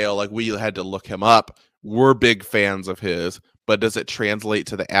 Gideon Gale, like we had to look him up. We're big fans of his, but does it translate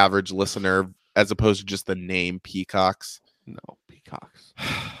to the average listener as opposed to just the name peacocks? No, peacocks.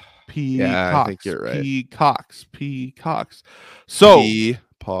 Yeah, I think you're right. Peacocks. So,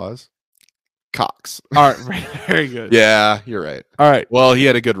 Pause. Cox. all right, very good. Yeah, you're right. All right, Well, he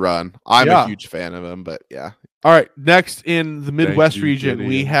had a good run. I'm Yeah. a huge fan of him, but yeah. all right. Next in the Midwest you, region, we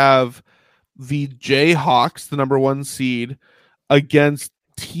Gideon. have the Jayhawks, the number 1 seed, against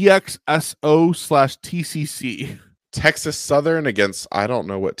TXSO/TCC. Texas Southern against I don't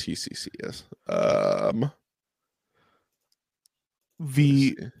know what TCC is.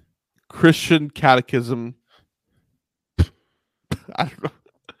 The Christian Catechism. I don't know.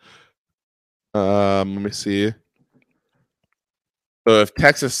 Let me see. So if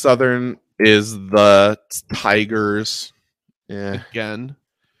Texas Southern is the Tigers, yeah, Again.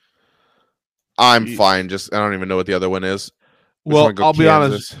 I'm Ye- fine. Just I don't even know what the other one is. Just Well, wanna go I'll be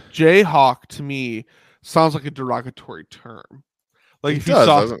Kansas. honest. Jayhawk to me sounds like a derogatory term. Like It if you does,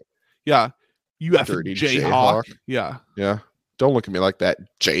 saw, doesn't yeah, you have Dirty Jayhawk. Jayhawk. Yeah, Yeah. Don't look at me like that,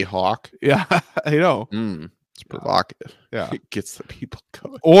 Jayhawk. yeah, I know. It's provocative. Yeah. It gets the people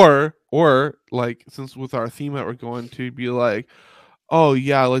going. Or like since with our theme that we're going to be like, oh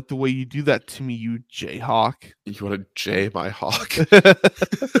yeah, I like the way you do that to me, you Jayhawk. You want to Jay my hawk?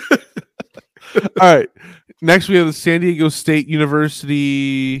 All right. Next we have the San Diego State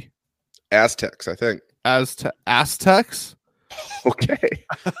University Aztecs, I think. Aztecs. Okay.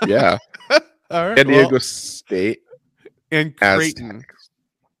 Yeah. All right. San Diego well, State. and Creighton. Aztecs.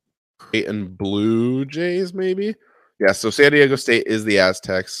 Creighton Blue Jays, maybe? Yeah, so San Diego State is the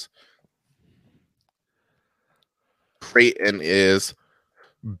Aztecs. Creighton is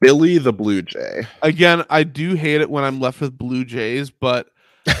Billy the Blue Jay. Again, I do hate it when I'm left with Blue Jays, but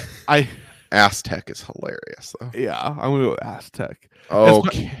I Aztec is hilarious, though. yeah, I'm gonna go with Aztec.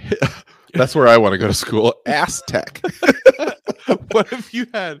 Okay. That's where I want to go to school. Aztec. What if you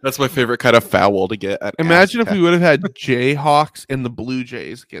had? That's my favorite kind of foul to get at. Imagine if Aztec. we would have had Jayhawks and the Blue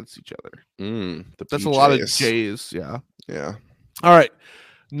Jays against each other. That's a lot of BJs. Jays. Yeah. Yeah. All right.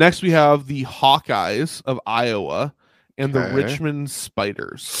 Next, we have the Hawkeyes of Iowa and the Okay. Richmond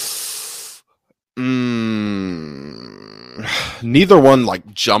Spiders. Neither one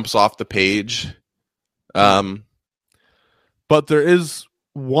like jumps off the page. But there is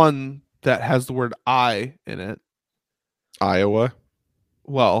one that has the word I in it. Iowa.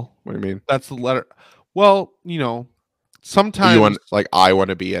 Well, What do you mean? that's the letter. Well, sometimes. You want like I want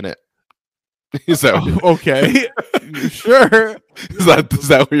to be in it? Is that Okay. Sure. is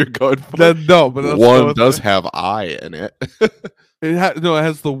that what you're going for? Then no, but let's go One with does it. have I in it. It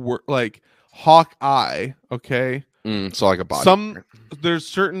has the word like Hawkeye. Okay. So like a body. There's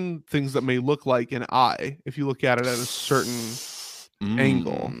certain things that may look like an eye if you look at it at a certain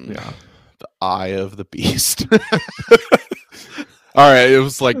angle. Yeah. The eye of the beast. All right, it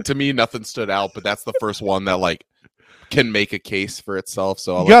was like to me nothing stood out, but that's the first one that like can make a case for itself.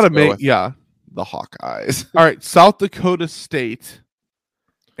 So You let's gotta go make with yeah. the Hawkeyes. All right, South Dakota State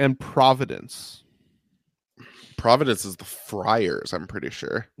and Providence. Providence is the Friars, I'm pretty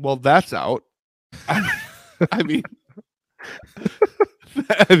sure. Well, that's out. I mean,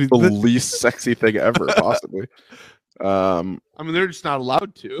 The least sexy thing ever, possibly. I mean, they're just not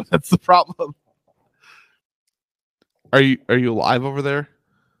allowed to. That's the problem. Are you alive over there?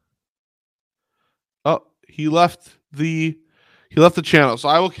 Oh, he left the channel. So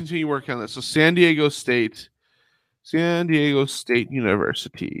I will continue working on this. So San Diego State University.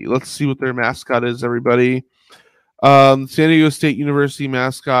 Let's see what their mascot is, everybody. San Diego State University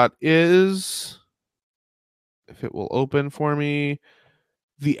mascot is, if it will open for me,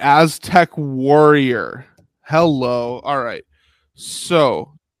 the Aztec Warrior. Hello. All right.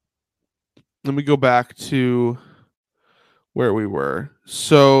 So let me go back to where we were.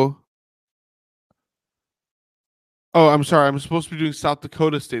 So Oh, I'm sorry. I'm supposed to be doing South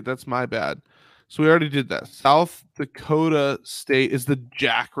Dakota State. That's my bad. So we already did that. South Dakota State is the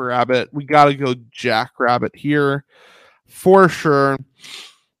Jackrabbit. We got to go Jackrabbit here for sure.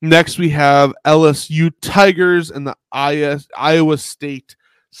 Next, we have LSU Tigers and the Iowa State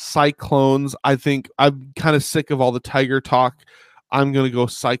Cyclones. I think I'm kind of sick of all the Tiger talk. I'm going to go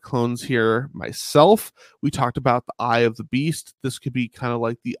Cyclones here myself. We talked about the Eye of the Beast. This could be kind of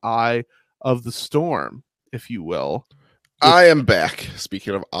like the Eye of the Storm, if you will. I am back.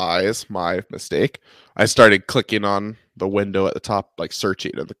 Speaking of eyes, my mistake. I started clicking on the window at the top, like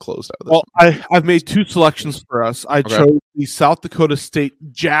searching, and the closed out. Well, I've made two selections for us. I chose the South Dakota State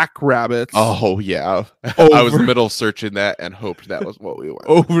Jackrabbits. Oh, yeah. I was in the middle of searching that and hoped that was what we went.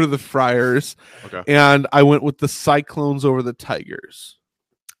 Over the Friars. Okay. And I went with the Cyclones over the Tigers.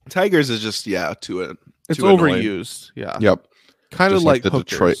 Tigers is just, it's overused. Annoying. Yeah. Yep. Kind of like the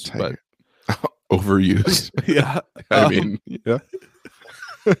hookers, Detroit Tigers. Overused. Yeah. I mean, yeah.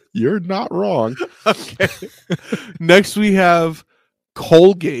 You're not wrong. Okay. Next, we have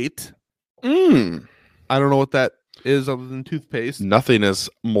Colgate. I don't know what that is other than toothpaste. Nothing is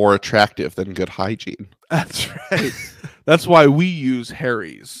more attractive than good hygiene. That's right. That's why we use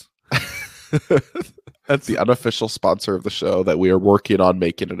Harry's. That's the unofficial sponsor of the show that we are working on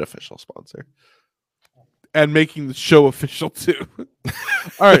making an official sponsor. And making the show official, too.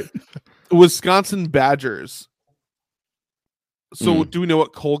 All right. Wisconsin Badgers. So do we know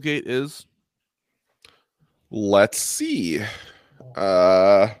what Colgate is? Let's see.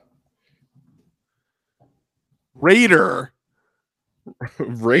 Raider.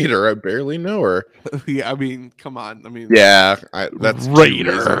 Raider, I barely know her. Yeah, I mean, come on. I mean, yeah, that's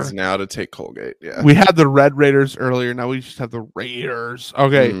Raider 2 reasons now to take Colgate. Yeah, we had the Red Raiders earlier. Now we just have the Raiders.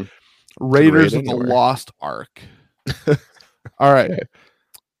 Okay, Raiders of the Lost Ark. All right,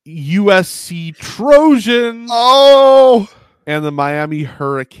 USC Trojans. Oh, and the Miami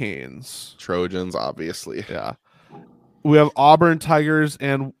Hurricanes. Trojans, obviously. Yeah, we have Auburn Tigers,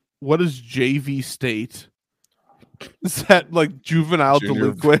 and what is JV State? Is that like juvenile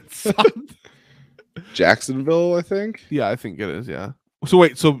delinquents? Jacksonville, I think. Yeah, I think it is. Yeah. So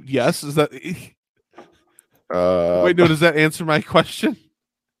wait. So yes, is that? Wait, no. Does that answer my question?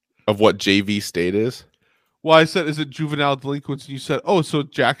 Of what JV State is? Well, I said, is it juvenile delinquents? And you said, oh, so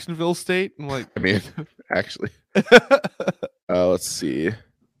Jacksonville State. I'm like, I mean, actually. Let's see.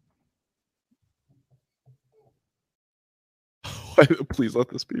 Please let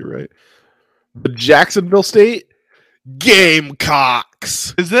this be right. The Jacksonville State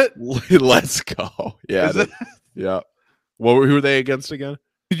Gamecocks. Is it? Let's go. Yeah. Is it? Yeah. Who were they against again?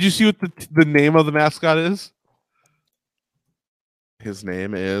 Did you see what the name of the mascot is? His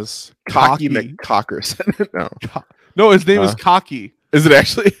name is Cocky McCockerson. No, his name is Cocky. Is it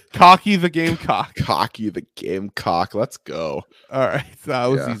actually Cocky the Gamecock? Cocky the Gamecock. Let's go. All right, that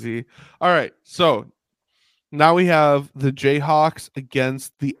was easy. All right, so now we have the Jayhawks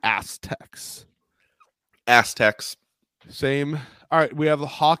against the Aztecs. Aztecs. Same. All right, we have the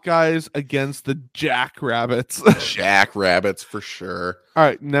Hawkeyes against the Jackrabbits. Jackrabbits for sure. All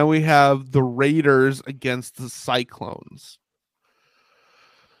right, now we have the Raiders against the Cyclones.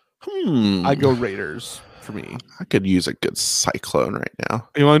 I go Raiders for me. I could use a good Cyclone right now.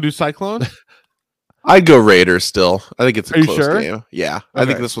 You want to do Cyclone? I'd go Raiders still. I think it's a close sure? game. Yeah, okay. I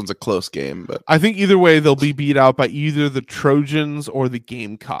think this one's a close game. But I think either way, they'll be beat out by either the Trojans or the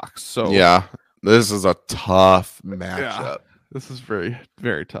Gamecocks. So yeah, this is a tough matchup. Yeah, this is very,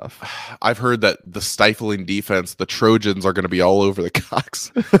 very tough. I've heard that the stifling defense, the Trojans are going to be all over the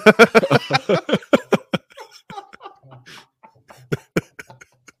Cocks.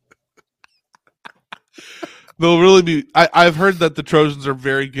 They'll really be. I've heard that the Trojans are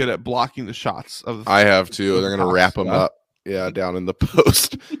very good at blocking the shots of. I have too. They're going to wrap them up. Yeah, down in the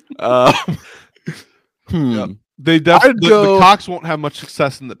post. Yep. They definitely. The Cocks won't have much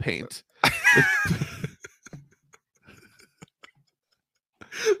success in the paint.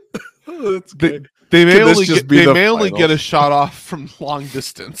 That's good. They may only get a shot off from long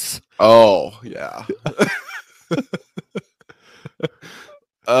distance. Oh yeah.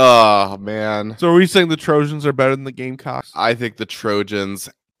 Oh man. So are we saying the Trojans are better than the Gamecocks? I think the Trojans,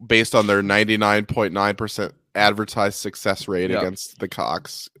 based on their 99.9% advertised success rate against the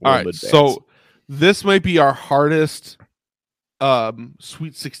Cocks. All right. So this might be our hardest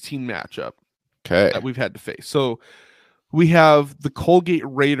Sweet 16 matchup that we've had to face. So we have the Colgate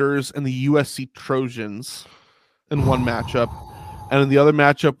Raiders and the USC Trojans in one matchup. And in the other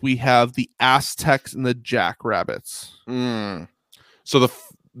matchup, we have the Aztecs and the Jackrabbits. So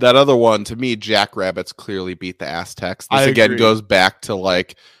that other one, to me, Jackrabbits clearly beat the Aztecs. This I again agree. goes back to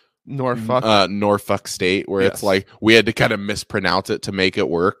like Norfolk. State, where Yes. it's like we had to kind of mispronounce it to make it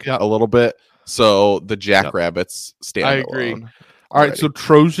work Yep. a little bit. So the Jackrabbits stand I agree. alone. All right, so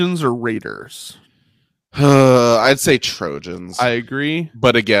Trojans or Raiders? I'd say Trojans. I agree.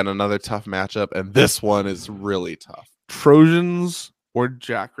 But again, another tough matchup, and this one is really tough. Trojans or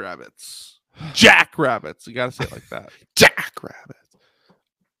Jackrabbits? Jackrabbits. You gotta say it like that. Jackrabbits.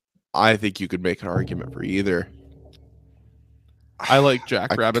 I think you could make an argument for either. I like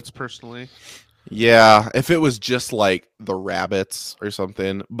Jackrabbits personally. Yeah, if it was just like the rabbits or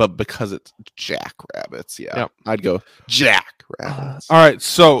something, but because it's Jackrabbits, yeah, Yep. I'd go Jackrabbits. All right,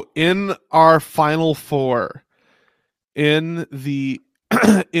 so in our final four, in the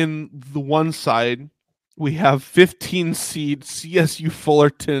in the one side, we have 15 seed CSU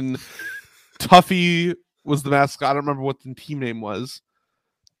Fullerton. Tuffy was the mascot. I don't remember what the team name was,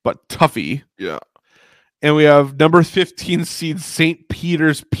 but Tuffy. Yeah. And we have number 15 seed St.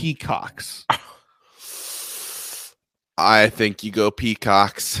 Peter's Peacocks. I think you go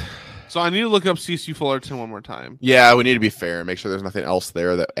Peacocks. So I need to look up CSU Fullerton one more time. Yeah, we need to be fair and make sure there's nothing else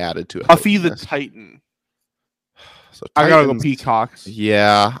there that added to it. Tuffy the Titan. So I gotta go Titans- Peacocks.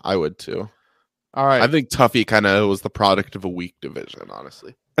 Yeah, I would too. All right. I think Tuffy kind of was the product of a weak division,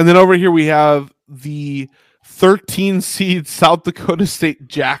 honestly. And then over here we have the 13 seed South Dakota State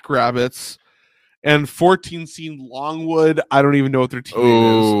Jackrabbits and 14 seed Longwood. I don't even know what their team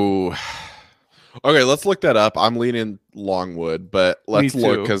name is. Oh. Okay, let's look that up. I'm leaning Longwood, but let's Me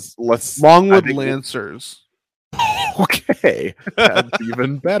look too. because let's Longwood I think- Lancers. Okay, that's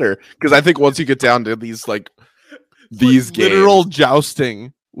even better because I think once you get down to these these Like games, literal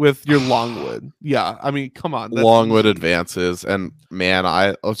jousting with your Longwood. Yeah, I mean, come on. that's Longwood easy. advances, and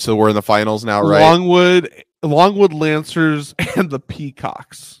man, so we're in the finals now, right? Longwood Lancers and the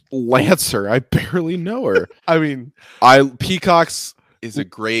Peacocks. Lancer, I barely know her. I mean, Peacocks is a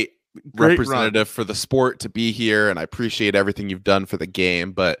great Great representative for the sport to be here, and I appreciate everything you've done for the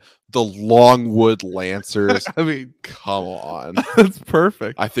game, but the Longwood Lancers, I mean, come on. that's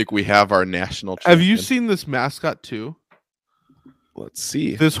perfect. I think we have our national Have you champion. seen this mascot too? Let's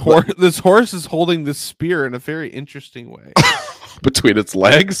see. This horse is holding this spear in a very interesting way. Between its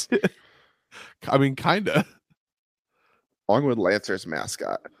legs. I mean, kinda. Longwood Lancers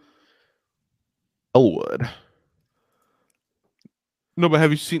mascot. Elwood. No, but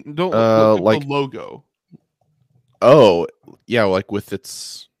have you seen? Don't look at like- the logo. Oh, yeah, like with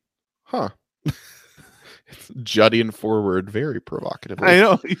its it's jutting forward very provocatively. I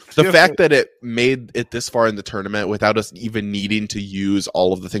know The fact that it made it this far in the tournament without us even needing to use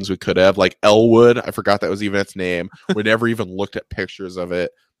all of the things we could have, like Elwood, I forgot that was even its name. We never even looked at pictures of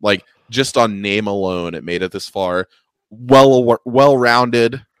it. Like just on name alone, it made it this far.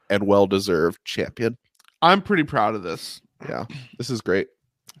 Well-rounded and well-deserved champion. I'm pretty proud of this. Yeah, this is great.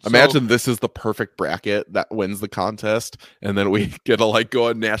 So- Imagine this is the perfect bracket that wins the contest, and then we get to go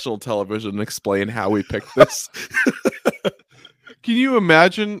on national television and explain how we picked this. Can you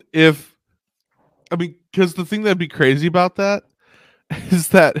imagine if? I mean, because the thing that'd be crazy about that is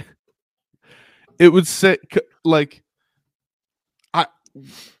that it would say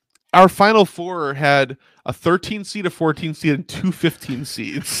our final four had a 13 seed, a 14 seed, and two 15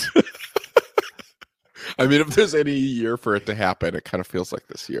 seeds. I mean, if there's any year for it to happen, it kind of feels like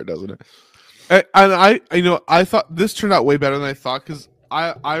this year, doesn't it? And I thought this turned out way better than I thought because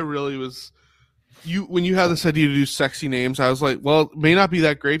I really was. When you had this idea to do sexy names, I was like, well, it may not be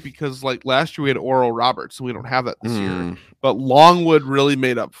that great because last year we had Oral Roberts and we don't have that this year. But Longwood really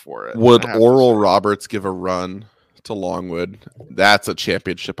made up for it. Would I have to Oral say. Roberts give a run to Longwood? That's a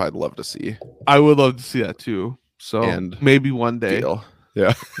championship I'd love to see. I would love to see that too. So And maybe one day. Deal.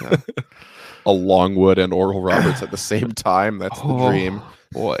 Yeah. A Longwood and Oral Roberts at the same time. That's the dream.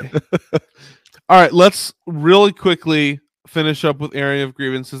 Boy. All right, let's really quickly finish up with area of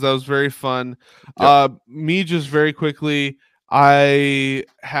grievances. That was very fun. Me just very quickly, I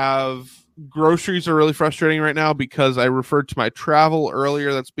have groceries are really frustrating right now because I referred to my travel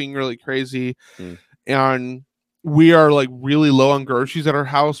earlier. That's being really crazy. And we are really low on groceries at our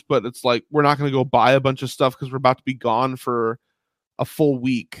house, but it's we're not going to go buy a bunch of stuff because we're about to be gone for a full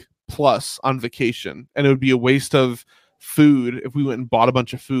week plus on vacation, and it would be a waste of food if we went and bought a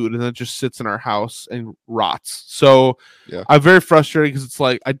bunch of food and then it just sits in our house and rots. So Yeah. I'm very frustrated because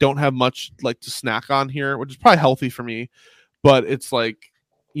it's I don't have much to snack on here, which is probably healthy for me, but it's I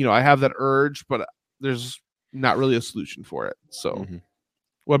have that urge, but there's not really a solution for it. So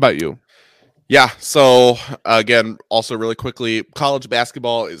what about you? Yeah. So again, also really quickly, college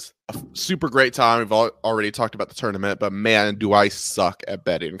basketball is a super great time. We've already talked about the tournament, but man, do I suck at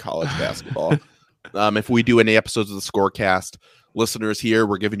betting college basketball. If we do any episodes of the Scorecast, listeners here,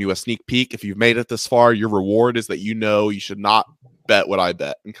 we're giving you a sneak peek. If you've made it this far, your reward is that you should not bet what I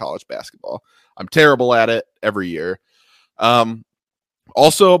bet in college basketball. I'm terrible at it every year.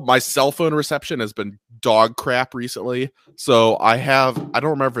 Also, my cell phone reception has been dog crap recently. So I don't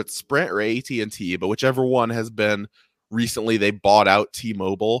remember if it's Sprint or AT&T, but whichever one has been recently, they bought out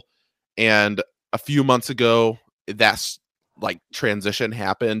T-Mobile. And a few months ago, that's like transition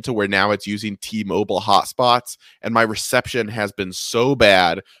happened to where now it's using T-Mobile hotspots. And my reception has been so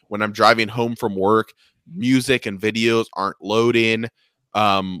bad when I'm driving home from work, music and videos aren't loading.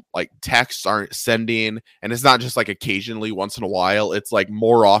 Like texts aren't sending, and it's not just like occasionally once in a while, it's like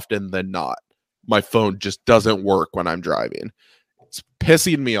more often than not my phone just doesn't work when I'm driving. It's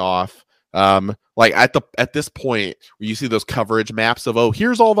pissing me off. Like at this point where you see those coverage maps of, oh,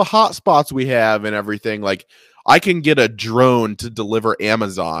 here's all the hot spots we have and everything, like I can get a drone to deliver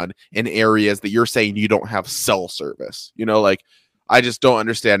Amazon in areas that you're saying you don't have cell service, like I just don't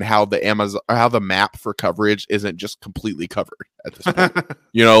understand how the map for coverage isn't just completely covered at this point.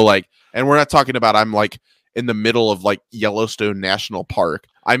 And we're not talking about I'm like in the middle of like Yellowstone National Park.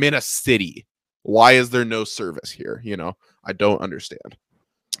 I'm in a city. Why is there no service here? I don't understand.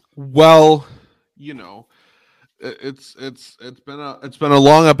 Well, it's been a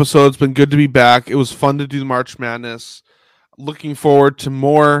long episode. It's been good to be back. It was fun to do March Madness. Looking forward to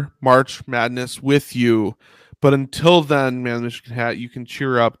more March Madness with you. But until then, man, Michigan Hat, you can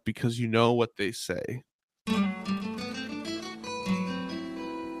cheer up because you know what they say.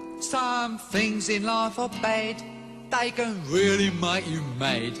 Some things in life are bad. They can really make you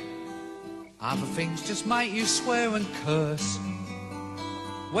mad. Other things just make you swear and curse.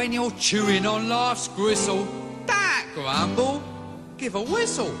 When you're chewing on life's gristle, don't grumble, give a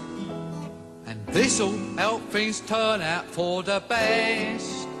whistle. And this'll help things turn out for the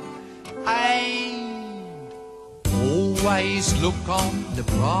best. Always look on the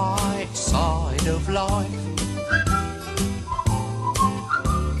bright side of life.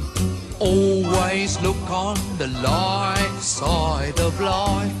 Always look on the light side of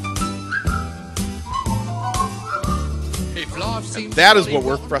life. If life seems that is what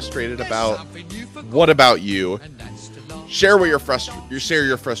we're frustrated about. What about you? Share your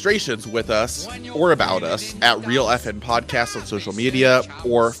frustrations with us or about us at Real FN Podcast on social media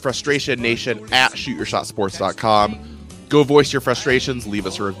or Frustration Nation at shootyourshotsports.com. Go voice your frustrations, leave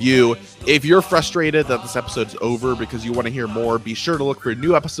us a review. If you're frustrated that this episode's over because you want to hear more, be sure to look for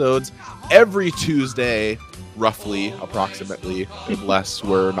new episodes every Tuesday, approximately, unless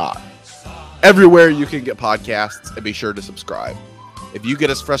we're not. Everywhere you can get podcasts, and be sure to subscribe. If you get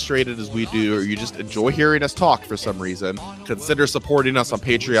as frustrated as we do, or you just enjoy hearing us talk for some reason, consider supporting us on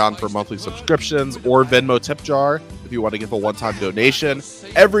Patreon for monthly subscriptions or Venmo tip jar if you want to give a one-time donation.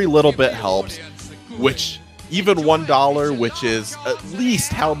 Every little bit helps, which even $1, which is at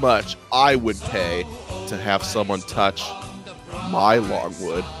least how much I would pay to have someone touch my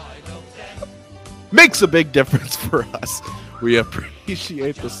longwood, makes a big difference for us. We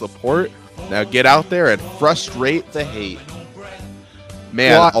appreciate the support. Now get out there and frustrate the hate.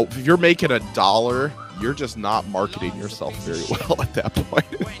 Man, if you're making $1, you're just not marketing yourself very well at that point.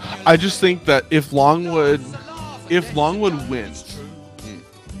 I just think that if Longwood wins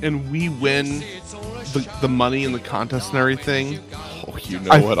and we win the money in the contest and everything,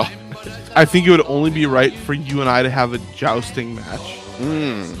 I think it would only be right for you and I to have a jousting match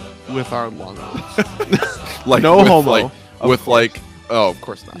with our Longwoods. Like no homo. Oh, of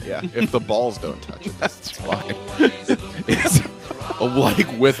course not. Yeah, if the balls don't touch it, that's fine. It's like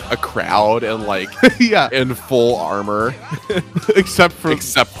with a crowd and like in full armor, except for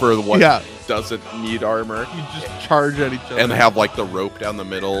what doesn't need armor. You just charge at each other and have like the rope down the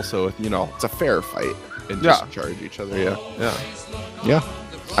middle, so it's a fair fight and just charge each other. Yeah. So.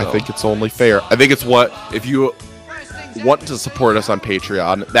 I think it's only fair. I think it's if you want to support us on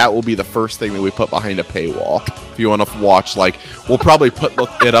Patreon, that will be the first thing that we put behind a paywall. If you want to watch, we'll probably put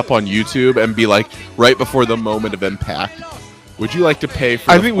it up on YouTube and be right before the moment of impact. Would you like to pay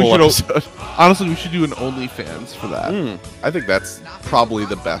for the full episode? Honestly, we should do an OnlyFans for that. I think that's probably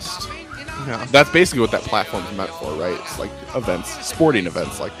the best. Yeah. That's basically what that platform's meant for, right? It's like events, sporting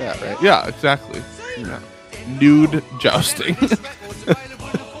events like that, right? Yeah, exactly. Yeah. Nude jousting.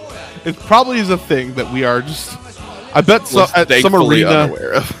 It probably is a thing that we are just... I bet at some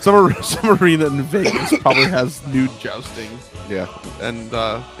arena, some arena in Vegas probably has nude jousting. Yeah, and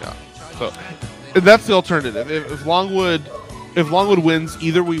so that's the alternative. If Longwood wins,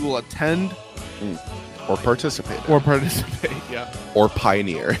 either we will attend or participate, yeah, or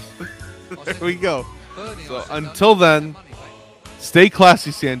pioneer. There we go. So until then, stay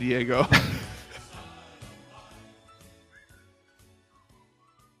classy, San Diego.